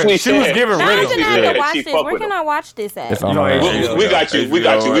was basically giving said- riddle. Now I'm gonna have Yeah, to watch she this. fuck Where with can him. I watch this at? It's on know, her. HBO. we got you. We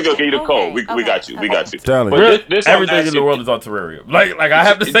got you. We gonna give you the code. We Okay, got you. We got you. Telling But you. this I'm Everything in the asking- world is on Terrarium. Like I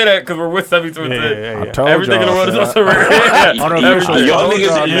have to say that because we're with 72 and 10. I told Everything in the y'all, world is on fam. Terrarium. Unofficial. Everything. Y'all Told niggas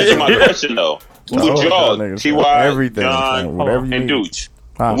y'all didn't answer my niggas. question though. Would Told y'all, y'all niggas, T.Y., everything, John, fam, whatever you and need. Dooch,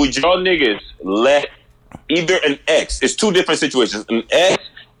 Huh. would y'all niggas let either an ex, it's two different situations, an ex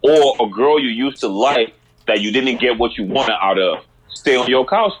or a girl you used to like that you didn't get what you wanted out of, stay on your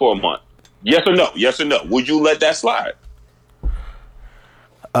couch for a month? Yes or no? Yes or no? Would you let that slide?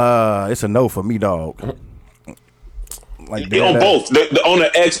 It's a no for me, dog. Like On both, on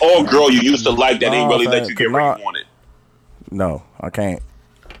the ex or girl you used to like that ain't Nah, really let fam, you get what cannot. you wanted. No, I can't.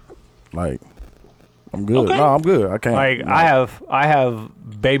 Like, I'm good. No, I'm good. I can't. Like no. I have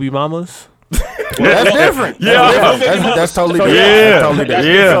baby mamas. That's different. Yeah. That's totally So, different. yeah. That's totally different.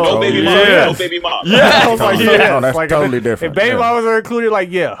 Yeah. No baby mom. Yeah. No baby mom. Yeah. I was like, Yeah. yeah. No, that's Like, totally if, different. If baby Yeah. mamas are included,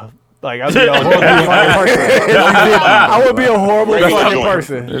 like yeah. Like I'd be a horrible fucking person. I would be a horrible Right. fucking Right.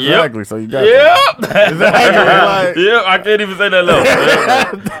 person. Exactly. So you got Yep. Like- Yep. I can't even say that low.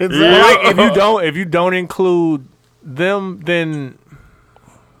 But like if you don't include them, then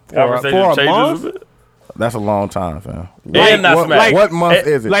for a Conversation month, changes a bit. That's a long time, fam. And not smash. What month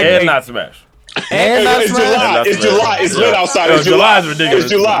is it? like- And not smash. and not It's smash? July. It's July. It's lit outside. No, It's July. July's ridiculous.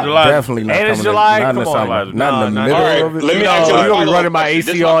 It's July. Definitely not And it's coming July? in, not in the Come on. summer. Not in the No, middle All right, of it. let me No, ask you you. gonna be running my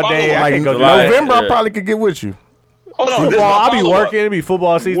AC all day. I Like can't go do July. that. November, Yeah. I probably could get with you. Hold on, this is Football, my I'll be follow-up. working. It'll be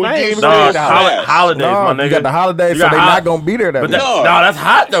football season. Would I ain't you even say really No, at the house. holidays, No, my nigga. you got the holidays, so got they hot- not gonna be there that But much. no, that's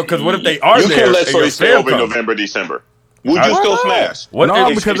hot though. Because what if they are You there? can't let and Shorty your stay fam over in come? November, December. Would you still smash? What No,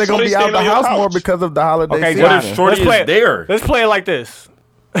 if, because they're gonna be Shorty out staying the on your house more couch. because of the holiday Okay, season. what if Shorty Let's play is it. there? Let's play it like this.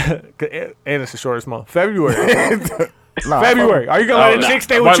 And it's the shortest month. February. Nah, February. Are you gonna let a chick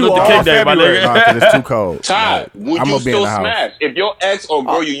stay with Martin you Luther all King Day, my February? nigga. Nah, 'cause it's too cold. Ty, would I'm you gonna be in still the house. smash if your ex or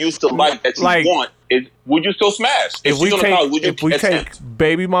girl you used to like that you Like- want? Would you still smash? If we she's on the couch, would you take attempt?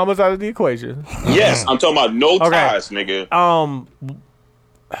 baby mamas out of the equation, Yes, I'm talking about no Okay. ties, nigga.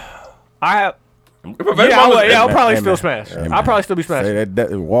 I have. Baby Yeah, mama's- I'll probably Amen. still smash. Amen. I'll probably still be Say smashing.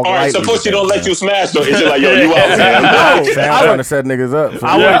 that, walk All right, lightly suppose with she that, don't let man. you smash though. It's just like, yo, you out, man. No, Sam I trying would- to set niggas up. So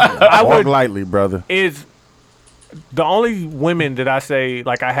I walk would- lightly, brother. Is the only women that I say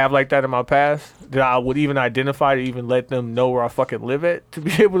like I have like that in my past that I would even identify to even let them know where I fucking live at to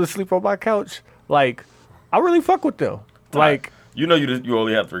be able to sleep on my couch. Like, I really fuck with them. Like, You know you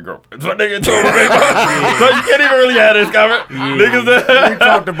only have 3 girlfriends. So nigga told me, so you can't even really have this comment. Niggas, We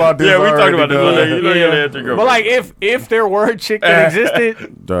talked about this. yeah, we talked already, about this. dog. Nigga. You know you only have 3 girlfriends. but like if there were a chick that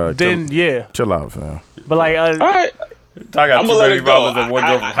existed, Dog, then yeah. chill out, fam. But like, All right, I got I'ma 2 let baby it go. mamas and 1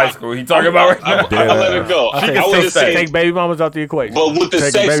 girl from I- high school. He talking about right now. I'm gonna let it go. I I think would just say, take baby mamas out the equation. but with the Take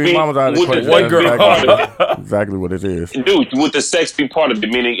the sex baby being, mamas out of the with equation. the One girl. part of it, Exactly what it is. dude, with the sex being part of it,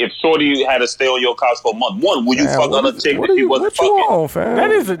 meaning if Shorty had to stay on your couch for a month, would you Man, fuck what other is- chick what that are you you wasn't what you fucking? on, fam?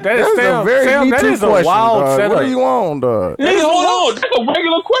 That is a That's Sam, a very Sam, Me that Too is a question, wild dog. setup. What are you on, dog? Nigga, hold on. That's a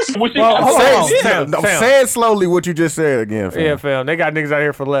regular question. What you Well, got? hold on. Say- Sam, No, Sam. say it slowly what you just said again, fam. Yeah, fam. They got niggas out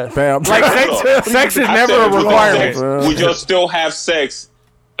here for less. Fam. Like sex is I never said, a would you requirement. have sex? Would you still have sex?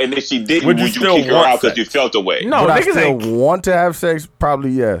 And if she didn't, Would would you you, still kick her want out because sex? you felt away? No, Would I niggas still ain't. want to have sex?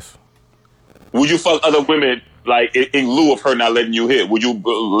 Probably yes. Would you fuck other women like in lieu of her not letting you hit? Would you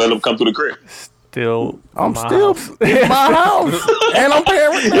let them come to the crib? Still, I'm my still house. in my house, and I'm paying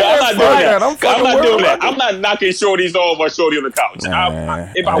rent. Yeah, I'm not doing that. I'm fucking not with doing her. that. I'm not knocking shorties off or shorty on the couch.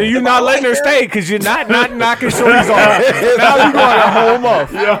 If I- Do you if not I letting her like stay because you're not knocking shorties off? Now you going a whole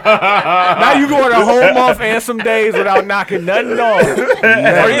month. Now you going a whole month and some days without knocking nothing off.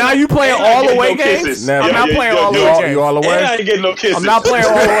 Or now you playing And I all ain't the way getting no games? kisses. Never. I'm not playing all the dude, way You games. all the And I way? ain't getting no kisses. I'm not playing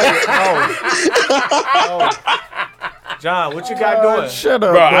all the way. No. John, what you got doing? Shut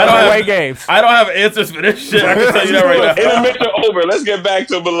up, Bro, I bro. don't All the have- way games. I don't have answers for this shit. I can tell you that right now. Intermission over. Let's get back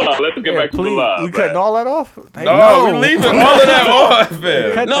to Milan. Let's get Yeah, back to please. Milan. We cutting all that off? Hey, No, we leaving all of that off,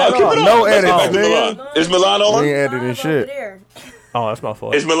 man. cut No, that keep off. it on. No Let's get edits, back to nigga. Milan. Is Milan We on? ain't editing shit. Oh, that's my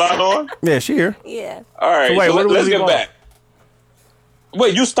fault. Is Milan on? Yeah, she here. Yeah. All right. So wait, what do we let's leave get off? back.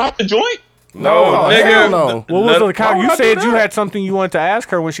 Wait, you stopped the joint? No, Oh, nigga. hell no. What was the Why count? would You I do said you that? had something you wanted to ask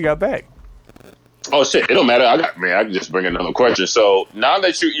her when she got back. Oh shit! It don't matter. I can just bring another question. So now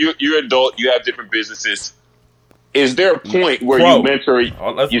that you're adult, you have different businesses. Is there a point where Pro. you mentor?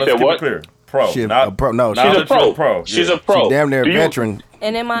 Let's You keep said it what? clear. Pro. She not, a pro. No, not She's that a pro. you're pro. She's Yeah. a pro. damn near Do you- veteran.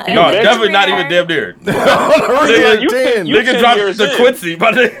 And in my No, veteran definitely not even damn near. Nigga, you Nigga, you Nigga 10 dropped years the in. Quincy,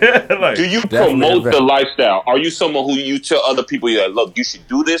 but like, Do you Definitely promote a vet. the lifestyle? Are you someone who you tell other people, you're like, look, you should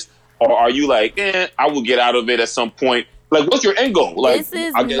do this? Or are you like, I will get out of it at some point? Like, what's your end goal? Like, this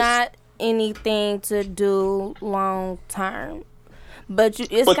is I guess, not anything to do long term. But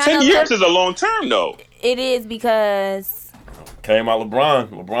it's but kind 10 of years is a long term, though. it is because came out LeBron.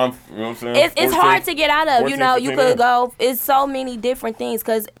 LeBron, you know what I'm saying? it's hard to get out of. 14, You know, you 15 could years. go. It's so many different things.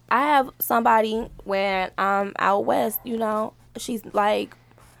 Because I have somebody when I'm out west. You know, she's like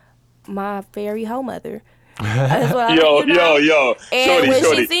my fairy hoe mother. That's what Yo, you know? yo. And when she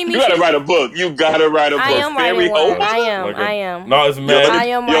Shorty. see me, You gotta she- write a book. You gotta write a book. I am Fairy writing hoe one. mother? I am. No, it's Yo, mad. I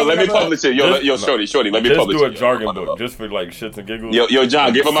am let writing me a book. publish it. Yo, Shorty, let me Just publish do a it. jargon book, just for like shits and giggles. Yo,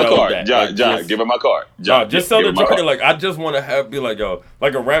 John, give him my Sell card. that. John, Like, John, just- give him my card. No, John, just sell give the him my jargon. card. Like, I just want to have be like, yo,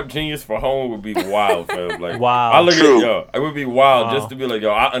 like a rap genius for home would be wild, fam. Like, Wow. I look True. at yo, it would be wild Wow. just to be like, yo,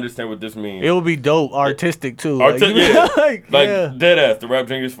 I understand what this means. It would be dope, artistic too. Yeah. like, yeah. Dead ass, the rap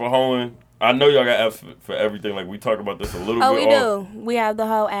genius for home. I know y'all got apps for everything. Like we talk about this a little Oh, bit. we off. do. We have the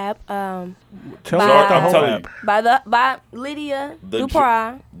whole app. Tell me Bye. about the I'm whole telling app. you, By Lydia The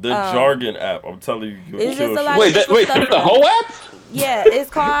Duprat. the jargon app. I'm telling you, you'll It's kill just a shit. lot Wait, of that's the whole app? Yeah,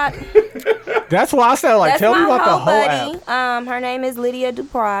 it's called. That's why I said, like, That's tell me my about the whole buddy. app. Her name is Lydia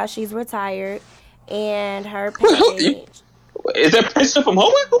Duprat. She's retired, and her Well, page. Is that Princeton from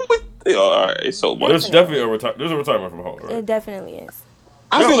home? Yeah, all right, it's so much. There's definitely there's a retirement from home. Right? It definitely is.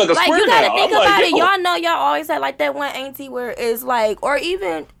 I feel like a Like square you gotta now. think I'm like, about it. yo. Y'all know y'all always had like that one auntie where it's like, or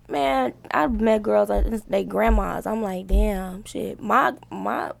even man, I've met girls like they grandmas. I'm like, damn, shit. My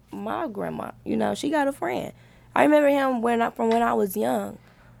grandma, you know, she got a friend. I remember him from when I was young.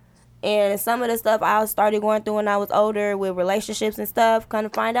 And some of the stuff I started going through when I was older with relationships and stuff, kind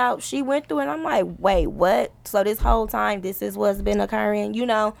of find out she went through it. And I'm like, wait, what? So this whole time, this is what's been occurring, you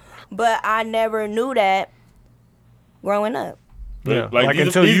know? But I never knew that growing up. Yeah. Like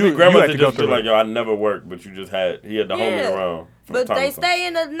until these you grandmas had that to go just feel through like, yo, I never worked, but you just he had the homie around. from But time they to time. stay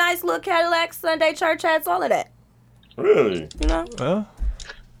in a nice little Cadillac, Sunday church hats, all of that, Really? you know? Huh?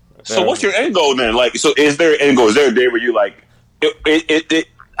 So what's your end goal then? Like, so is there an end goal? Is there a day where you like,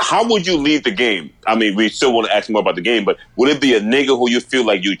 how would you leave the game? I mean, we still want to ask more about the game, but would it be a nigga who you feel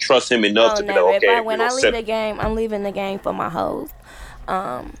like you trust him enough to be never. like, okay, When I leave the game, I'm leaving the game for my hoes.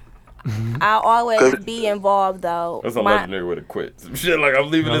 I'll always be involved though. That's a legendary way to quit. Some shit like,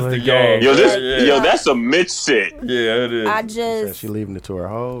 I'm leaving this to Yo, game. Yo, that's some Mitch shit. Yeah, it is. I Said just she leaving it to her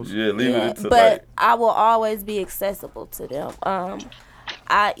hoes. Yeah, leaving it to but like. I will always be accessible to them.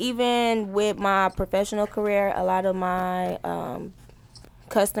 I even with my professional career, a lot of my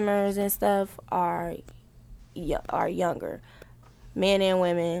customers and stuff are younger, men and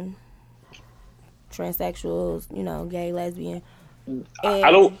women, transsexuals, you know, gay, lesbian. And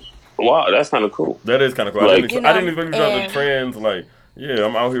I don't. Wow, that's kind of cool. That is kind of cool. Like- I didn't expect you to and- the trans. Like, yeah,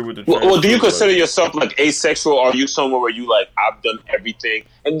 I'm out here with the trans. Well, do you shit, consider like, yourself like asexual? Or are you somewhere where you like, I've done everything?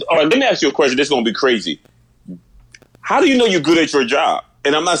 And all right, let me ask you a question. This is gonna be crazy. How do you know you're good at your job?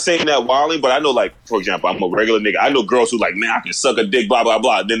 And I'm not saying that wildly, but I know, like, for example, I'm a regular nigga. I know girls who like, man, I can suck a dick, blah blah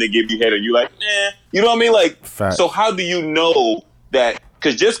blah. Then they give you head, and you like, nah. You know what I mean? Like, Fact. so how do you know that?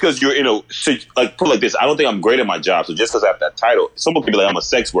 Because just because you're, like, put it like this, I don't think I'm great at my job. So just because I have that title, someone can be like, I'm a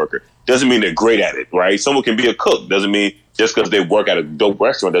sex worker, doesn't mean they're great at it, right? Someone can be a cook, doesn't mean just because they work at a dope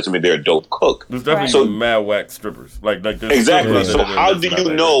restaurant doesn't mean they're a dope cook. There's definitely Right. some mad whack strippers. Like there's Exactly. strippers So that- how that's do not you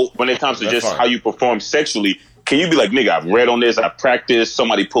that know good. when it comes to That's just fine. how you perform sexually? Can you be like, nigga, I've read on this, I've practiced,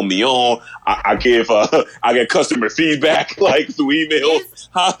 somebody put me on, I get customer feedback like through emails.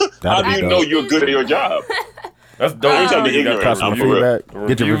 How do That'd you be know dope. you're good at your job? That's dope. I'm trying to be You got ignorant. Customer I'm for real. feedback.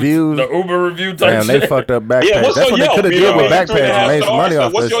 Get your reviews. The Uber review type Damn, they shit. fucked up Backpage. Yeah, what's That's your what they Yelp? could have You did know, with Backpage and made some money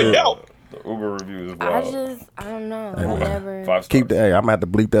off what's that your shit. Yelp? The Uber review is I wild. don't know. I man. never. 5 stars. Keep the. Hey, I'm gonna have to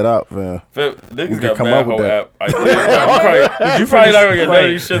bleep that out, man. Niggas can got come mad up with whole that. app. You probably not gonna get none of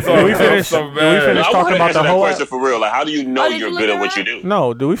these shits on. Did we finish- So did we bad. finish I talking want to about answer the that whole question app? for real. Like, how do you know did you're you good look at what you it do?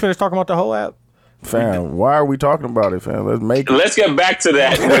 No, did we finish talking about the whole app? Fam, why are we talking about it, fam? Let's make it. Let's get back to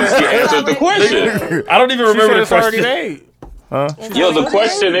that when she answers the question. I don't even She said remember the it's already question. made. Yo, the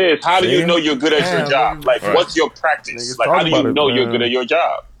question is, how do you See? know you're good at your Damn, job? Like, Right. what's your practice? Niggas Like, how talk do you about it, know you're man. good at your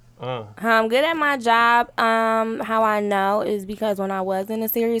job? How I'm good at my job. How I know is because when I was in a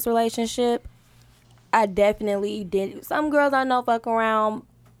serious relationship, I definitely did. Some girls I know fuck around.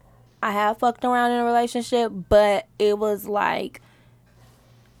 I have fucked around in a relationship, but it was like,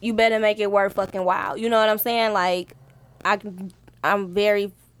 you better make it worth fucking while. You know what I'm saying? Like, I'm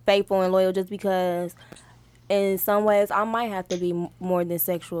very faithful and loyal just because in some ways I might have to be more than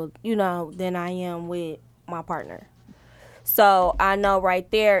sexual, you know, than I am with my partner. So I know right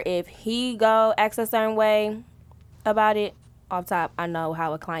there, if he acts a certain way about it, off top, I know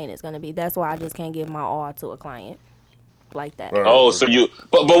how a client is going to be. That's why I just can't give my all to a client like that. Right. Oh, so you,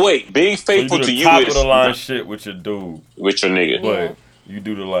 but wait, being So you faithful do to the you top is of the line shit with your dude, with your nigga. but you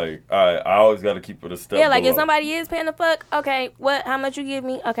do the like. I always got to keep it a step. Yeah, like if below. somebody is paying the fuck, okay, how much you give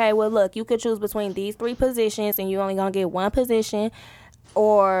me? Okay, well look, you could choose between these 3 positions and you only gonna get 1 position.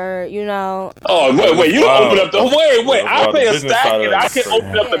 Or, you know. Oh, wait, you Wow. open up the, wait, I Wow, pay the a business stack side of and that I is can crazy.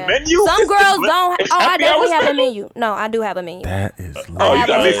 open up the Yeah. menu? Some girls don't. It's Oh, I happy hour definitely have a schedule? menu. No, I do have a menu. That is. Oh, you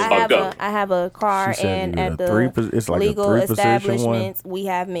got me I fucked up. have a car, She said and you at got it's the like a legal 3-position one. establishments, we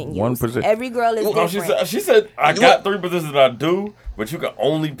have menus. 1 position. Every girl is Oh, different. she said I got 3 positions I do, but you can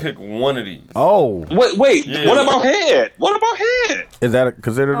only pick one of these. Oh, Wait, Yeah. what about head? What about head? is that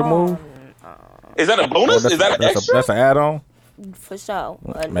considered a move? Is that a bonus? Is that an extra? That's an add-on. For sure.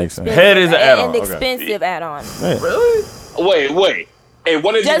 Makes sense. Head is an add-on, An okay. expensive add-on. Really? Wait. Hey,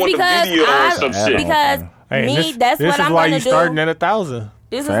 what if you Just want because the video or some shit? because Hey, me, that's this what is I'm why gonna you do. starting at 1,000.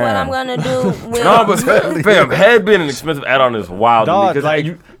 This is what I'm gonna do. With, No, but fam, head being an expensive add-on is wild to me, Dog, because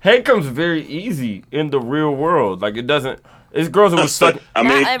like- head comes very easy in the real world. Like it doesn't. It's girls that was stuck. I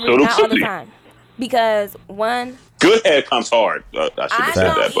not mean, every, so do not all the pussy. time. Because one, Good head comes hard. I should I have said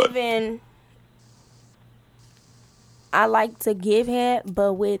that, don't but even. I like to give head,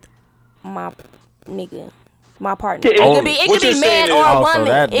 but with my nigga, my partner. Yeah, It could be, what you're man saying or is- Oh, so woman.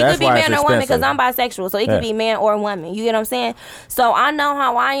 that- It that's could be why man it's or woman because expensive. I'm bisexual, so it Yeah. could be man or woman. You get what I'm saying? So I know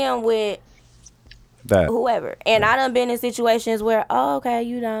how I am with That. whoever, and I done been in situations where, oh, okay,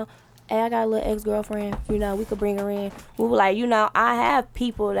 you know, hey, I got a little ex-girlfriend, you know, we could bring her in. We were like, you know, I have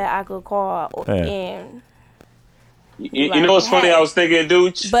people that I could call Yeah. and You know what's funny? I was thinking,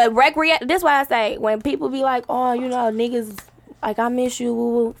 dude. But this why I say when people be like, oh, you know, niggas, like I miss you,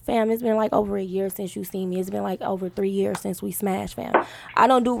 woo-woo. Fam. It's been like over a year since you seen me. It's been like over 3 years since we smashed, fam. I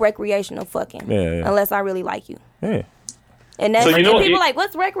don't do recreational fucking unless I really like you. Yeah. And that's So you know, and people like,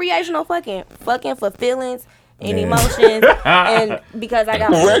 what's recreational fucking? Fucking for feelings and emotions, and because I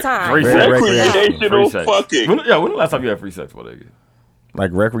got more time. Recreational sex. fucking. When the last time you had free sex with a nigga?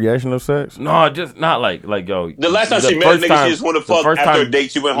 Like recreational sex? No, just not like yo. The last time she met a nigga, she just want to fuck. After a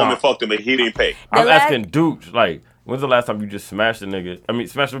date, she went home and fucked him, and he didn't pay. I'm asking dudes, like, when's the last time you just smashed a nigga? I mean,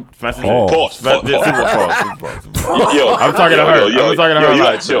 smash a Pause. Yo, I'm talking to her. I'm talking to her. You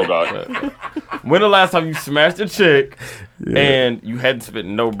Like, chill, dog. when the last time you smashed a chick and you hadn't spent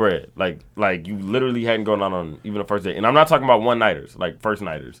no bread? Like you literally hadn't gone out on even a first date. And I'm not talking about one-nighters, like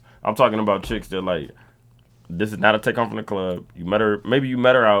first-nighters. I'm talking about chicks that, like, this is not a take home from the club. You met her, maybe you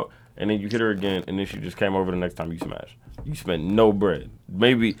met her out, and then you hit her again, and then she just came over the next time you smashed. You spent no bread.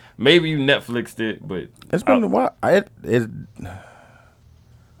 Maybe you Netflixed it, but It's been a while. That's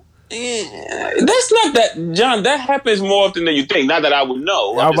not that, John. That happens more often than you think. Not that I would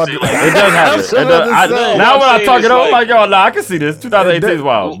know. I'm about to- it does happen. Now when I talk it over, like, yo, nah, I can see this. 2018 is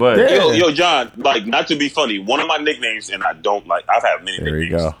wild, but yo, John. Like, not to be funny, one of my nicknames, and I don't like. I've had many There you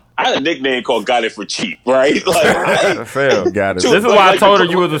nicknames. go. I had a nickname called "Got It for Cheap," right? Like, fam, Got it. this is why I told her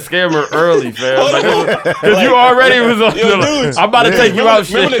you was a scammer early, fam. Because you already was on. dude, I'm about to take you out.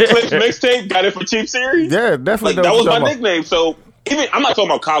 Remember the Shit. Clips mixtape "Got It for Cheap" series? Yeah, definitely. Like, that was my nickname. So even I'm not talking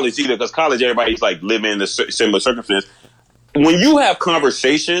about college either, because college everybody's like living in the similar circumstance. When you have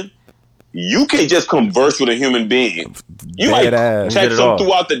conversation, you can just converse with a human being. You might text them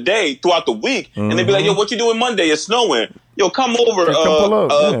throughout the day, throughout the week, and they be like, "Yo, what you doing Monday? It's snowing. Yo, come over,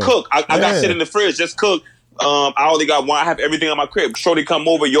 cook. I got shit in the fridge. Just cook. I only got one. I have everything on my crib. Shorty, come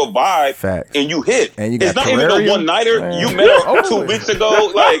over. Your vibe, Facts. and you hit. And you it's got not even a one nighter. You met her 2 weeks ago.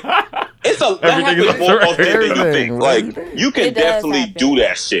 Like, it's that happens more often than you think. Like, you can definitely do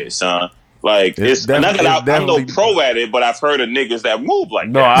that shit, son. Like, it's not that I'm no pro at it, but I've heard of niggas that move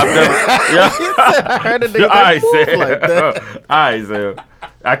like that. No, I've never. I heard a nigga that move like that. All right, Sam.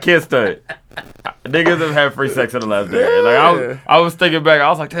 I can't stunt. Niggas have had free sex in the last day. Like I was thinking back, I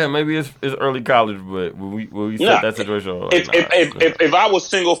was like, damn, maybe it's early college, but when we set that situation, like, if I was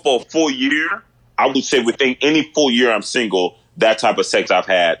single for a full year, I would say within any full year I'm single, that type of sex I've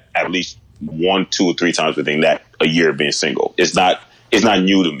had at least 1, 2, or 3 times within that a year of being single. It's not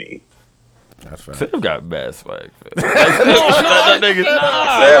new to me. That's right. Sam got bad swag. Any nigga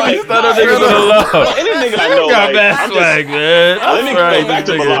I know got bad swag, man. Let me go back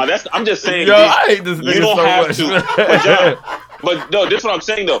to Milan. I'm just saying. Yo, I hate this nigga you don't so have much. to. But no, this is what I'm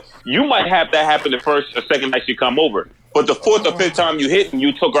saying though. You might have that happen the first or second night she come over. But the 4th or 5th time you hit and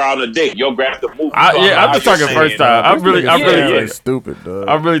you took her out on a date, you'll grab the movie. I'm just talking first time. I'm really stupid, dog.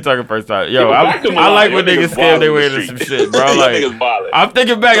 I'm really talking first time. Yo, I like when niggas scam their way into some shit, bro. Like, I'm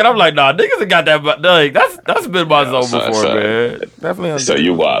thinking back and I'm like, nah, niggas have got that. Like, that's been my zone before, man. Definitely. So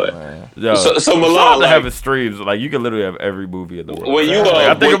you wildin'. Yo, so Milan, shout out to like, having streams. Like, you can literally have every movie in the world. When you,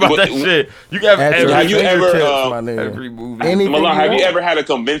 I think about that shit. You can have have you ever every movie. Milan, have you ever had to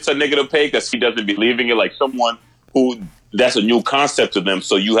convince a nigga to pay because he doesn't believe in it? Like someone who that's a new concept to them,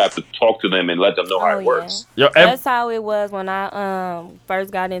 so you have to talk to them and let them know how it works. Yo, that's how it was when I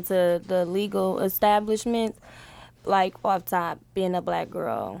first got into the legal establishment. Like off top, being a black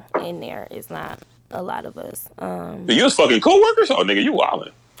girl in there is not a lot of us. You was fucking co-workers? Oh, nigga, you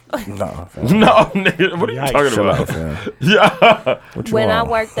wildin'. No, nigga, what are you talking about? Yeah. When I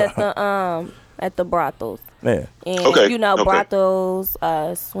worked at the brothels. Yeah. And you know, brothels,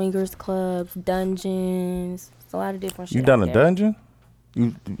 swingers clubs, dungeons, a lot of different shit. You done a dungeon?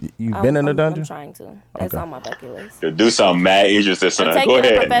 You been in a dungeon? I'm trying to. That's on my bucket list. Do something mad interesting, son. I'm Go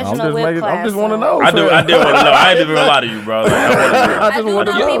ahead. Professional whip class. I just want to know. I did want to know. I ain't even gonna lie to you, bro. Like, I do know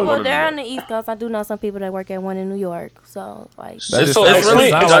people. They're on the East Coast. I do know some people that work at one in New York. So like, explain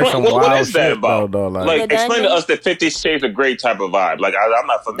what is that about? Like, explain to us the 50 Shades of Grey type of vibe. Like, I'm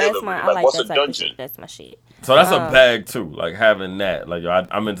not familiar with it. Like, what's a dungeon? That's my shit. So that's a bag too, like having that. Like, yo,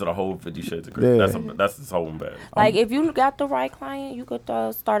 I'm into the whole 50 Shades of Grey. Yeah. That's his whole bag. Like, if you got the right client, you could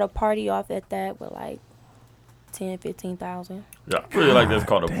start a party off at that with like 10,000-15,000. Yeah, I really like that's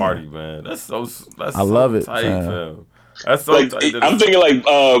called a party, man. That's so. I love it, tight, man. fam. That's so like, tight. I'm thinking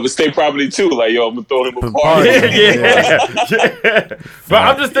like State Property too. Like, yo, I'm gonna throw him a party. yeah. But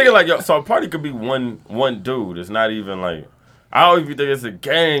I'm just thinking like, yo, so a party could be one dude. It's not even like. I don't even think it's a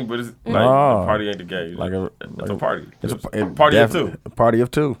gang, but it's like the party ain't the gang. Like it's a party. It's a party of two. A party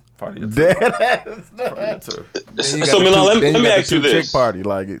of two. Party at 2. Dead. So Milan, let me ask you this. Chick party,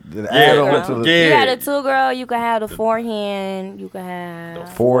 like Yeah, add on to the yeah. You had a 2-girl. You could have the 4-hand. You could have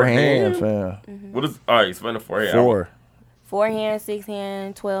 4-hand, fam. What is? All right, explain the 4-hand. 4. 4-hand,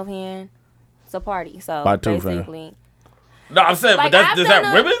 6-hand, 12-hand. It's a party. So By 2, fam. basically. No, I'm saying, Like, but that's I've is that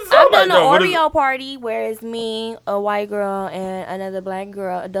done women's? I've Like, done no, what an is- Oreo party where it's me, a white girl, and another black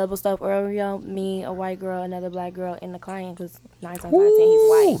girl. A double stuffed Oreo, me, a white girl, another black girl, and the client, because 9 times out of 10 he's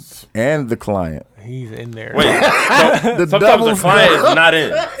white. And the client. He's in there. Wait, The sometimes the double client is not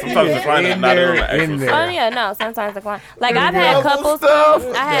in. Sometimes the client is In not in there, on the actual in there. set. Oh yeah, no. Sometimes the client, like I've had couples. stuff.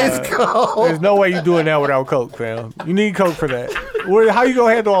 I had It's cold. There's no way you doing that without Coke, fam. You need Coke for that. How you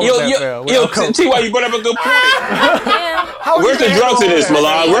gonna handle all Yo, of that, yo, fam? yo, Without Coke? T.Y., you brought up a good point. yeah. Where's the drugs in this,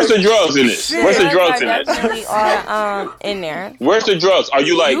 Milan? Where's the drugs in this? Where's the drugs in this? Definitely are in there. Where's the drugs? Are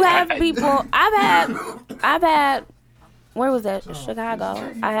you like? You have people. I've had. Where was that?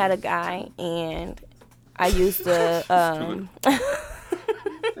 Chicago. I had a guy, and I used to. I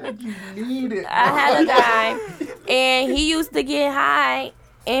had a guy, and he used to get high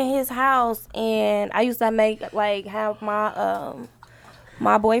in his house, and I used to have my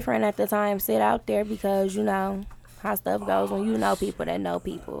my boyfriend at the time sit out there because you know how stuff goes when you know people that know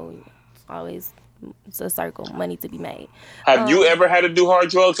people. It's always a circle, money to be made. Have you ever had to do hard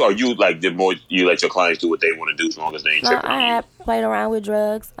drugs, or you like did more? You let your clients do what they want to do as long as they ain't No, tripping I on you? had played around with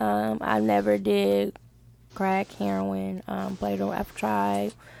drugs. I never did crack, heroin. Played around. I've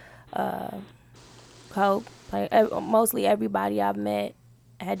tried coke. Mostly everybody I've met,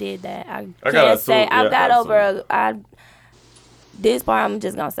 I did that. I got can't a say suit, I've yeah, got over. absolutely. This part I'm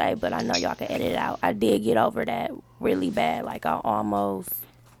just gonna say, but I know y'all can edit it out. I did get over that really bad. Like I almost,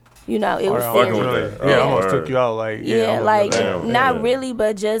 it was fucking with serious. that. Yeah, I Oh, almost word. took you out. Like, Yeah, almost like took you out. Damn. not Yeah. really,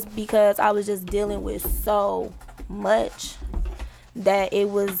 but just because I was just dealing with so much that it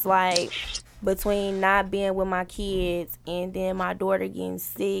was like between not being with my kids and then my daughter getting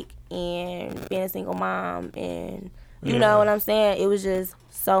sick and being a single mom and you know what I'm saying? It was just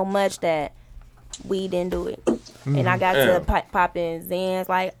so much that we didn't do it. And I got Yeah. to pop in Zans.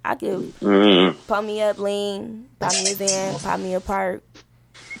 Like I could pump me up lean, pop me a Zan, pop me a perk.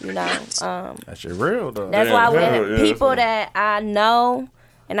 That shit real though. That's Yeah, why yeah, when yeah, people that's that I know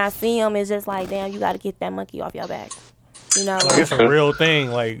and I see them, it's just like, damn, you got to get that monkey off your back. Like, it's a real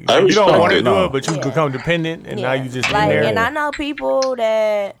thing. Like I you don't respect want to it. do No. it, but you Yeah. become dependent, and now you just in like, there. and I know people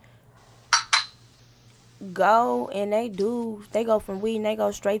that go and they go from weed and they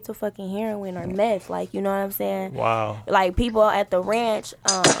go straight to fucking heroin or meth. Like, you know what I'm saying? Wow. Like people at the ranch,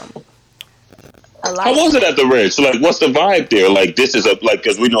 a lot. How was it at the ranch? So, like, what's the vibe there? Like, this is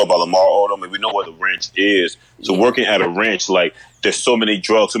because we know about Lamar Odom and we know what the ranch is. So, working at a ranch, like, there's so many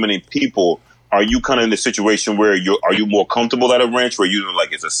drugs, so many people. Are you kind of in the situation where are you more comfortable at a ranch where you know,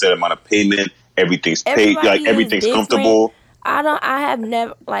 like, it's a set amount of payment, everything's paid, Everybody like is everything's different. comfortable? I have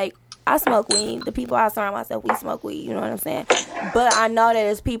never, like, I smoke weed. The people I surround myself, we smoke weed. You know what I'm saying? But I know that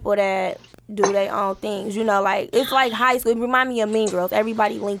there's people that do their own things. Like, it's like high school. It remind me of Mean Girls.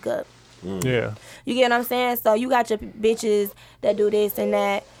 Everybody link up. Yeah. You get what I'm saying? So you got your bitches that do this and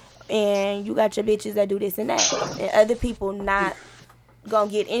that, and you got your bitches that do this and that. And other people not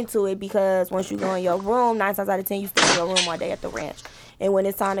gonna get into it because once you go in your room, 9 times out of 10, you stay in your room all day at the ranch. And when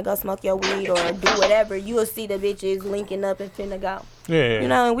it's time to go smoke your weed or do whatever, you'll see the bitches linking up and finna go. Yeah.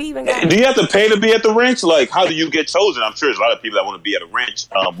 And we even got... Do you have to pay to be at the ranch? Like, how do you get chosen? I'm sure there's a lot of people that want to be at a ranch.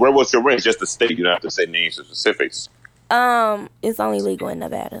 Where was your ranch? Just the state. You don't have to say names or specifics. It's only legal in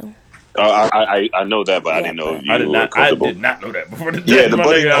Nevada. I know that, but I didn't know you I did were not. I comfortable. did not know that before. Yeah, the My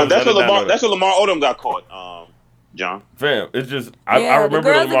buddy, nigga, I that's did what not know Lamar. that. That's what Lamar Odom got caught. John. Fam, it's just I Yeah, remember the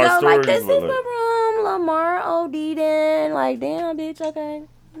girls Lamar's that go stories. like, this is but, the like, room Lamar OD'd in. Like, damn, bitch, okay.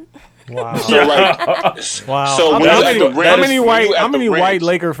 Wow. So like, Wow. So when how you at the ranch- how many when white you at how the many ranch- white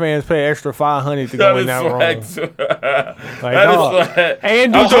Laker fans pay extra $500 to that go in is that room? swag. Like, That is dog. swag.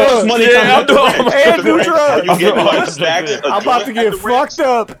 And do how much drugs. money Yeah, comes I'm at the doing- ranch? And do drugs. Are you getting like a stack? I'm about to get fucked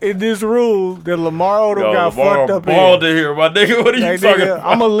up in this room that Lamar Odom Yo, got Lamar fucked up balled in. in here, my nigga. What are you Like, talking nigga, about?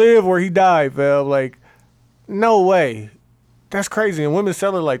 I'm gonna live where he died, fam. Like, no way. That's crazy. And women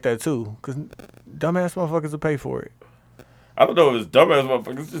sell it like that too, cause dumbass motherfuckers will pay for it. I don't know if it's dumbass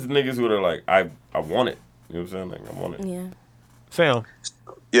motherfuckers. It's just niggas who are like, I want it. You know what I'm saying? Like, I want it. Yeah. Sam.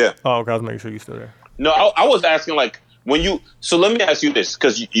 Yeah. Oh, okay, I was making sure you still there. No, I was asking like when you. So let me ask you this,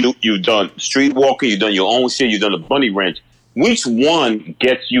 because you've done street walking, you've done your own shit, you've done the bunny ranch. Which one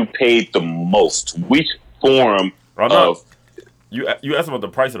gets you paid the most? Which form of? You asked about the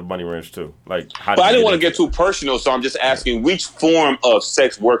price of the bunny ranch too. Like, how? But I didn't want to get get too personal, so I'm just asking which form of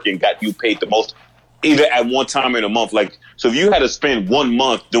sex working got you paid the most either at one time in a month. Like, so if you had to spend 1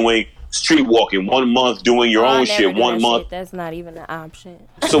 month doing street walking, 1 month doing your own shit, 1 month. That's not even an option.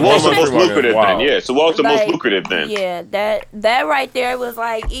 So what's the most lucrative Wow. then? Yeah. So what's the most lucrative then? Yeah, that right there was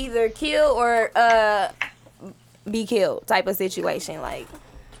like either kill or be killed type of situation. Like,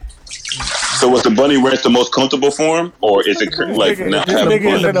 So was the bunny ranch the most comfortable for him, or is it like not This having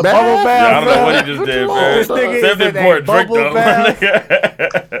nigga is fun? in a bath? bubble bath. Yeah, I don't know what he bro. just did, This man. nigga is Seven in a port drink bubble though. bath.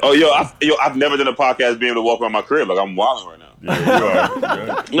 Oh, I've never done a podcast being able to walk around my crib. Like, I'm wilding right now. Yeah, you are. No, You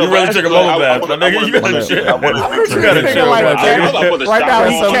but really I took a just- bubble I bath, wanna- my nigga. I You wanna gotta make chill. sure- I wanna make You sure- gotta chill, like my a nigga. I'm about to put the Right shot now,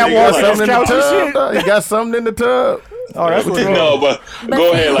 on he something. can't Like, walk Something in the Couch and tub. shit. though. You got something in the tub. Oh, that's what's wrong. No, but but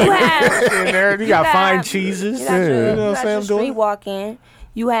go see, ahead. you Like, have In there, you got fine cheeses. You got your, You know you what I'm got saying? your I'm street doing. walking.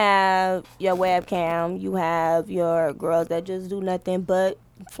 You have your webcam. You have your girls that just do nothing but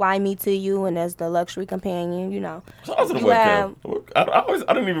fly me to you, and that's the luxury companion. You know. Shout out to the You webcam.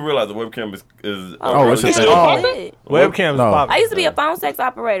 I didn't even realize the webcam is Oh, it's It's just still oh, popping? Webcams No. pop. I used to be a phone sex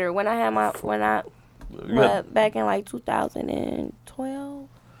operator when I had You had- back in like 2012.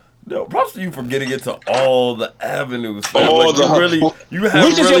 No, props to you for getting into all the avenues. Fam. all Like, the you have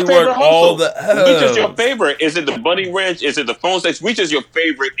Which is really your favorite worked all hustle? the Which is your avenues. favorite? Is it the bunny ranch? Is it the phone sex? Which is your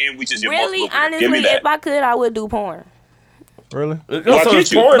favorite and which is your most Really, lucrative? Give me honestly, that. if I could, I would do porn. Really? So Why it's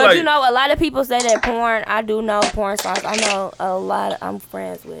can't you? porn, But like, you know, a lot of people say that porn. I do know porn stars. I know a lot. I'm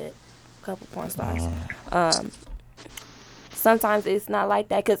friends with a couple porn stars. Sometimes it's not like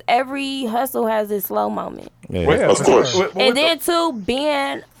that because every hustle has its slow moment. yeah. Of course. And then too,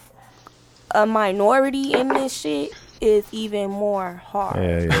 being a minority in this shit is even more hard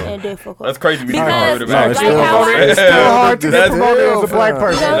Yeah. and difficult. That's crazy. To be Because, conservative, No, like, it's actually. still how hard. I- It's still hard to That's get promoted as a still black fun.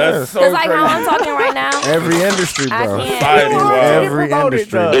 person. That's so Because like how crazy. I'm talking right now, Every industry, I bro. can't. Society, it's hard to wow. get Every promoted.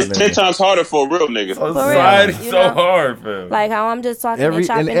 industry. It's 10 times harder for a real nigga. Society's you so know? hard, fam. Like how I'm just talking Every and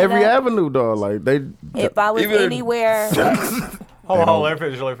chopping in every it up. avenue, dog. Like they. If I was Even- anywhere, Hold on, let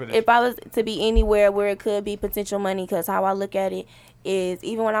me finish. if I was to be anywhere where it could be potential money, because how I look at it is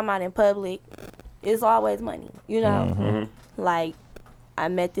even when I'm out in public, it's always money. You know, like I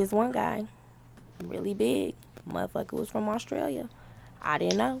met this one guy, really big, motherfucker was from Australia. I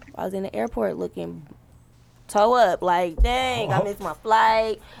didn't know. I was in the airport looking toe up, like dang, I missed my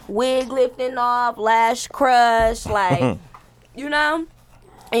flight, wig lifting off, lash crush, like you know.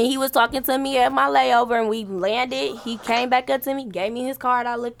 And he was talking to me at my layover, and we landed. He came back up to me, gave me his card.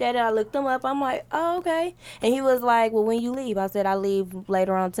 I looked at it. I looked him up. I'm like, oh, okay. And he was like, well, when you leave? I said, I leave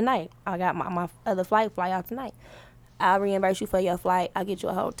later on tonight. I got my other fly out tonight. I'll reimburse you for your flight. I'll get you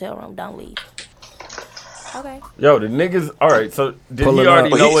a hotel room. Don't leave. Okay. Yo, the niggas. All right, so did Pull he it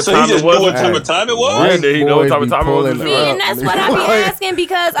already up. know what So time he just it was? knew what type of time it was? Yeah, did he know what Boys type of be time it was? pulling See, and that's what I be asking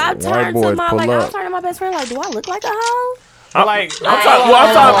because I turned to boys my, pull like, I was up. turning to my best friend, like, do I look like a hoe? I'm Like, I'm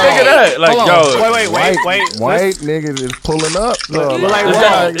trying to figure that. Like, yo, White niggas is pulling up. Though. But like, is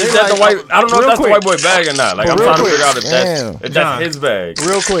that, They is that the white? I don't know if real that's the quick. white boy bag or not. Like, I'm Real trying to quick. figure out if Damn. that's John. his bag.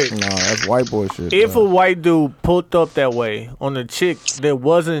 Real quick. Nah, that's white boy shit. If a bro. white dude pulled up that way on a chick that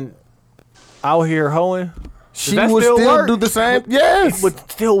wasn't out here hoeing, she that would still still work? do the same. Yes. would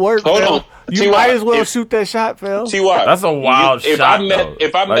still work. Hold Phil. on. You T.Y., might as well if- shoot that shot, Phil. T.Y. That's a wild if shot. I met, though.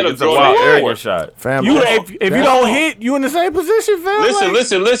 if I met Like, a it's girl a wild next arrogant door, shot. Fam, You, that's- if you don't hit, you in the same position, Phil. Listen.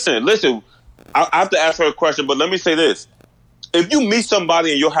 I have to ask her a question, but let me say this: if you meet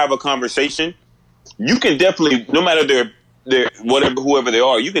somebody and you'll have a conversation, you can definitely, no matter their whatever, whoever they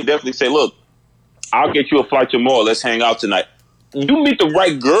are, you can definitely say, "Look, I'll get you a flight tomorrow. Let's hang out tonight." You meet the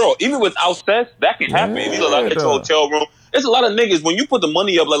right girl, even without sex, that can happen. If you look, I get your hotel room. There's a lot of niggas when you put the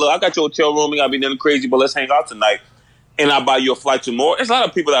money up, like, look, I got your hotel room. It gotta be nothing crazy, but let's hang out tonight. And I buy you a flight tomorrow. There's a lot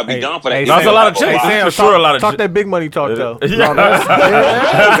of people that be down for that. Hey, That's a lot of chicks. Sam, For sure, a lot of talk chicks. that big money talk though. Yeah. I'm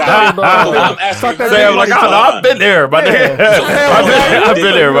asking that Sam, like, Sam, I've been there, my nigga. I've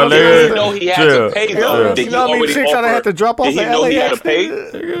been there, my Did he nigga. know he had Chill. to pay though? Yeah. Did You he know how many already chicks I offer? had to drop off Did he at know he had LAX, to pay?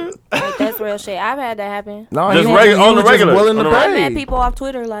 nigga? Like, that's real shit. I've had that happen. No, Just he regular- on the was just regular. willing to On the I've pay. met people off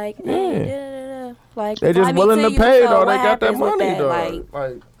Twitter like, like They fly just me willing to to you, pay so though. what They got that happens with money that? though.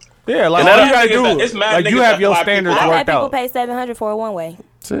 Like, Yeah, like And all that you gotta niggas- do, it's mad like you niggas have that your fly standards people I've had worked people out. pay $700 for a one way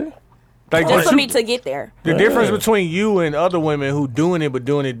See? Like just for the, me to get there. the difference between you and other women who doing it but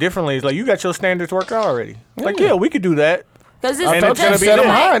doing it differently is like you got your standards worked out already. Like yeah, we could do that. Because it's And it's just gonna be Set them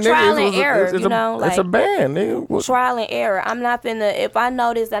there. high, like trial nigga. and error, It's you know, it's a like band, nigga. What- trial and error. I'm not finna, if I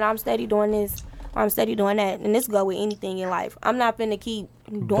notice that I'm steady doing this, or I'm steady doing that, and this go with anything in life. I'm not finna keep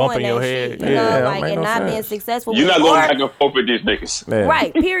doing Bumping that your shit, head. you Yeah, know, that like, make and no not sense. being successful. You're with not it. going Or- back and forth with these niggas. Yeah.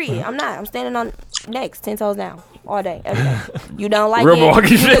 Right, period. I'm not. I'm standing on next, 10 toes down, all day, every day. You don't like Real it,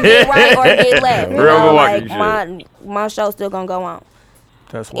 Milwaukee you shit. can get right or get left. You Real know, Milwaukee like, my show's still gonna go on.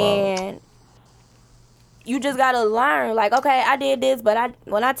 That's wild. And you just gotta learn. Like, okay, I did this, but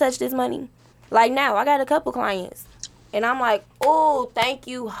when I touch this money, like now, I got a couple clients, and I'm like, oh, thank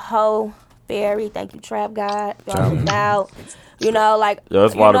you, Ho Fairy, thank you, Trap God, y'all looked out. You know, like, Yeah,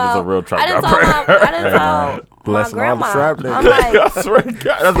 that's why there's a real Trap God prayer. I done told my Blessing all the grandma. trap niggas. I'm like, I swear to God,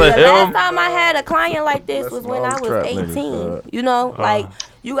 that's the a last him. time I had a client like this was when I was Trap 18. niggas, You know, like,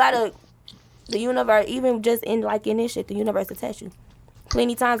 you gotta, the universe, even just in this shit, the universe will test you.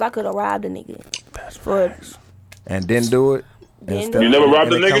 Plenty times I could have robbed a nigga. And didn't do it. Didn't Instead- do You never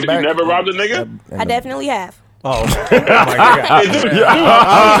robbed a and they nigga? come You back. never robbed a nigga? I definitely have. Oh, my God.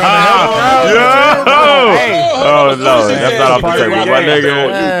 Oh no, that's not off the table, my nigga.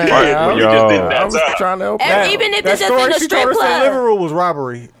 Yeah, you just did I that was time. trying to help. And even if That it's just story in a she strip told us in the living club. room was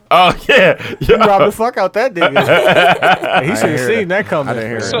robbery. Oh yeah, You robbed the fuck out that nigga. He should hear have seen that I coming. didn't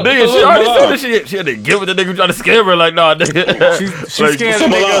hear that. nigga, she already said that she had to get with the nigga who tried to scam her. Like, nah, nigga. She Like, scammed the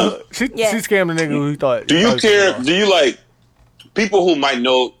Milan, nigga. She Yeah. scammed the nigga who he thought. Do you was- care? Do you like people who might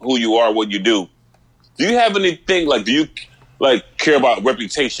know who you are, what you do? Do you have anything like? Do you like care about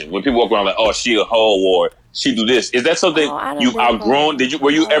reputation when people walk around like, oh, she a hoe or she do this? Is that something Oh, I done you been outgrown?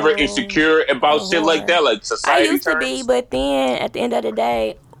 Were you ever insecure about shit like that, like I society used to terms? be, but then at the end of the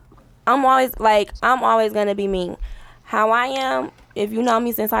day, I'm always gonna be me. How I am, if you know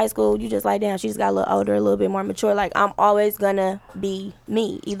me since high school, you just like, damn, she just got a little older, a little bit more mature. Like, I'm always gonna be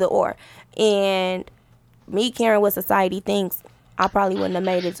me, either or. And me caring what society thinks, I probably wouldn't have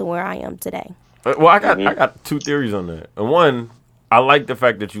made it to where I am today. Well, I got two theories on that. And one, I like the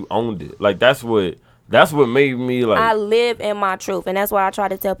fact that you owned it. Like that's what made me like. I live in my truth, and that's why I try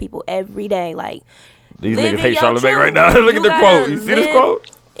to tell people every day, like, These live niggas in hate your Charlamagne truth. right now. Look at You the gotta quote. You see this live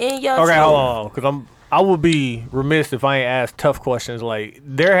quote? in your Okay, truth. hold on, because I would be remiss if I ain't asked tough questions. Like,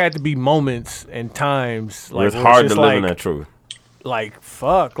 there had to be moments and times like It's where hard just to live in like, that truth. Like,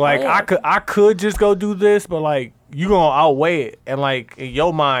 fuck, like yeah. I could just go do this, but like you gonna outweigh it, and like in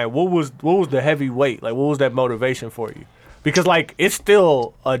your mind, what was the heavy weight? Like, what was that motivation for you? Because like it's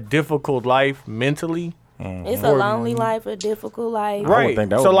still a difficult life mentally, It's a lonely life, a difficult life. I Right. would think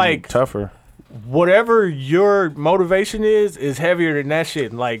that So, would like- be tougher. whatever your motivation is heavier than that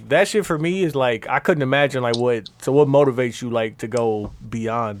shit. And like that shit for me is like I couldn't imagine like what motivates you like to go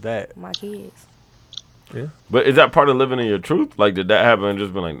beyond that. My kids. But is that part of living in your truth? Like, did that happen and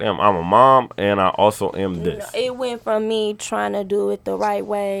just been like, damn, I'm a mom and I also am this? It went from me trying to do it the right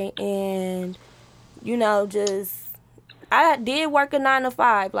way and, just, I did work a 9 to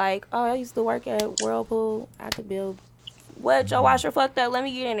 5. Like, oh, I used to work at Whirlpool. I could build, what, your washer fucked up? Let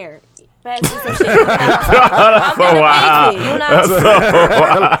me get in there. Pass me some shit. I'm gonna fix it,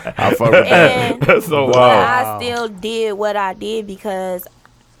 I fuck with that. And That's so but wild. I still did what I did because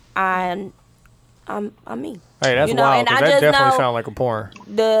I'm me. Hey, that's You know, wild. and 'Cause I that just definitely know- sound like a porn.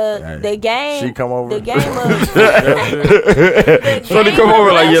 The game. She come over. The game of. So they game come will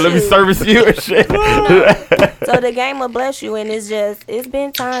over like, yeah, bless let me you. service you and shit. So the game will bless you, and it's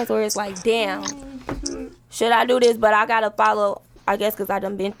been times where it's like, damn, should I do this? But I gotta follow. I guess because I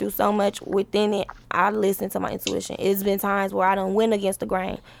done been through so much within it, I listen to my intuition. It's been times where I done went against the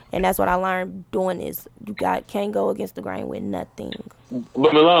grain, and that's what I learned doing this. Can't go against the grain with nothing.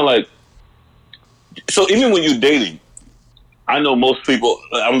 But Milan, like, so even when you're dating, I know most people.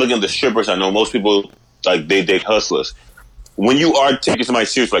 I'm looking at the strippers. I know most people like they date hustlers. When you are taking somebody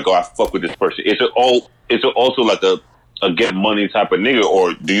serious, like, oh, I fuck with this person. Is it also like a get money type of nigga,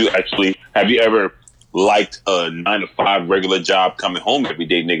 or do you actually have you ever liked a 9 to 5 regular job coming home every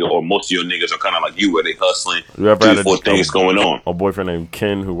day, nigga? Or most of your niggas are kind of like you, where they hustling, You ever 3 had or 4 things going on. A boyfriend named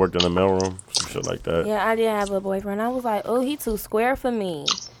Ken who worked in the mailroom? Some shit like that. Yeah, I did have a boyfriend. I was like, oh, he too square for me.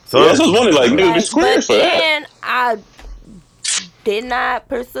 So Yeah, that's what I was wondering. Like, nigga, be Like, square but for that. then I did not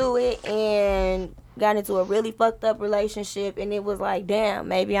pursue it and got into a really fucked up relationship, and it was like, damn,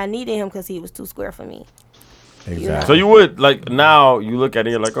 maybe I needed him because he was too square for me. Exactly. So you would, like, now you look at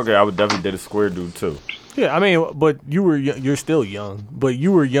it, you're like, okay, I would definitely date a square dude too. Yeah, I mean, but you're still young, but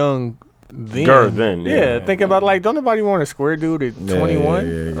you were young then. Then, yeah. Yeah, think about like, don't nobody want a square dude at 21?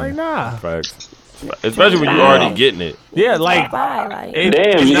 yeah. Like, nah. Facts. Especially when you're already getting it. Yeah, like, Bye, like it-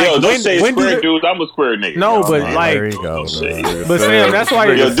 Damn, like, yo, don't say when do square the- dudes. I'm a square nigga. No, but Man, like, there you go. but Sam, that's why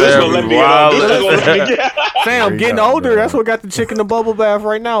Yo, you're this gonna let me Wild. this gonna let me get. Sam you getting go, older. man. That's what got the chick in the bubble bath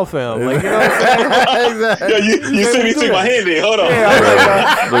right now, fam. Like, you know what I'm saying? Yo, you see me stick my hand in. Hold on.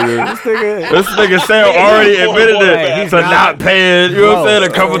 This nigga, This nigga Sam already admitted Hey, it he's to not- not paying, you know what I'm Bro.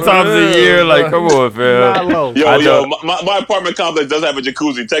 saying, a couple times a year. Like, come on, not fam. low. Yo, I yo, know. my apartment complex does have a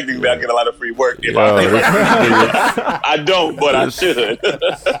jacuzzi. Technically, I get a lot of free work. if I think I don't, but I should.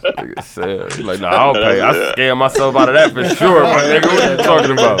 Nigga said, he's like, nah, I don't pay. I scam myself out of that for sure, my nigga. What you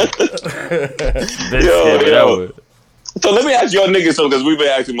talking about? Yo. So let me ask y'all niggas something, because we've been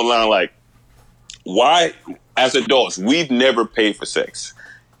asking Milan, like, why, as adults, we've never paid for sex?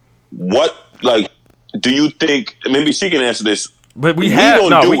 What, like, do you think, maybe she can answer this. But we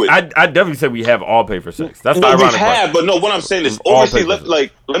I definitely say we have all paid for sex. That's the no, ironic we have, part. but no, what I'm saying is, overseas,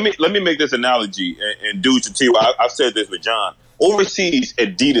 let me make this analogy, and dudes to you, I've said this with John. Overseas,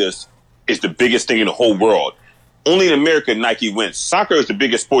 Adidas is the biggest thing in the whole world. Only in America, Nike wins. Soccer is the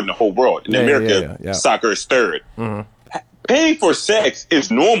biggest sport in the whole world. In America, soccer is third. Mm-hmm. Paying for sex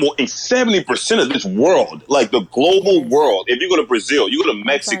is normal in 70% of this world, like the global world. If you go to Brazil, you go to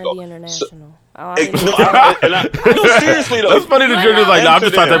Mexico. International. No, seriously though. That's funny that you're just like, no, I'm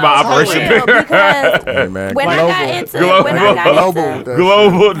just talking about Operation Bigger. Hey, man. When I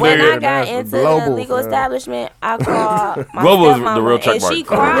got into the legal establishment, I called my Global is stepmama, the real check and mark. she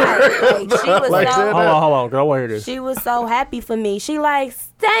cried. Like, she was Hold on, girl, where it is? She was so happy for me. She like,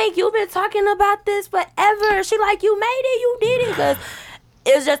 Stank, you've been talking about this forever. She like, you made it, you did it, because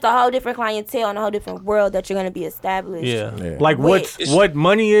it's just a whole different clientele and a whole different world that you're gonna be established. Yeah. Like what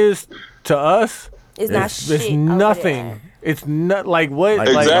money is to us? It's not shit. It's nothing. It's not like what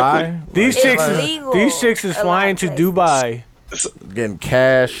Exactly. These chicks is flying to Dubai, getting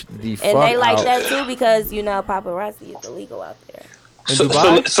cash. The and they like that too, because you know paparazzi is illegal out there. in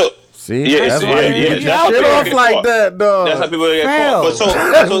Dubai. So See, that's why you get that's your shit how off people like get that, dog. That's how people get caught.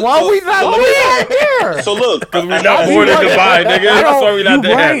 But so Why we not here? So look, Because we're not born in Dubai, nigga. That's why we not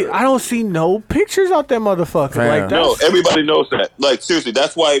there. Right. I don't see no pictures out there, motherfucker. Fam. Like that. no, everybody knows that. Like seriously,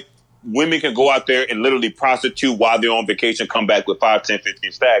 that's why women can go out there and literally prostitute while they're on vacation, come back with 5, 10,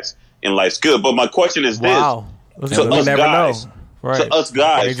 15 stacks, and life's good. But my question is Wow. this: to We us never guys, know. Right. to us They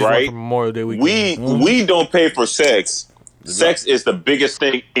guys, just went right? for Memorial Day weekend. We don't pay for sex. Sex is the biggest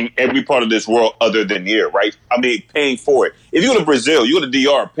thing in every part of this world other than here, right? I mean, paying for it. If you go to Brazil, you go to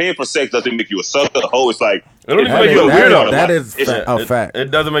DR, paying for sex doesn't make you a sucker, a hoe. It's like, It don't even make you a weirdo. That is It's- a fact. It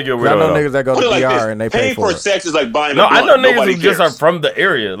doesn't make you a I weirdo. know though. niggas that go put to it like DR this. and they pay Paying for for it. sex is like buying No, a I blunt. know niggas Nobody who just cares. are from the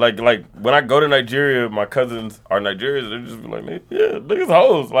area. Like when I go to Nigeria, my cousins are Nigerians. They just be like, man, yeah, niggas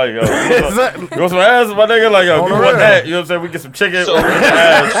hoes. Like, yo, you want some ass, my nigga? Like, yo, if you want that, you know what I'm saying? We get some chicken So- or we get some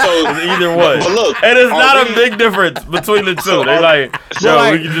ass. so- It's either one. but look, and it's are not we- a big difference between the two. They like, yo,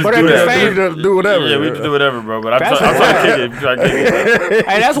 like, we can just but do at the that. same- You just do whatever. Yeah, we can do whatever, bro. But I'm That's trying to wild. kick it. If you try to kick it.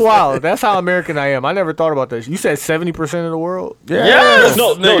 Hey, that's wild. That's how American I am. I never thought about this. You said 70% of the world. Yes,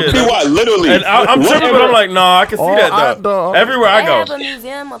 No, nigga. T.Y., literally. And I'm tripping, but I'm like, nah, I can see that though. Everywhere I They go. have a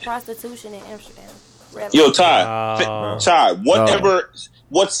museum of prostitution in Amsterdam. Really. Yo, Ty,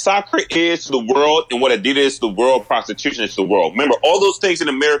 what soccer is to the world and what Adidas is to the world, prostitution is to the world. Remember, all those things in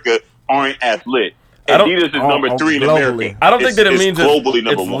America aren't as lit. Adidas is number 3 in globally. America. I don't think that it means globally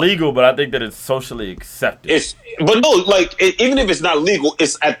number it's 1. legal, but I think that it's socially accepted. But no, like even if it's not legal,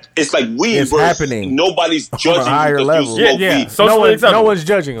 it's like weed. It's where happening Nobody's judging higher you level. because you smoke Yeah, weed. socially acceptable. No one's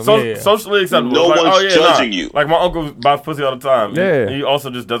judging them. Socially acceptable. No It's like, one's judging you. Like my uncle buys pussy all the time. Yeah. He also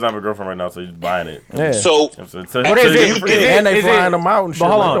just doesn't have a girlfriend right now, so he's just buying it. Yeah. So But But is it? And they is flying it- them out and shit.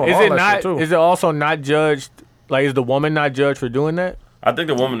 But hold They on, doing is all it that not? shit, too. Is it also not judged? Like, is the woman not judged for doing that? I think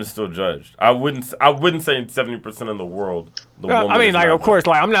the woman is still judged. I wouldn't say 70% of the world. The woman I mean, is like, not of course,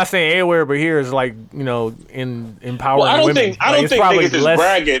 like I'm not saying everywhere, but here is like, you know, in empowering Well, I don't women. think Like, it's probably niggas is less-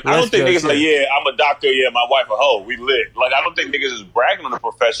 bragging. I less don't think niggas judged like, here. yeah, I'm a doctor, yeah, my wife a hoe, we lit. Like I don't think niggas is bragging on the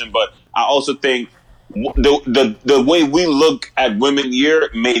profession, but I also think the way we look at women here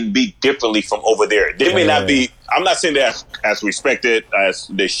may be differently from over there. They may not be. I'm not saying they're as respected as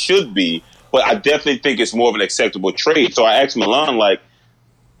they should be, but I definitely think it's more of an acceptable trade. So I asked Milan, like,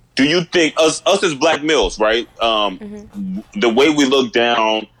 do you think us as black males, right? The way we look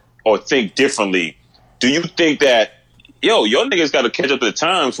down or think differently, do you think that, y'all niggas got to catch up to the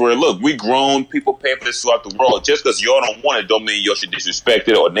times where, look, we grown, people pay for this throughout the world. Just because y'all don't want it don't mean y'all should disrespect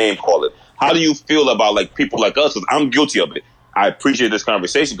it or name call it. How do you feel about, like, people like us? 'Cause I'm guilty of it. I appreciate this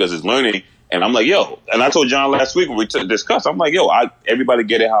conversation because it's learning. And I'm like, yo, and I told John last week when we discussed, I'm like, yo, everybody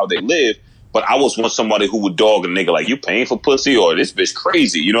get it how they live. But I was once somebody who would dog a nigga like, you paying for pussy or this bitch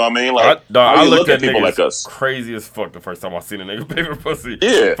crazy. You know what I mean? Like, I you looked look at people niggas like us? crazy as fuck the first time I seen a nigga pay for pussy.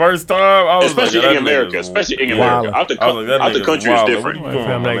 Yeah. First time, I was Especially like, in America. Especially in America. Out the country is different.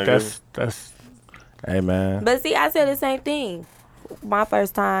 I'm like, that's. Hey, man. But see, I said the same thing. My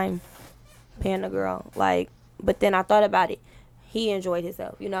first time paying a girl, like, but then I thought about it. He enjoyed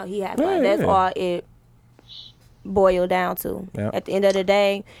himself. You know, he had fun. That's all it boiled down to. Yep. At the end of the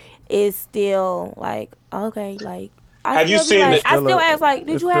day, it's still like, okay, like, Have you still be seen like, the- I still ask like,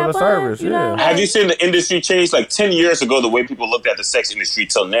 did it's you still have a fun? service, You know, yeah. Have you seen the industry change? Like 10 years ago, the way people looked at the sex industry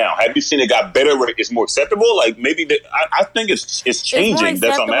till now. Have you seen it got better where it's more acceptable? Like maybe I think it's it's changing. more That's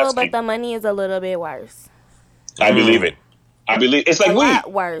what I'm acceptable, but asking. the money is a little bit worse. I believe it. I believe it's like A weed.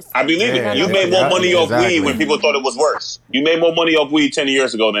 lot worse. I believe Yeah, it. You yeah, made more yeah, money off exactly. weed when people thought it was worse. You made more money off weed 10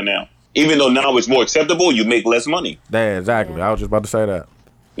 years ago than now. Even though now it's more acceptable, you make less money. Yeah, exactly. I was just about to say that.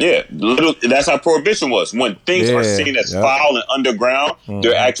 Yeah, that's how prohibition was. When things are Yeah, seen as yeah. foul and underground,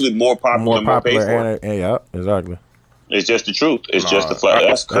 they're actually more popular More and more paid popular, for. and yeah, exactly. It's just the truth. It's just the Nah, fact.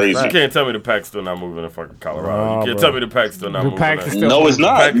 That's crazy. You can't tell me the pack's still not moving in fucking Colorado. Nah, You can't bro. tell me the pack's still not The moving. pack in- is still- No, it's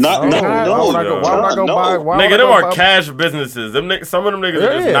not. Facts. Not Oh, no, why no. would I go- why would I go no. buy? Why would I Nigga, go them are buy- cash businesses. Some of them niggas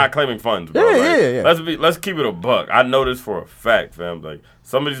are just Yeah. not claiming funds, bro. Yeah, Like, yeah. Let's keep it a buck. I know this for a fact, fam. Like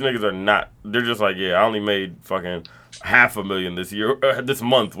some of these niggas are not. They're just like, yeah, I only made fucking $500,000 this year, this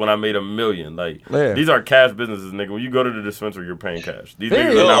month when I made $1 million. Like Yeah. these are cash businesses, nigga. When you go to the dispensary, you're paying cash. These Yeah,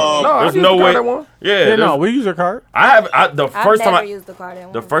 niggas yeah. are not. No, I There's used no to way. got that one. Yeah, Yeah, there's- no, we use a card. the I've first time never I. used the card.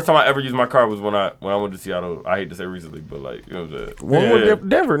 The first time I ever used my card was when I went to Seattle. I hate to say recently, but like you know what I'm saying. When we went to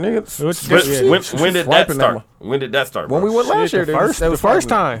Denver, nigga. Which- When did that Swiping start? them. When did that start? When bro? we went last year, the they first- they the was first swiping.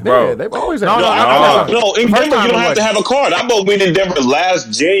 time. Yeah, Bro. they've always had. No, No, no. in First Denver, time you don't it have to was- have a card. I bought weed in Denver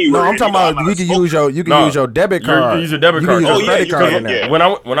last January. No, I'm talking about you can use your No. use your debit You card. can use your debit You card. can use Oh, your yeah, credit you card can- in there. yeah.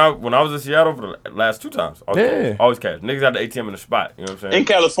 When I was in Seattle for the last 2 times, Yeah. always cash. Niggas had the ATM in the spot. You know what I'm In saying?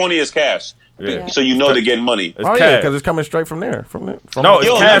 California, it's cash. Yeah. So you know they're getting money. It's Oh yeah, cash. because it's coming straight from there. From No, it's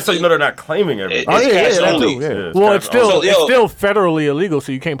Yo, cash, that's- so you know they're not claiming everything. Oh It's yeah, cash that only. too. Yeah. Yeah. Well, cash it's still only. it's Yo. still federally illegal,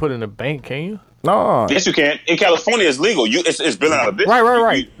 so you can't put it in a bank, can you? No, Yes, you can. In California, it's legal. It's been out of business.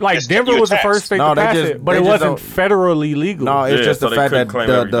 Right. Like it's- Denver you're was the taxed. first state No, to they pass just- it, but they it just wasn't federally legal. no, it's Yeah, just so the they fact couldn't that claim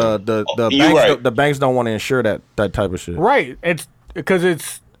the everything. You're banks right. the banks don't want to insure that type of shit. Right. It's because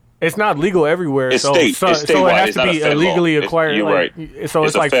it's not legal everywhere. It's so state. so, It's so it statewide. has It's to not a be fed law. illegally It's- acquired. you're like, right. So It's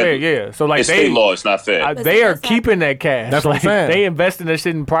it's a like fed- fair, yeah. So like It's they state law. It's not fair. they But are that's not- keeping that cash. That's what I'm like, saying. They invest in that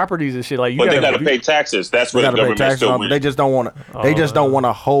shit in properties and shit. Like you But they gotta, got to pay taxes. That's They where the gotta pay government taxes still on. wins. They just don't want to. They just don't want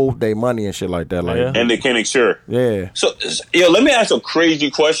to hold their money and shit like that. Like Yeah. And they can't insure. yeah. So, yo, let me ask a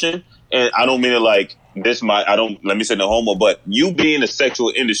crazy question, and I don't mean it like this. Let me say no homo, but you being in the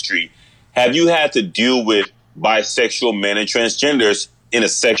sexual industry, have you had to deal with bisexual men and transgenders in a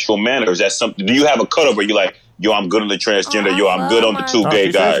sexual manner? Is that something? Do you have a cutover? Where you're like, yo, I'm good on the transgender. Yo, I'm good on the two Oh, gay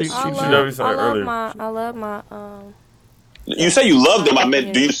she said guys. she- I never love, said I it love earlier. I love my You say you love them. I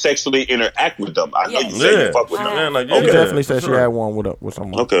meant, do you sexually interact with them? I know you Yes. say Yeah, you fuck with I them. yeah, like, She Okay. definitely said for she sure. had one with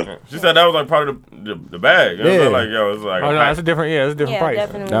someone. Okay. She said that was like part of the bag. You know what I'm saying? Yeah. Like yo, it's like Oh no, that's a different. Yeah, it's a different yeah, price.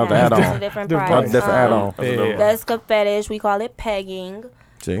 definitely. That was the That's add-on. a different Different price. That's different add-on. Yeah. That's a fetish. We call it pegging.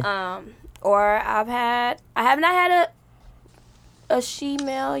 See, Or I have not had a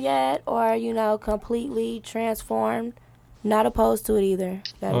she-male yet, or completely transformed. Not opposed to it either.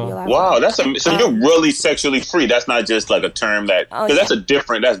 That'd be a lot. Wow, of so you're really sexually free. That's not just like a term that Oh, because yeah.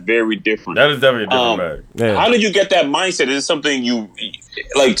 that's very different. that is definitely a different bag. yeah. How did you get that mindset? Is it something you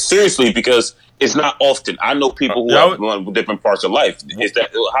like seriously? Because it's not often. I know people who Yeah, I have would- gone different parts of life. Is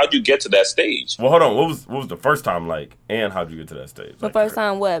that how'd you get to that stage? Well, hold on. What was the first time like, and how'd you get to that stage? The Like, first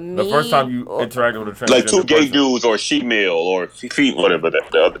time, what me? The first time you or- interacted with a transgender Like two gay person. dudes or she male or feet, whatever the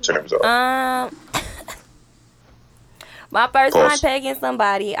other terms are. My first Pause. time pegging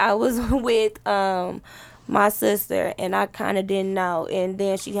somebody, I was with my sister, and I kind of didn't know. And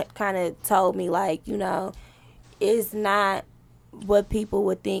then she kind of told me, like, it's not what people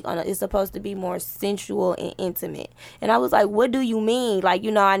would think. It's supposed to be more sensual and intimate. And I was like, what do you mean? Like,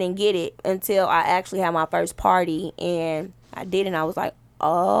 I didn't get it until I actually had my first party, and I did, and I was like,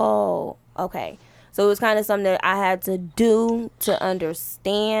 oh, okay. So it was kind of something that I had to do to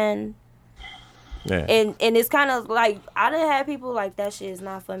understand. yeah. And it's kind of like, I done had people like, that shit is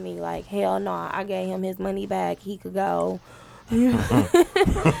not for me. Like, hell no, I gave him his money back. He could go.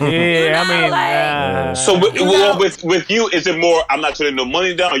 Yeah, I mean, like- So with you, is it more? I'm not turning no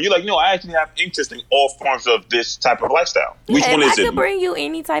money down. Or you like, no, I actually have interest in all forms of this type of lifestyle. Which If one is I it? could bring you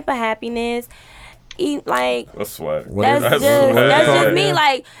any type of happiness, like, That's swag. that's That's just swag. me.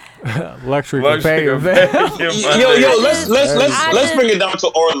 Like, luxury Luxury can pay your can vet. pay your Yo, money. let's I let's just- bring it down to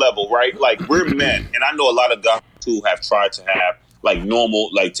our level, right? Like we're men, and I know a lot of guys who have tried to have like normal,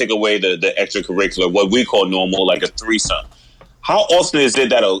 like take away the extracurricular, what we call normal, like a threesome. How often is it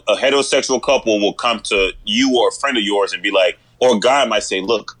that a heterosexual couple will come to you or a friend of yours and be like, or a guy might say,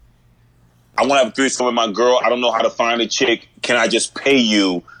 look, I want to have a threesome with my girl. I don't know how to find a chick. Can I just pay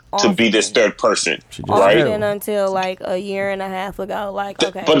you to be this third person? Right? often until like a year and a half ago. Like,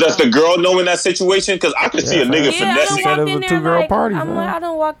 okay. But does the girl know in that situation? Because I could see a nigga Yeah, I done finessing. walked it was in a there two-girl like, party, I'm man. like, I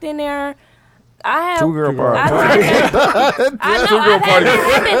done walked in there I have 2 girl party. I know I've had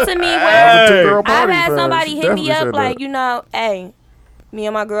that happen to me where 2 girl I've party. had somebody hit me up Definitely like, you know, hey, me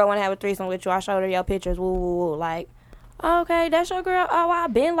and my girl want to have a threesome with you. I showed her your pictures. Woo, woo, woo. Like, okay, that's your girl. Oh,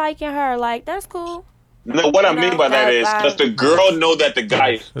 I've been liking her. Like, that's cool. No, what I mean by that is, does the girl know that the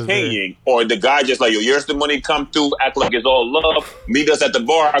guy is That's paying, or the guy just like, yo, here's the money, come through, act like it's all love, meet us at the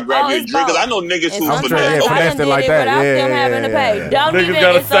bar, I grab you a it's drink. Because I both. know niggas And who sometimes yeah, I finesse done it did like it that. without Yeah, them having to pay. yeah. Don't Niggas even,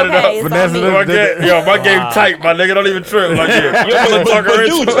 gotta it's set it okay. up. It's Finesse on it me. up. My game tight, my nigga. Don't even trip. Like, but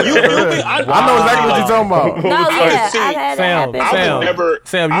dude, I know exactly what you're talking about. No, yeah, See, I've had that Sam, happen. I would never.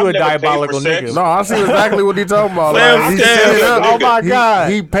 Sam, I've you a never paid diabolical for sex. nigga. No, I see exactly what he's talking about. Sam Like, he's scared. setting it up. Oh my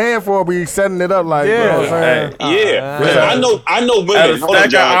God. He paying for it, but he's setting it up like, Yeah. you know what I'm saying? Yeah, I know women. at a Hold on, stack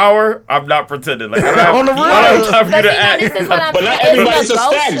John. hour, I'm not pretending. Like, I On the don't have time for you But to see, now, this act. is what I'm But not saying. It's everybody's a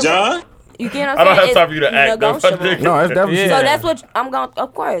stack, negotiable. John. You get what I'm I don't saying? have time for you to It's act, though. negotiable. No, it's definitely Yeah. So that's what I'm going to,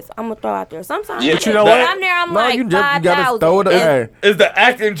 of course, I'm going to throw out there. Sometimes. Yeah, But you know when what? I'm there, I'm No, like, you gotta 5,000. throw it. Hey, Is the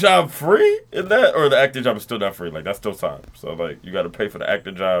acting job free in that, or the acting job is still not free? Like, that's still time. So, like, you got to pay for the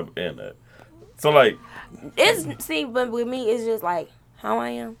acting job and that. So, like, See, but with me, it's just like how I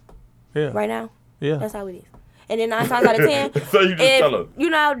am Yeah. right now. Yeah. That's how it is. And then 9 times out of 10, so you just tell them. you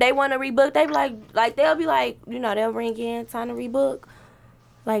know, they want to rebook, they be like they'll be like, you know, they'll ring in, time to rebook.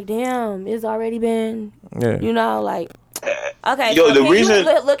 Like, damn, it's already been, yeah. you know, like, okay, Yo, so the can reason-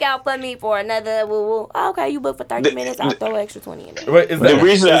 you look out for me for another woo-woo. Okay, you book for 30 minutes, I'll throw an extra 20 in there. Wait, is The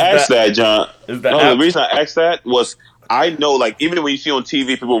reason I asked that, John. is that No, the reason I asked that was I know, like, even when you see on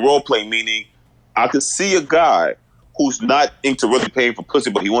TV people role play, meaning I could see a guy who's not into really paying for pussy,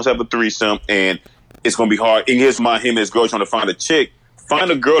 but he wants to have a threesome, and it's gonna be hard. In his mind, him and his girl trying to find a chick.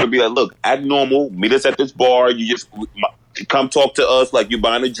 Find a girl to be like, look, act normal. Meet us at this bar. You just come talk to us like you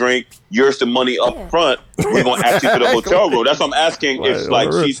buying a drink. Yours the money up front. We're gonna ask you for the hotel room. That's what I'm asking. If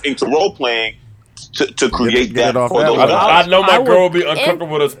like she's into role playing to create Get it that off for that those way. guys. I know my I would- girl will be uncomfortable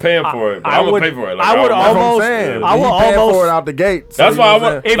with us paying for it. But I I'm gonna would- pay for it. Like, I would That's what I'm almost- saying. I He will paying almost- for it out the gate. So That's why I you know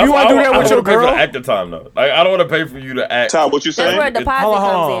want. If that's you why wanna do I that want with to your pay for girl- the acting time though. Like, I don't want to pay for you to act. Todd, what you That's saying? where deposit Hold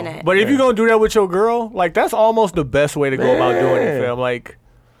comes on. in at. But if you're gonna do that with your girl, like that's almost the best way to go about doing it, fam. Like,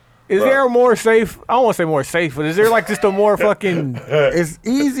 is there a more safe? I don't want to say more safe, but is there like just a more fucking? It's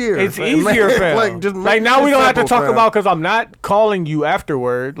easier. It's fam. easier, fam. Like Now we don't have to talk fam. about because I'm not calling you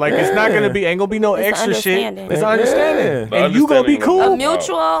afterward. Like it's not gonna be ain't gonna be no It's extra shit. understanding. It's understanding, The and you gonna be understanding A cool. of-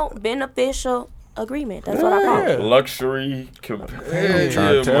 mutual beneficial agreement. That's what I call it. Luxury companion.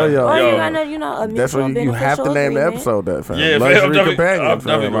 trying to tell y'all. Or Yo. you gotta, you know, a mutual That's what you have to beneficial name the agreement. episode that, fam. Yeah, man, Luxury companion. I'm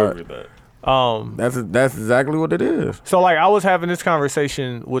fam. definitely Like, agree with that. That's exactly what it is. So like I was having this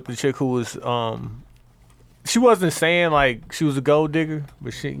conversation with the chick who was she wasn't saying like she was a gold digger,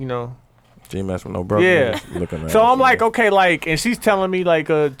 but she, you know. She mess with no brother. Yeah. Looking at So it, I'm you like, know. okay, like, and she's telling me like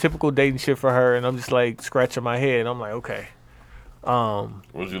a typical dating shit for her, and I'm just like scratching my head. I'm like, okay.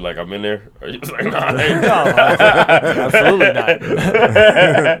 Was you like, I'm in there? Or you was like, nah, I ain't. No, absolutely not.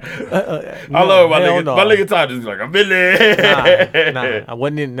 I love my hell nigga. no. My nigga Todd just be like, I'm in there. Nah, I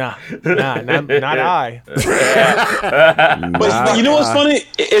wasn't in. Not I. But you know what's funny?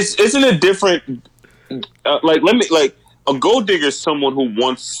 Isn't it different? Like a gold digger is someone who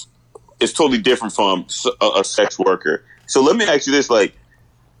is totally different from a sex worker. So let me ask you this: like,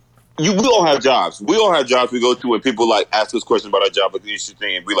 we all have jobs. We all have jobs we go to, and people like ask us questions about our job, like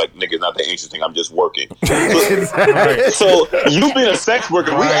interesting, and we like, nigga, not that interesting. I'm just working. So you being a sex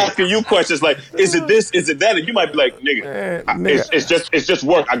worker, we asking you questions like, is it this? Is it that? And you might be like, nigga, it's just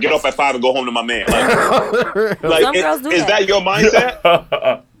work. I get off at 5 and go home to my man. Like, Some girls do is that. that your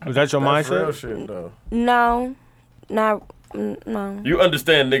mindset? Is that your That's real mindset? shit, though. No, no. You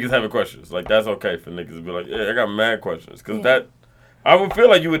understand niggas having questions. Like, that's okay for niggas to be like, yeah, I got mad questions. Because that, I would feel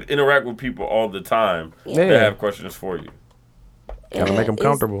like you would interact with people all the time that have questions for you. Gotta make them It's-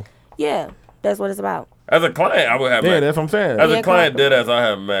 comfortable. Yeah, that's what it's about. As a client, I would have Yeah, mad, that's what I'm saying. as Yeah, a client, comfortable. dead ass, I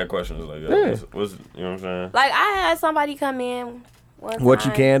have mad questions. Like, Yeah. what's, you know what I'm saying? Like I had somebody come in. What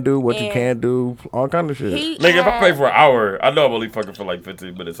you can do, what you and can't do, all kind of shit. He Nigga, if I had- pay for an hour, I know I'm only fucking for like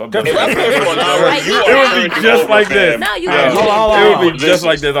 15 minutes. I'm just If I pay for an hour, Like, you it are would be earning just over, like fam. this. No, you Yeah. get Hold on. It would be just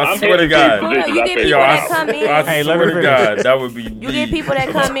like this. I I'm swear to paying God. for No, this. you get I people pay Yo, for I, that come in. I let swear me to finish. God, that would be. You get people that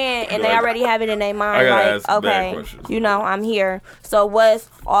come in and they Like, already have it in their I mind, gotta like, ask bad okay, questions. you know, I'm here. So what's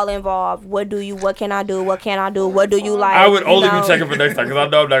all involved? What can I do? What can I do? What do you like? I would You only know? be checking for next time because I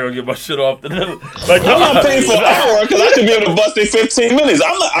know I'm not gonna get my shit off. Like, I'm not paying for an hour because I should be able to bust in 15 minutes.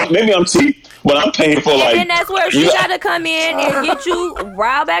 Maybe I'm cheap, but I'm paying for And like. then that's where she you know- got to come in and get you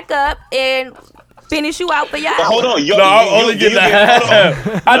riled back up and finish you out for your But hold hour. on, yo, No, I'm only getting a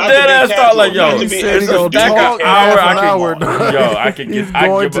half. I dead ass thought like, yo, Not to be it's a disrespectful. stack an hour. I can He's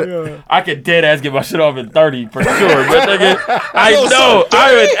going I could dead ass get my shit off in 30 for sure. But nigga, I Yo, know so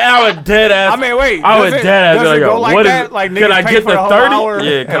I would dead ass. I mean, wait. I would does it- dead ass does be it like, go yo, like what is that? it? Like, Can niggas I pay get for the whole 30? hour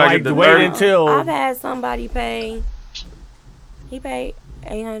Yeah, can and, I like, get the wait 30? until I've had somebody pay. He paid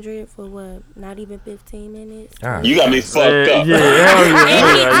 $800 for what? Not even 15 minutes. You got me fucked up. Yeah, hell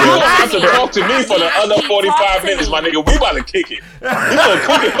yeah. You don't have to talk to me for the other 45 minutes, my nigga. We about to kick it. We gonna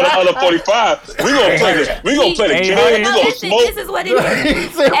cook it for the other 45. We gonna play this. We gonna play the game. We No, gonna listen, smoke. this is what it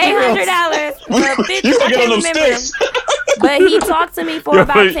is. $800 for 15. You I gonna get on can't them remember. sticks. But he talked to me for You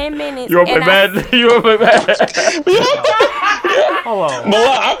about want- 10 minutes. You want to and play bad? You want to play bad? hold on.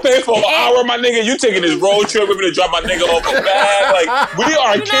 Malak, I paid for an hour, my nigga. You taking this road trip with me to drop my nigga off a bag? Like, we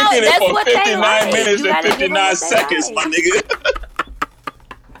are You know, kicking it that's for what they 59 like. minutes You and gotta give them 59 what they seconds, like. my nigga.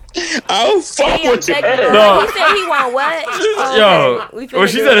 I'll fuck He with you. objected. No. He said he want what? Oh, Yo, okay. We well, finna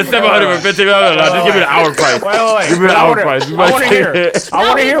she do said it. it's $700 for 15. No, just give me the hour price. Wait. Give me the I hour wanna- price. You I might want to say hear. it. I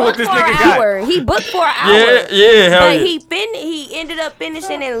want to he hear what booked this for nigga an got. hour. He booked for an hour. Yeah, hell But yeah. he ended up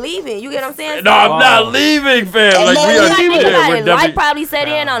finishing and leaving. You get what I'm saying? No, I'm not leaving, fam. Like, not we leaving. are Like, think yeah, about we're it. Life definitely. probably set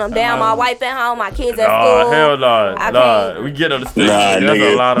in on him. Damn, my wife at home, my kids at Nah, school. hell no. I Nah, can't. we get on the stick. Nah, That's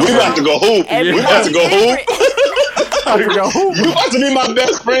a lot nigga. of We about to go hoop. Every- We about to go hoop. I forgot who. You about to be my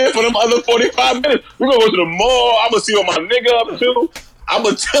best friend for them other 45 minutes. We're gonna go to the mall. I'm gonna see what my nigga up to. I'm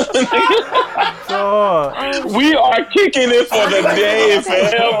gonna tell the nigga. We are kicking it for the day,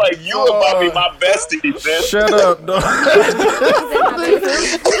 fam. Like, you about to be my bestie, fam. Shut up, dog.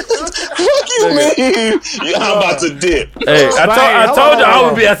 Fuck you, man. Yeah, I'm about to dip. Hey, I told you I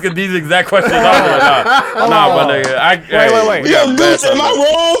would be asking these exact questions. Nah, my nigga. Wait. Yo, Deuce, am I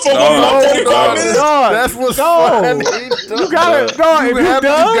wrong for No, 45 minutes? Dog, That's what's dog. funny. You gotta, dog, if you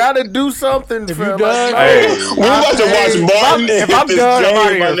done, You gotta do something. If you done, Hey, We about to watch Martin if hit I'm this done, I'm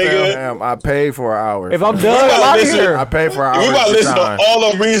game, my outta here, nigga. Damn, I paid for an hour. if I'm We done, about I'm to out of listen. here. I paid for an hour. We about to of his listen to time.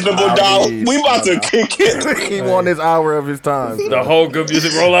 all unreasonable I'll doubt. leave. We about to kick it. He won his hour of his time. the whole good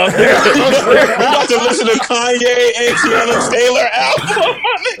music rollout. We about to listen to Kanye and Tiana Taylor album,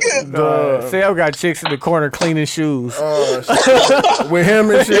 my nigga. Sam got chicks in the corner cleaning shoes. With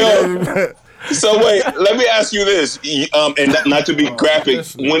him and shit. So wait, let me ask you this, and not to be graphic.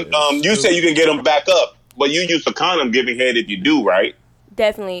 When you say you can get them back up, but you use a condom giving head if you do, right?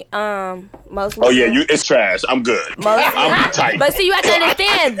 Definitely. Most. Oh yeah, it's trash. I'm good. I'm tight. But see, you have to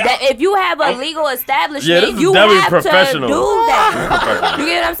understand that if you have a legal Yeah, establishment, this is you definitely have professional. to do that. You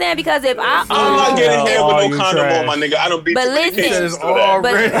get what I'm saying? Because if I'm not getting head Oh, with you no condom trash. on, my nigga. I don't beat But too many listen, cases it's for that.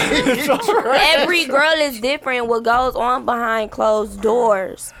 but every girl is different. What goes on behind closed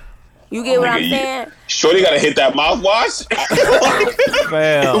doors? You get what I'm Nigga, saying? Shorty gotta hit that mouthwash.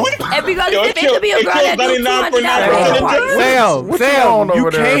 Fam. Every girl is Yo, different. It could be a it girl kills that do 99 $200 for nothing. a party. Sam, you Sam, on you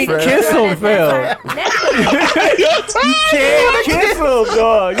over there, can't fam? kiss him, fam. Can't kiss him,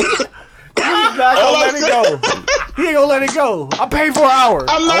 dog. He's not gonna let it go. He ain't gonna let it go. I paid for an hour.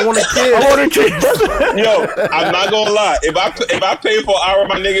 I'm not. I want a kiss. Yo, I'm not gonna lie. If I pay for an hour,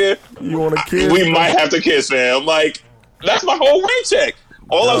 my nigga, You want a kid? we might have to kiss, fam. Like, that's my whole rent check.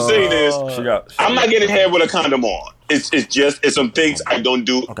 All I'm saying is, I'm not getting head with a condom on. It's some things I don't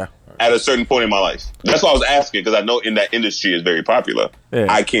do at a certain point in my life. That's why I was asking, because I know in that industry is very popular. Yeah.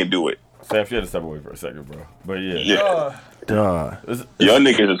 I can't do it. Sam, she had to step away for a second, bro. But yeah. Yeah. Duh. Your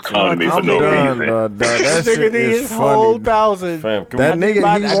niggas is calling me for I'm no Done, reason. dog. That This shit nigga need is his whole funny. 1,000. Fam, can That we, nigga, he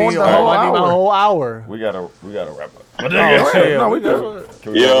I want need the whole my hour. whole hour. we gotta wrap up. yeah. No, we good.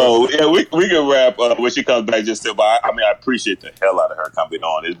 Can we Yo, yeah, we can wrap up when she comes back. Just I appreciate the hell out of her coming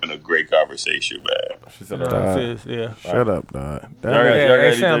on. It's been a great conversation, man. She said, Yeah. Shut up, dog. That Y'all got- Yeah, y'all got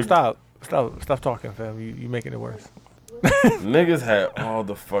hey, Sam, anything? stop talking, fam. You making it worse. Niggas had all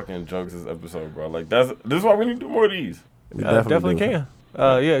the fucking jokes this episode, bro. Like this is why we need to do more of these. we Definitely do. can.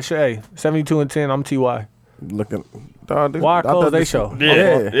 Yeah, sure. Hey, 72 and 10. I'm Ty. Looking, dog. Why I close thought they this- show?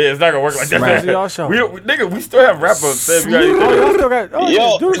 Yeah, it's not gonna work like Smash that. y'all show. Nigga, we still have wrap ups. Sam, you got Oh, anything? y'all still got. Oh,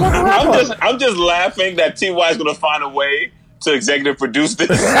 Yo, dude, fucking wrap up. I'm just laughing that Ty is gonna find a way to executive produce this.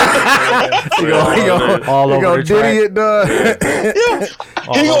 He gonna All over the track. diddy it, dog.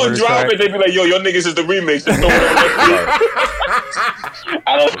 He over gonna the drop track. it. They be like, "Yo, your niggas is the remix." Just throw it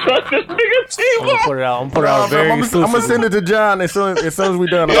I don't trust this nigga I'm gonna Ty. put it out. I'm gonna put it out very I'm exclusive. gonna send it to John as soon as we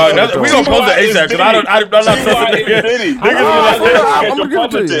done. We gonna post it ASAP because I'm not trusting niggas. Niggas be like, I'm gonna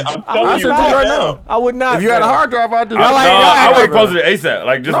give it to you. I'm I'll telling you send it right right now. now. I would not. If you had a fam. hard drive, I'll do I like- that. I would post it ASAP.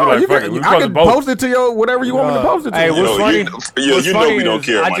 Like just be No, like, you fuck it. can, We I post can both. post it to your whatever you want me to post it to. Hey, what's Yo, funny? you know we don't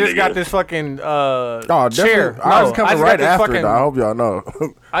care, I my just nigga. got this fucking Oh, chair. definitely. I was coming just right got this after fucking, it, though. I hope y'all know.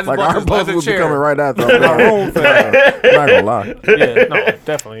 I just Like, bought our this both leather would be chair. coming right after. I'm my room fan. I'm not gonna lie. Yeah, no,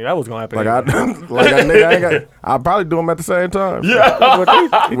 definitely. That was going to happen. Like that nigga, I ain't got. I'll probably do them at the same time. Yeah.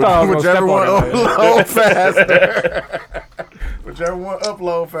 He thought I was Whichever one gonna step on it. upload faster. Whichever one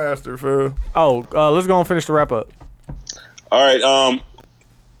upload faster, fool. Oh, let's go and finish the wrap up. All right,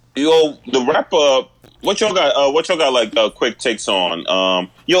 the wrap up. What y'all got? Like quick takes on.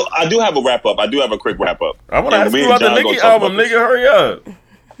 I do have a wrap up. I do have a quick wrap up. I want to And ask me you and about the John gonna Nicki talk album, about this. nigga. Hurry up.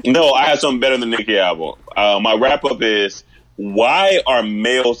 No, I have something better than the Nicki album. My wrap up is: why are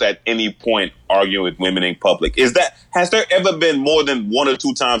males at any point arguing with women in public? Has there ever been more than 1 or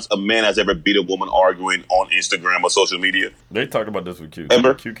 2 times a man has ever beat a woman arguing on Instagram or social media? They talked about this with Q.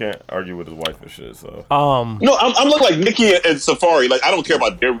 Ever? Q can't argue with his wife and shit. So No, I'm looking like Nicki and Safari. Like, I don't care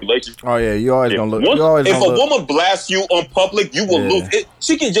about their relationship. Oh yeah, you always If, gonna look. once- You always if gonna a look. woman blasts you on public, you will Yeah. lose it.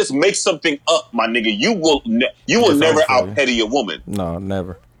 She can just make something up, my nigga. You will never I'm out saying. petty a woman. No,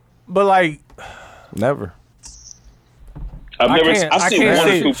 never, But like, never. I've I never. can't I've seen 1 or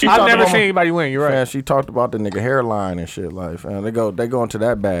 2 see. people. I've never about- seen anybody win. You're Man, right. she talked about the nigga hairline and shit. Like, fam, they go into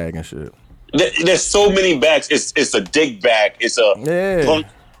that bag and shit. There's so many bags. It's a dick bag. It's a Yeah.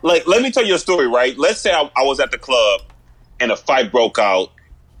 Like, let me tell you a story, right? Let's say I was at the club and a fight broke out,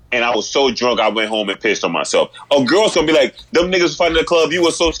 and I was so drunk I went home and pissed on myself. A girl's gonna be like, "Them niggas fighting in the club. You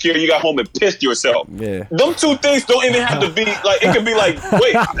were so scared you got home and pissed yourself." Yeah. Them two things don't even have to be like. It could be like,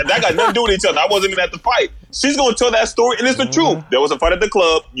 wait, that got nothing to do with each other. I wasn't even at the fight. She's gonna tell that story, and it's the truth. There was a fight at the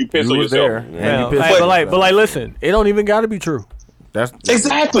club. You pissed You on was yourself. there. And Yeah, you pissed hey, yourself. but like, listen, it don't even got to be true. That's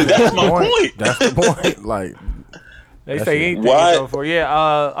Exactly. That's my point. That's the point. Like, They That say shit. anything. What? So for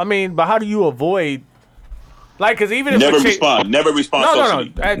I mean, but how do you avoid? Like, because even if Never a chick, respond. Never respond. No,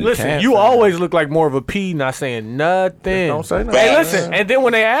 socially. Hey, listen, can't you say always look like more of a P, not saying nothing. don't say nothing. Hey, Facts. listen, and then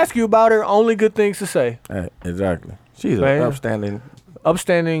when they ask you about her, only good things to say. hey, exactly. She's an Man. upstanding.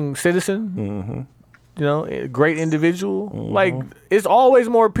 Upstanding citizen. You know, a great individual. Like, it's always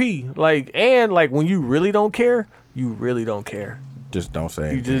more P. Like, and like when you really don't care, you really don't care. Just don't say You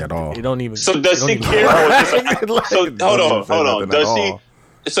anything just at all. you don't even. So does you she don't even- care? Or is this so Don't hold even on, say hold on. nothing Does at she? all.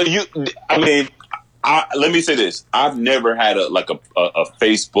 So you? I mean, let me say this. I've never had a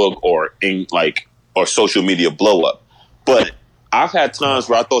Facebook or social media blow up, but I've had times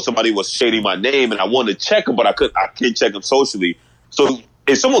where I thought somebody was shading my name and I wanted to check them, but I can't check them socially. So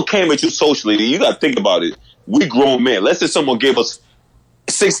if someone came at you socially, you got to think about it. We grown men. Let's say someone gave us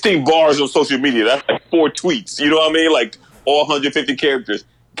 16 bars on social media. That's like 4 tweets. You know what I mean? Like all 150 characters.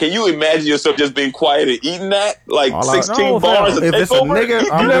 Can you imagine yourself just being quiet and eating that? Like All 16 No, bars fam. a If it's a takeover? nigga,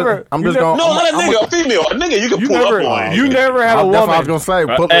 You I'm never- just, I'm you just never- going. no, not a nigga, a female. A nigga, you can You pull never, up on. you never had a That's what I woman. was gonna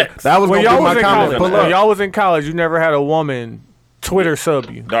say. Pull X. up. That was When gonna y'all be was my in comment. college, Pull when up. y'all was in college, you never had a woman Twitter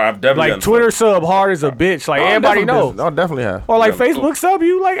sub you. No, I've definitely Like done Twitter sub hard as a bitch. Like everybody knows. I definitely have. Or like Yeah. Facebook sub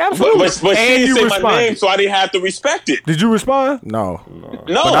you. Like But absolutely. she and didn't you say my responded. name, so I didn't have to respect it. Did you respond? No.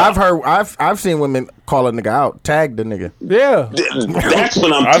 No, But I've seen women call a nigga out, tag the nigga. Yeah. that's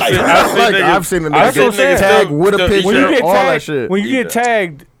when I'm I've tight. seen- I've Like, niggas- I've seen the I've nigga seen get niggas tag still- with a still- picture, When you get all that tagged, shit. when you get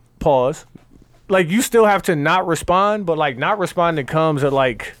tagged, pause. Like you still have to not respond, but like not responding comes at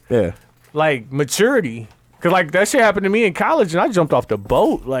like Yeah. maturity. Cause like that shit happened to me in college, and I jumped off the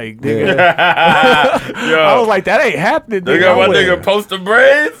boat. Like, nigga, Yo, I was like, that ain't happening. they Nigga. got I one went- nigga post the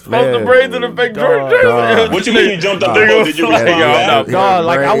braids, in a fake Jordan jersey. What you mean you jumped up the Nigga boat? Did you was like, respond yo, back? no. He Dog, had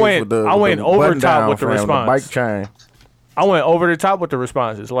like, I braids went- with the- I went the over button top down with the from response. bike chain. I went over the top with the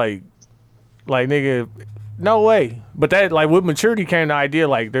responses. Like nigga, no way. But that like with maturity came the idea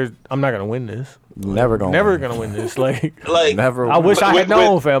like I'm not gonna win this. Never gonna. Never gonna win this. Like Like Never. I wish I had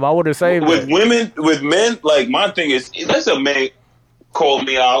known, fam. I would have saved with it. women, with men, like my thing is, let's say a man called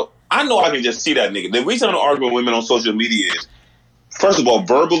me out. I know I can just see that nigga. The reason I don't argue with women on social media is, first of all,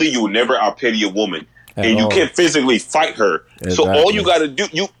 verbally you will never outpity a woman, At and you all. can't physically fight her. So all Exactly. you got to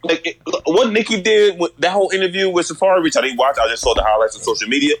do, what Nicki did with that whole interview with Safari, which I didn't watch. I just saw the highlights on social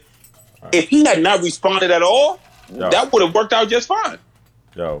media. If he had not responded at all, that would have worked out just fine.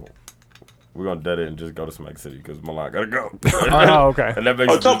 Yo, we're gonna dead it and just go to Smack City because Milan gotta go. Oh, okay. And that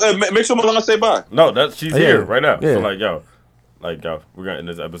makes Make sure Malana say bye. no, she's Yeah. here right now. Yeah. So yo, we're gonna end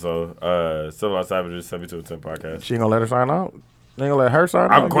this episode. Civilized Savages 7210 podcast. She ain't gonna let her sign out. They ain't gonna let her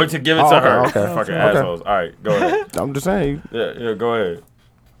sign out. I'm going to give it Oh, to okay, her. Okay. Fucking Okay. assholes. All right, go ahead. I'm just saying. Yeah, go ahead.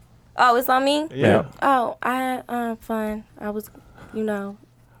 Oh, it's on me? Yeah. Oh, I had fun. I was,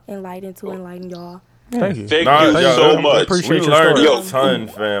 enlightened to enlighten y'all. Thank you. Thank Nah, you yo, so I much. appreciate We your learned story. a ton,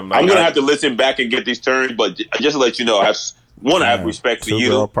 fam. Like, I'm gonna have to listen back and get these turns, but just to let you know, want to have respect for you,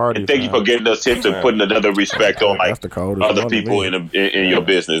 Two-girl party, and thank you for getting us tips and putting another respect on like That's the coldest other one to people me. in your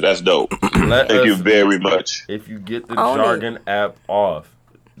business. That's dope. Let Thank you us- very much. If you get the Own it. jargon app off,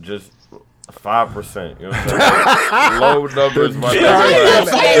 just 5%. You know what I'm saying? Low numbers, my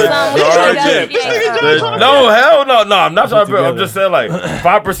No, hell no, no. I'm not trying to. I'm just saying like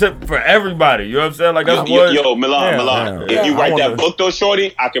 5% for everybody. You know what I'm saying? Like that's what. Yo, Milan. Yeah. If you I write wanna- that book though,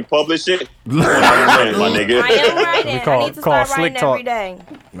 shorty, I can publish it. My nigga. I am writing. call- I need to call start Slick writing Talk. every day.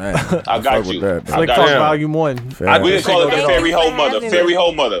 Man, I got fuck you. with that, I Slick got Talk you. Volume 1. Fair. We can call it the Thank Fairy you Ho for Mother. having Fairy me.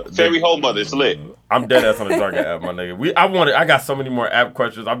 Ho Mother. Fairy Ho Mother. It's lit. I'm dead ass on the jargon app, my nigga. I got so many more app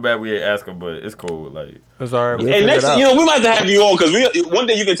questions. I'm bad we ain't asking, but it's cool. Like, It's all right. Yeah. And next, it out. we might have to have you on because one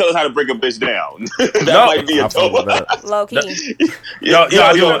day you can tell us how to break a bitch down. That No. might be a I fuck with dope. that. Low key. Yo, I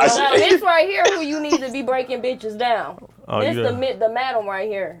do it. Now, this right here, who you need to be breaking bitches down. Oh, This you the madam right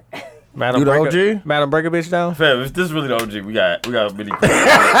here. Madam You the break OG? Madam break a bitch down. fam, if this is really the OG, we got a mini.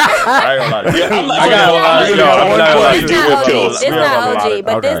 I ain't gonna lie to you. Yeah, I'm I got a lot. Yeah, Yo, I'm not gonna lie to It's you. not Chill. OG. It's We have a not lot OG, of-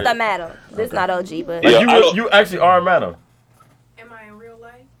 but this okay. the madam. This not OG, but Yeah. Like I don't- you actually are a madam. Am I in real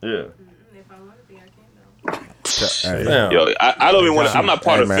life? Yeah. If I want to be, I can though. Hey, Damn. Yo, I don't even want to. I'm not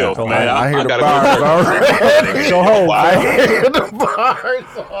part hey, of man, filth, man. I hear the gotta bars already. Go home. I hear the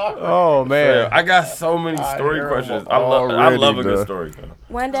bars already. Oh man. I got so many story hear questions. them I love a already, good bro. story. Fam.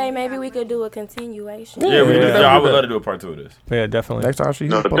 one day maybe we could do a continuation. Yeah, we Yeah. do. I would love to do a part 2 of this. Yeah, definitely. Next time she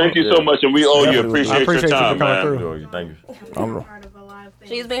No, pull thank up. you so much, and we owe you. Definitely. Appreciate I appreciate your you time, for coming man. through. Thank you. I'm- Part of a lot of things.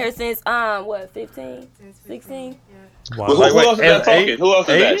 She's been here since what, 15, Since 16? Yeah. Who, Like, who else is that eight- talking? Who else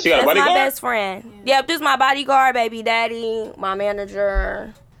is that? She got a That's my bodyguard? best friend. Yep, this is my bodyguard, baby daddy, my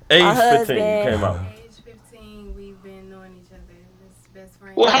manager. Age My 15 husband. came out. Age 15, we've been knowing each other. This best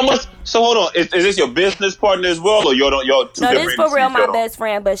friend. Well, how much? So hold on. Is this your business partner as well, or y'all two No, this different for real industries, my y'all? best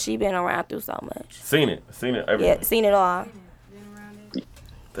friend, but she been around through so much. Seen it everywhere. Yeah, seen it all. Been around it.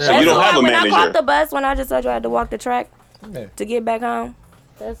 So you don't who have a when I caught manager. the bus, when I just told you I had to walk the track to get back home,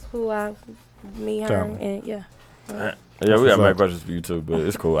 that's who me, her, Tell me. and yeah. Yeah, we got What's many up? questions for you too, but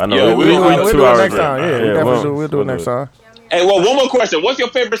it's cool. I know Yeah, we we'll do it 2 hours next in. time. Yeah, we'll do it next time. Hey, well, one more question. What's your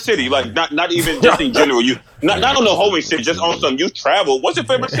favorite city? Like, not even just in general. You not on the whole shit. Just on some. You travel. What's your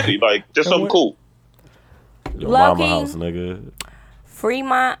favorite city? Like, just something cool. Your Low-key. mama house, nigga.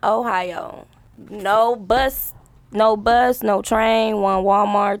 Fremont, Ohio. No bus, no train, one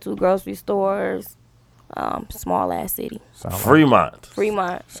Walmart, 2 grocery stores. Small ass city. Fremont.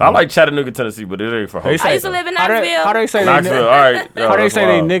 Fremont. I like Chattanooga, Tennessee, but it ain't for They hoes. say- I used to live in How they- Knoxville. How they say Knoxville, they, all right. Yo, how they that's say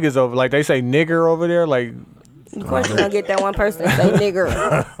they wild. niggas over? Like they say nigger over there. Like Of course, you're gonna get that one person that say nigger.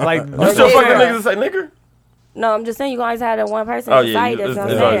 like You still Yeah. fucking niggas that say nigger? No, I'm just saying you gonna always have that one person Oh, on yeah, site you- that's it's gonna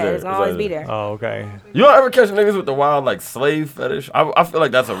always say there. that. It's gonna It's always always be there. there. Oh, okay. You don't ever catch niggas with the wild like slave fetish? I feel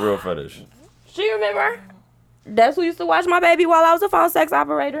like that's a real fetish. She remember? That's who used to watch my baby while I was a phone sex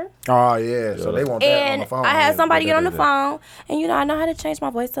operator. Oh yeah, so they want that on And the phone. I had Yeah, somebody yeah, get on the yeah. phone, and I know how to change my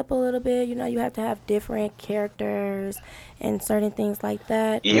voice up a little bit. You have to have different characters and certain things like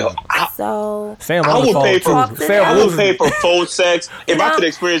that. Yo, So Sam I on the would phone pay too. for. Sam I would losing. pay for phone sex if I No. could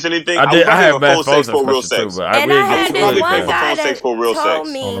experience anything. I would did. I probably have have bad phone phone sex sex for real questions sex. too, but and we I ain't had get this probably one pay for guy phone sex that for real told sex. On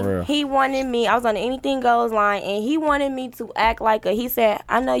the me real. he wanted me. I was on the Anything Goes line, and he wanted me to act like a. He said,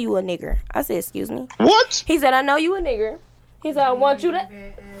 "I know you a nigger." I said, "Excuse me." What? He said, "I know you a nigger." He said, "I want you to."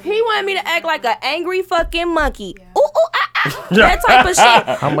 He wanted me to act like an angry fucking monkey. Ooh, ooh, ah, ah. That type of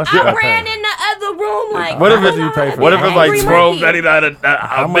shit. How much? I ran in the other room like. What if I it's don't know how to what be if it's an like angry $12.99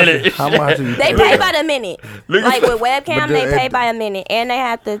 monkey. a minute? How much do you They pay by the minute. Look at Like with But webcam, the- they pay by a minute, and they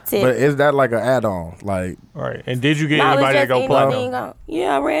have to tip. But is that like an add-on? Like, Right. And did you get No, it's anybody to just go platinum? anything.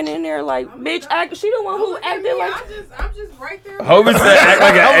 Yeah, I ran in there like, bitch. She the one who acted like. I'm just right there. Homie said act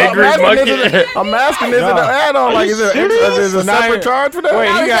like an angry monkey. I'm asking, is it an add-on? Like, is it a separate charge for that? Wait,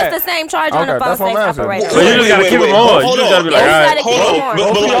 No, you it's got- just the same charge on Okay, the phone that's what I'm sex asking. operator. So you just gotta Wait, keep wait, them on. hold You just gotta be on. like, Yeah, all you right. gotta keep Hold them on.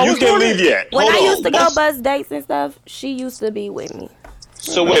 on. But you can't leave yet. When Hold I on. used to go bus dates and stuff, she used to be with me.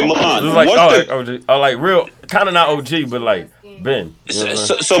 So wait, Milan. This is like What's the, OG, like real, kind of not OG, but like Ben. You know what I'm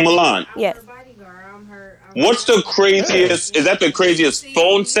saying? so Milan, Yes. Bodyguard. I'm her. what's the craziest? Is that the craziest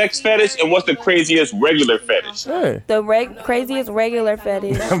phone sex fetish, and what's the craziest regular fetish? Hey, The craziest regular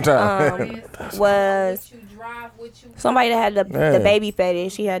fetish was somebody that had the Yeah. baby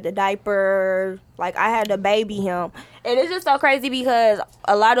fetish. He had the diaper. Like I had to baby him, and it's just so crazy because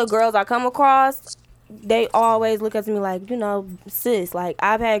a lot of girls I come across, they always look at me like, sis. Like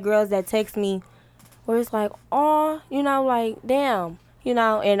I've had girls that text me where it's like, oh, like damn,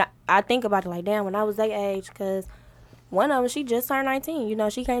 and I think about it like, damn, when I was that age, because one of them, she just turned 19.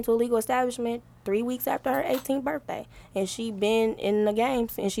 She came to a legal establishment 3 weeks after her 18th birthday, and she been in the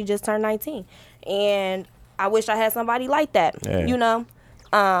games, and she just turned 19. And I wish I had somebody like that. Yeah. You know?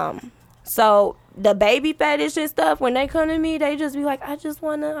 So the baby fetish and stuff, when they come to me, they just be like, I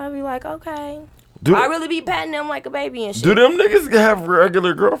be like, okay. I really be patting them like a baby and shit. Do them niggas have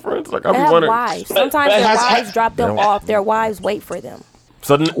regular girlfriends? Like, I They be have wondering. wives. Sometimes their wives drop them off. Their wives wait for them.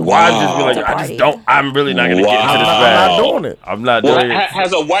 So wives just be like, I just don't. I'm really not gonna get into this I'm bag. not doing it. I'm not Well, doing it.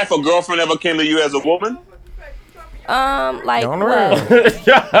 has a wife or girlfriend ever came to you as a woman? Like Don't what?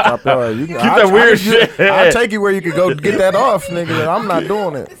 Drop your- you can- Keep that weird shit. I'll take you where you can go get that off, nigga. I'm not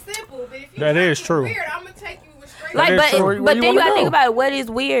doing it. It's simple, but if you That is think true. Weird, I'm gonna take you with straight. Like, That is true. but Where you then you wanna gotta think go? about it. What is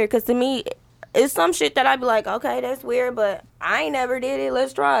weird? Because to me, it's some shit that I be like, okay, that's weird, but I ain't never did it.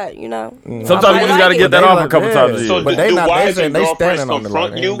 Let's try it. You know. Sometimes I you just like gotta it. get that They off a like- couple yeah. times a So year. But they do not- they wives say and they girlfriends standing on the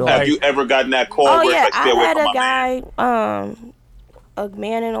confront line. you? They Have you ever gotten that call Oh where yeah, it's like, stay I away had from a my man? guy, a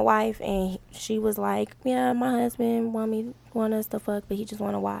man and a wife, and she was like, yeah, my husband want us to fuck, but he just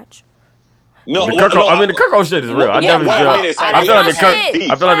want to watch. No, The well, Kirko, no, I mean, the Kirko shit is real. I Yeah, definitely what feel. I mean is, I feel like the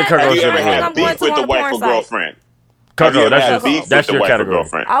Kirko. I feel like the Kirko Have you shit ever is had real. I'm going beef to with one the wife porn or site. girlfriend? Have you Kirko, ever had that's beef your with that's the your wife or category.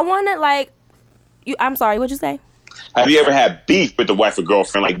 girlfriend? I wanted like, I'm sorry, what'd you say? Have you ever had beef with the wife or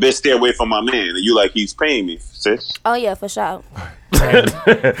girlfriend? Like, bitch, stay away from my man. And you like, he's paying me, sis. Oh yeah, for sure. Paying Top.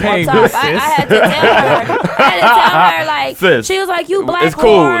 good, I sis. had to tell her. I had to tell her like, Sis, she was like, you black. It's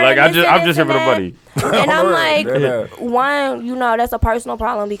cool. whore, Like and this I'm and just this here for the and money. that. And I'm like, Yeah. one, you know, that's a personal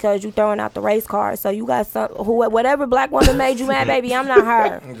problem because you throwing out the race card. So you got some, whatever black woman made you mad, baby, I'm not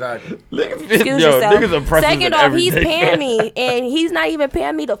her. Exactly. Excuse Yo, yourself. niggas oppressive Second in off, he's everything. paying me, and he's not even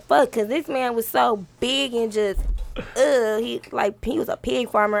paying me to fuck because this man was so big and just, he was a pig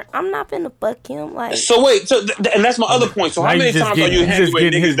farmer. I'm not finna fuck him. Like, So wait, and that's my other point. So Now how you many just times getting- are you you hanging just with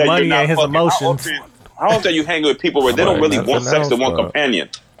getting niggas his that money you're not and his fucking? emotions. How often are you hanging with people where they don't really want sex, they want companion?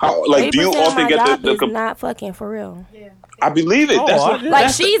 How, like, do you 80% of often my get job the is not fucking for real. I believe it. That's what, Like,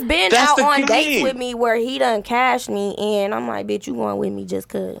 that's she's been that's out the on key. dates with me where he done cashed me, and I'm like, bitch, you going with me just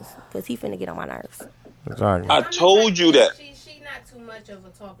cause he finna get on my nerves. Exactly. I told you that. She not too much of a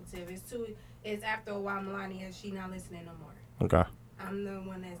talkative. It's after a while, Melania, she not listening no more. Okay. I'm the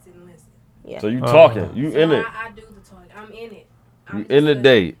one that didn't listen. Yeah. So you talking? You So in it? I do the talk. I'm in it. You in the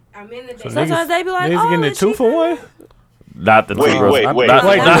date? I'm in the date. Sometimes they be like, Niggas oh, getting a is 2 she for 1? Not the Wait, two girls. wait. Not, Wait, not,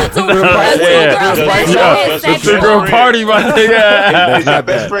 Not the two girls. Yeah. Two girls. Does- That's does- Two girl party, my nigga. Is your Not best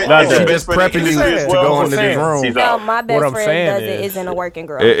that. friend? Not is your that. best friend Prepping in you the to as go well? into this room. She's No, out. my What best I'm friend saying isn't is- a working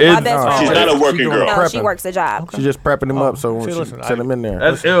girl. It is- My best No, friend. She's not a working She doing girl. No, she prepping. works a job. She's just prepping him up so when See, she listen, send him in there.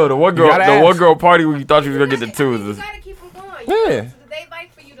 That's ill. The one girl, gotta the ask. one girl party where you thought you was gonna get the two. You Is gotta keep them going. Yeah. They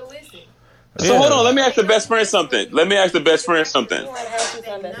like for you to listen. So hold on, let me ask the best friend something. Can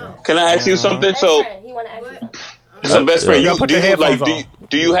I ask you something? So, He wanna ask you. so best friend, Yeah, you put do your you like headphones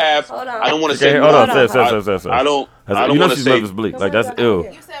do you have? Hold on. I don't want to say. okay, hold on, Hold on, sis. I don't You want know to she's say. Memphis Bleak. Like that's ill.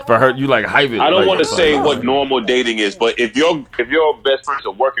 For her, you like hype it. I don't like, want to it's say like- what normal dating is, but if your best friend's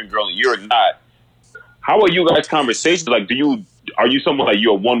a working girl and you're not, how are you guys' conversations? Like, are you someone like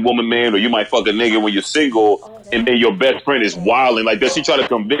you're a one woman man, or you might fuck a nigga when you're single, and then your best friend is wilding? Like, does she try to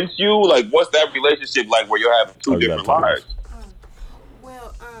convince you? Like, what's that relationship like where you're having two Oh, you different gotta talk lives?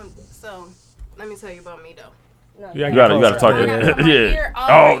 Well, so let me tell you about me though. You gotta talk I gotta it. come Yeah. here. Oh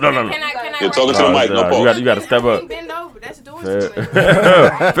Alright, no. Can I You're talking to the mic, no pause. You gotta step up. Bend over. That's doing Fair. too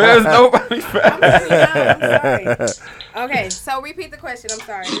much. There's nobody. I'm sorry. Okay, so repeat the question. I'm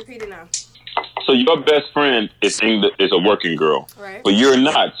sorry. Repeat it now. So your best friend is a working girl, Right. but you're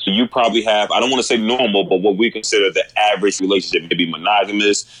not. So you probably have, I don't want to say normal, but what we consider the average relationship, maybe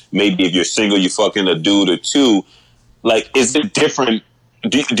monogamous. Maybe if you're single, you're fucking a dude or two. Like, is it different?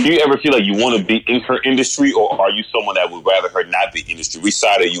 Do you ever feel like you want to be in her industry, or are you someone that would rather her not be in industry? Which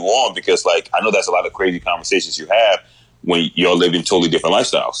side are you on? Because, like, I know that's a lot of crazy conversations you have when you're living totally different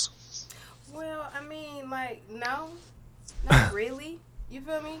lifestyles. Well, I mean, like, no, not really. You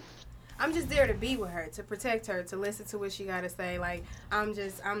feel me? I'm just there to be with her, to protect her, to listen to what she got to say. Like, I'm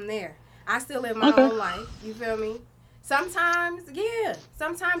there. I still live my own life. You feel me? Sometimes, yeah.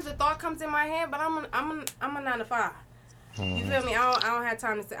 Sometimes the thought comes in my head, but I'm a 9 to 5. You feel me? I don't have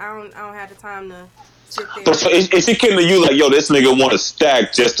time to sit. I don't have the time to sit there. So is she came to you like, yo, this nigga want to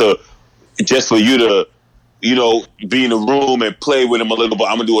stack just for you to, you know, be in the room and play with him a little bit?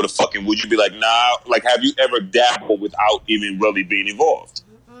 I'm gonna do it. Fucking. Would you be like, nah? Like, have you ever dabbled without even really being involved?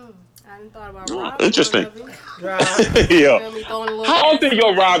 I hadn't thought about Oh, robbing interesting. one of it. Yeah. You feel me? Throwing a little How often acid, you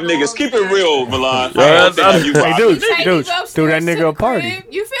rob throwing niggas? Keep it drugs. real, Milan. Yeah, How often have you Hey, robbed dude, niggas? Take dude, you upstairs threw that to nigga the a party. crib.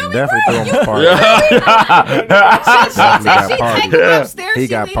 You feel me, Definitely bro? threw him a party. She got party. take you upstairs. He She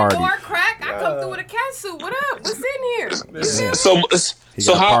got leave party. the door crack. I come through with a cat suit. What up? What's in here? You feel me? So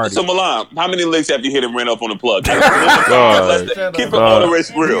So got a party. So Milan, how many licks have you hit and ran up on the plug? Keep it God. all the way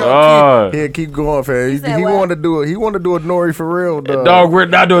real. Yeah, keep going, fam. said He what? wanted to do it. He wanted to do a Nori for real, dog. Dog, we're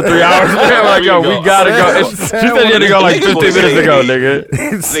not doing 3 hours. We're like, yo, we gotta go. She said you had to go like 15 minutes ago, nigga.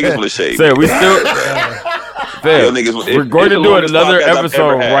 Niggas full of shade. Say we still. Yo, Fam, niggas, we're going to the do longest another podcast I've episode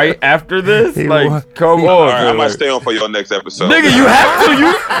ever had. right after this. He Like, won. come on, All right, I fam, might like- stay on for your next episode. Nigga, you have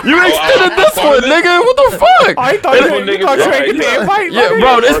to. You extended this one, nigga. What the fuck? I thought you ain't get the invite. Yeah,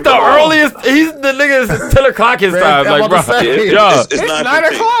 bro, it's the earliest. He's the nigga. It's 10 o'clock his time. I'm Like, bro, about to say, yo, It's 9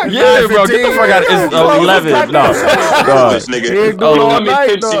 9:15. o'clock. yeah, bro, get the fuck out. It's 11. No, This He nigga. ain't doing Oh, all got me night,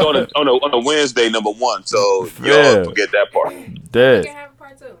 tipsy dog. on a Wednesday, number one. So Yeah. y'all forget that part. We dead. can have a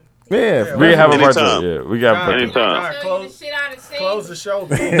part 2. Yeah, We have a part Anytime. 2. Yeah, we got a part 2. Anytime. Show you the shit I done seen. Close the show.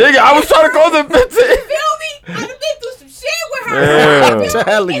 Nigga, I was trying to close the 15. Feel me? I done been through some shit with her. Damn.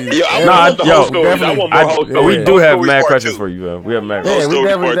 telling you. Yo, I Nah, want the whole yo, story. I want more whole story. we do have Whole mad story questions part for you, man. We have mad Yeah, questions. we story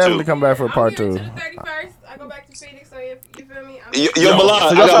definitely, part definitely two. come back for I'm part here 2. to the 31st. I go back to Phoenix, so if you feel me, I'm Yo, Milan, So I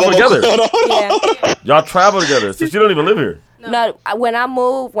y'all got one travel more- together. Hold on. Yeah. Y'all travel together, so she don't even live here. No, when I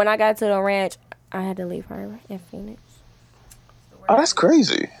moved, when I got to the ranch, I had to leave her in Phoenix. Oh, that's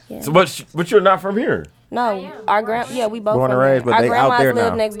crazy. So, but you're not from here. No, we both Born and from raised, here. but Our they out grandmas there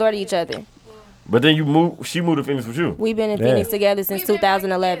live now. next door to each other. But then she moved to Phoenix with you. We've been in Yeah. Phoenix together since We've been back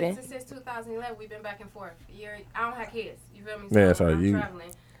 2011. together Since 2011, we've been back and forth. A year. I don't have kids. You feel me? Yeah, so I'm you- traveling.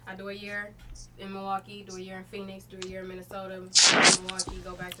 I do a year in Milwaukee, do a year in Phoenix, do a year in Minnesota, Milwaukee,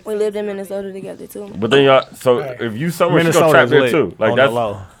 go back to. We Phoenix, lived in go Minnesota together too. But then y'all, so if you somewhere, she gonna trap there too. Like that's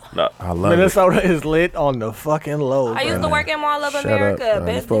no. I love it. Minnesota is lit on the fucking low. I used to work in Mall of Shut America. up. You're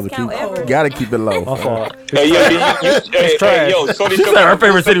Best supposed to discount keep. ever. You gotta keep it low. My fault. Hey, yo, Shorty She still said got her the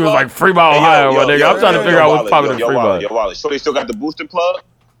favorite booster city was plug? like Fremont, Ohio, my nigga. I'm trying to figure out what's popping in Fremont. Yo, Wally, Shorty still got the booster plug?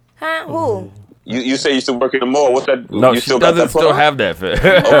 Huh? Who? You say you used to work in the mall. What's that? No, you she still got doesn't that still plug? have that fit. Okay,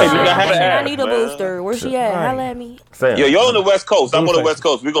 nigga, have to I ask, need a man. booster. Where she at? Holla at me. Sam, Yo, y'all on the West Coast. I'm on the West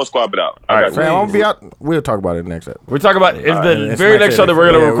Coast. We gonna swap it out. All right, Fam, I'm gonna be out. We'll talk about it next episode. we're talking about it's the it's very my next show that favorite.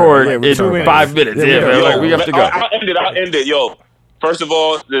 we're gonna Yeah, record yeah, we in 2 minutes. 5 minutes. Yeah, Yeah, yeah, man. yeah. Like we have to go. I'll end it. Yo, first of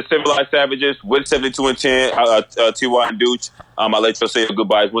all, the Civilized Savages with 72 and 10, T.Y. and Dooch. I'll let y'all say your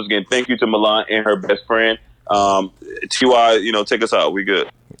goodbyes. Once again, thank you to Milan and her best friend. T.Y., take us out. We good.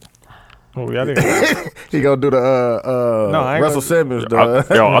 Oh, we out here. He gonna do the I ain't Russell gonna- Simmons. Dog.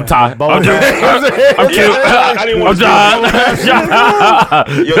 Yo, I'm tired. I'm cute. I didn't I'm want to tired.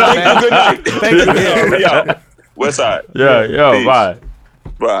 Yo, thank you. Good night. Thank you. West Side. Yeah, yo, Peace. bye.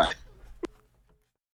 Bye.